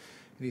language.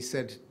 And he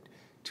said,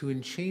 to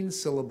enchain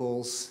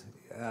syllables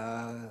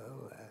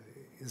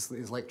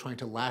is like trying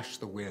to lash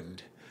the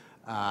wind.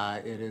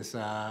 It is,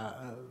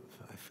 I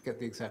forget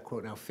the exact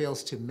quote now,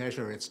 fails to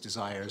measure its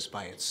desires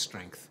by its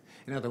strength.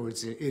 In other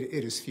words, it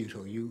is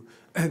futile.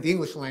 The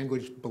English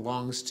language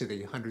belongs to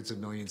the hundreds of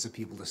millions of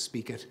people that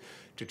speak it.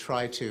 To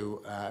try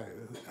to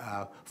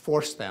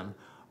force them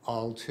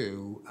all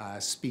to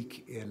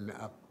speak in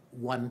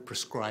one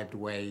prescribed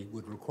way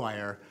would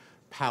require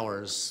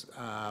powers,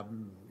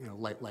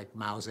 like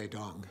Mao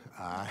Zedong.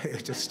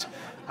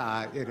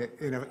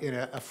 In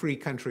a free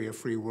country, a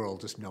free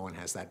world, just no one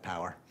has that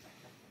power.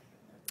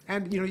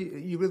 And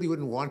you really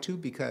wouldn't want to,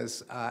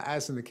 because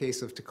as in the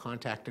case of to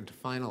contact and to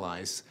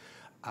finalize,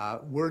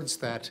 words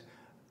that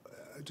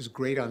just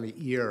grate on the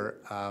ear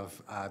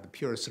of the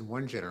purists in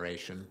one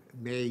generation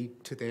may,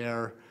 to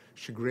their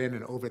chagrin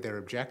and over their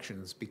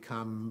objections,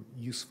 become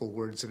useful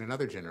words in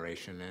another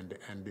generation.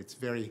 And it's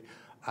very,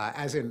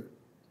 as in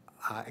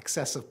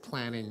excessive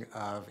planning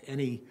of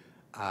any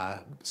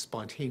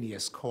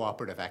spontaneous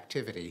cooperative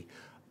activity,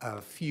 a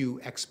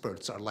few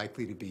experts are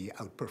likely to be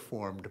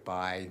outperformed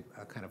by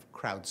a kind of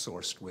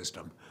crowdsourced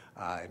wisdom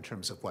in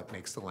terms of what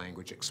makes the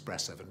language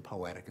expressive and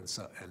poetic and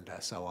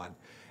so on.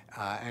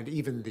 And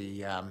even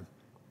the,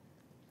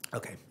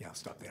 okay, yeah, I'll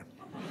stop there.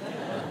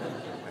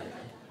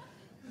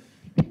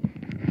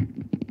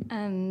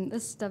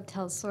 This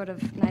dovetails sort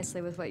of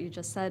nicely with what you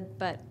just said,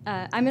 but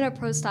I'm in a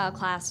prose style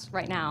class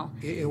right now.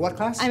 In what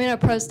class? I'm in a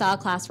prose style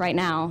class right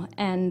now,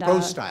 and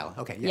Prose style,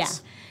 okay,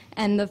 yes. Yeah,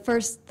 and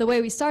the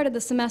way we started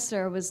the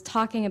semester was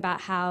talking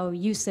about how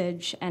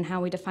usage and how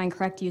we define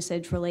correct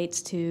usage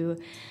relates to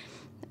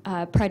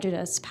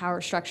prejudice, power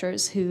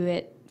structures, who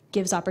it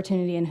gives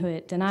opportunity and who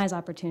it denies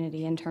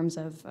opportunity in terms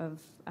of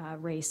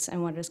race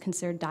and what is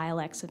considered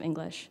dialects of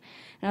English.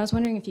 And I was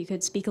wondering if you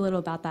could speak a little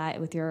about that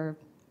with your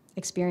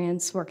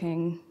experience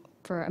working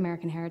for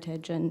American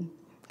Heritage and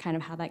kind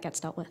of how that gets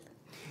dealt with.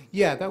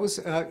 Yeah, that was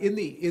in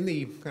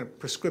the kind of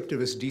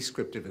prescriptivist,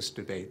 descriptivist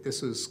debate.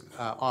 This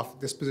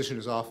position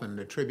is often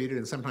attributed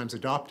and sometimes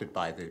adopted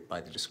by the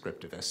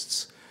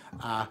descriptivists.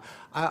 I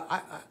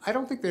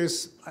don't think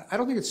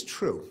it's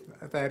true.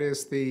 That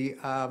is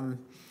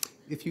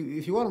if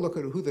you want to look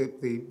at who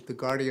the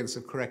guardians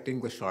of correct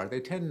English are, they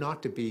tend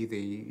not to be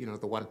the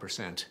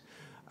 1%.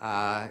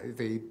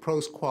 The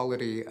prose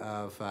quality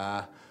of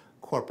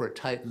corporate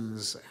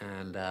titans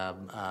and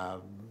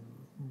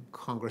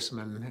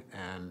congressmen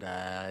and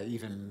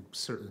even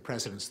certain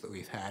presidents that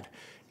we've had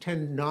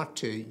tend not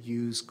to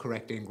use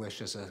correct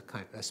English as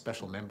a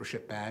special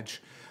membership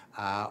badge.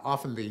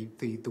 Often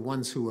the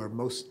ones who are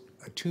most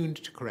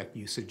attuned to correct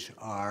usage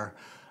are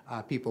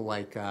people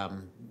like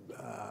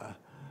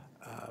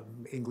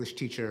English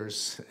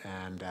teachers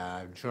and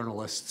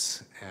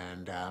journalists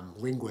and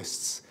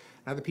linguists,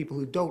 and other people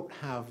who don't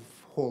have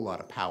a whole lot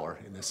of power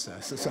in this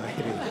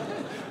society.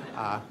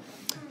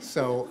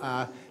 So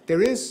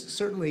there is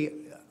certainly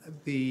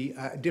the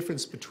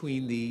difference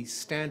between the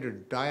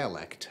standard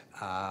dialect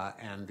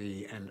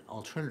and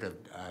alternative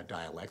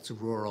dialects,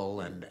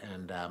 rural and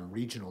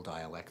regional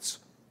dialects.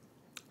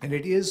 And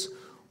it is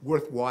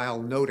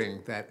worthwhile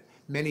noting that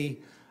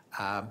many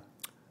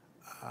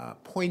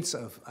points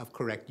of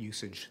correct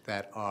usage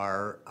that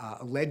are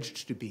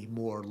alleged to be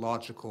more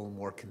logical,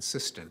 more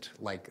consistent,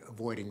 like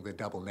avoiding the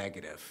double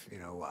negative.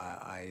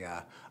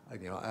 I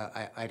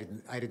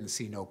didn't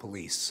see no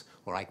police,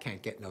 or I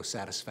can't get no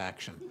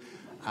satisfaction,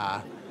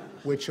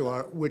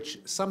 which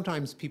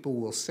sometimes people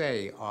will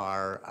say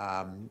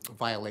are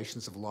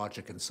violations of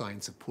logic and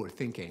signs of poor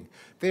thinking.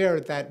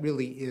 There, that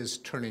really is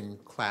turning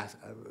class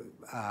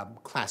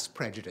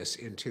prejudice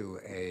into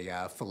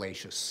a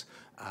fallacious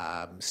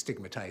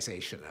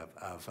stigmatization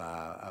of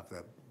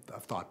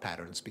thought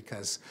patterns,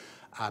 because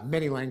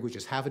many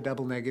languages have a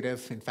double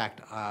negative. In fact,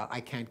 I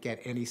can't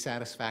get any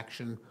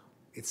satisfaction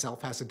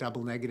itself has a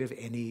double negative.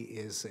 Any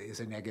is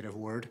a negative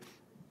word.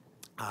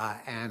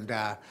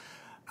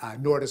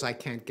 Nor does I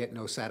can't get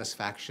no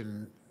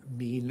satisfaction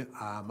mean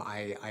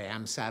I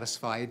am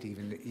satisfied,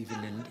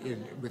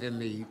 even within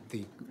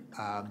the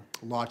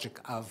logic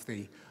of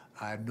the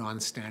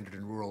non-standard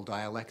and rural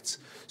dialects.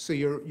 So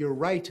you're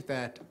right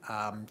that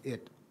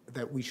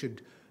that we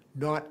should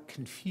not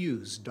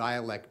confuse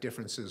dialect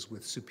differences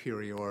with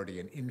superiority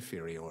and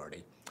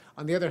inferiority.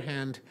 On the other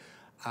hand,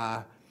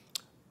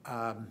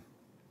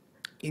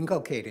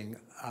 inculcating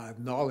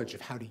knowledge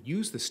of how to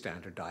use the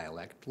standard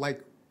dialect,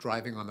 like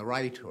driving on the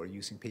right or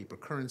using paper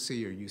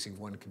currency or using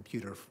one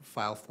computer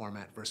file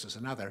format versus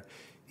another,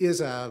 is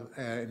an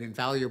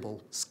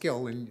invaluable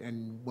skill,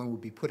 and one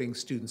would be putting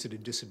students at a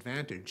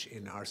disadvantage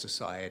in our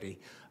society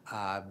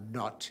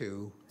not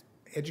to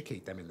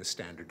educate them in the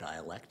standard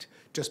dialect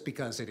just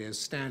because it is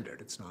standard.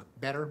 It's not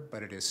better,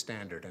 but it is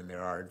standard, and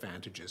there are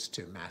advantages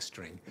to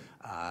mastering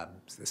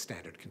the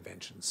standard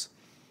conventions.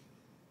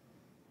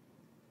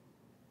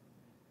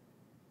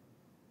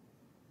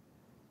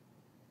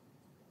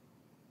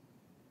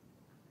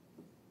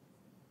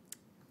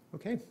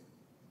 Okay.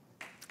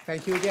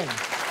 Thank you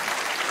again.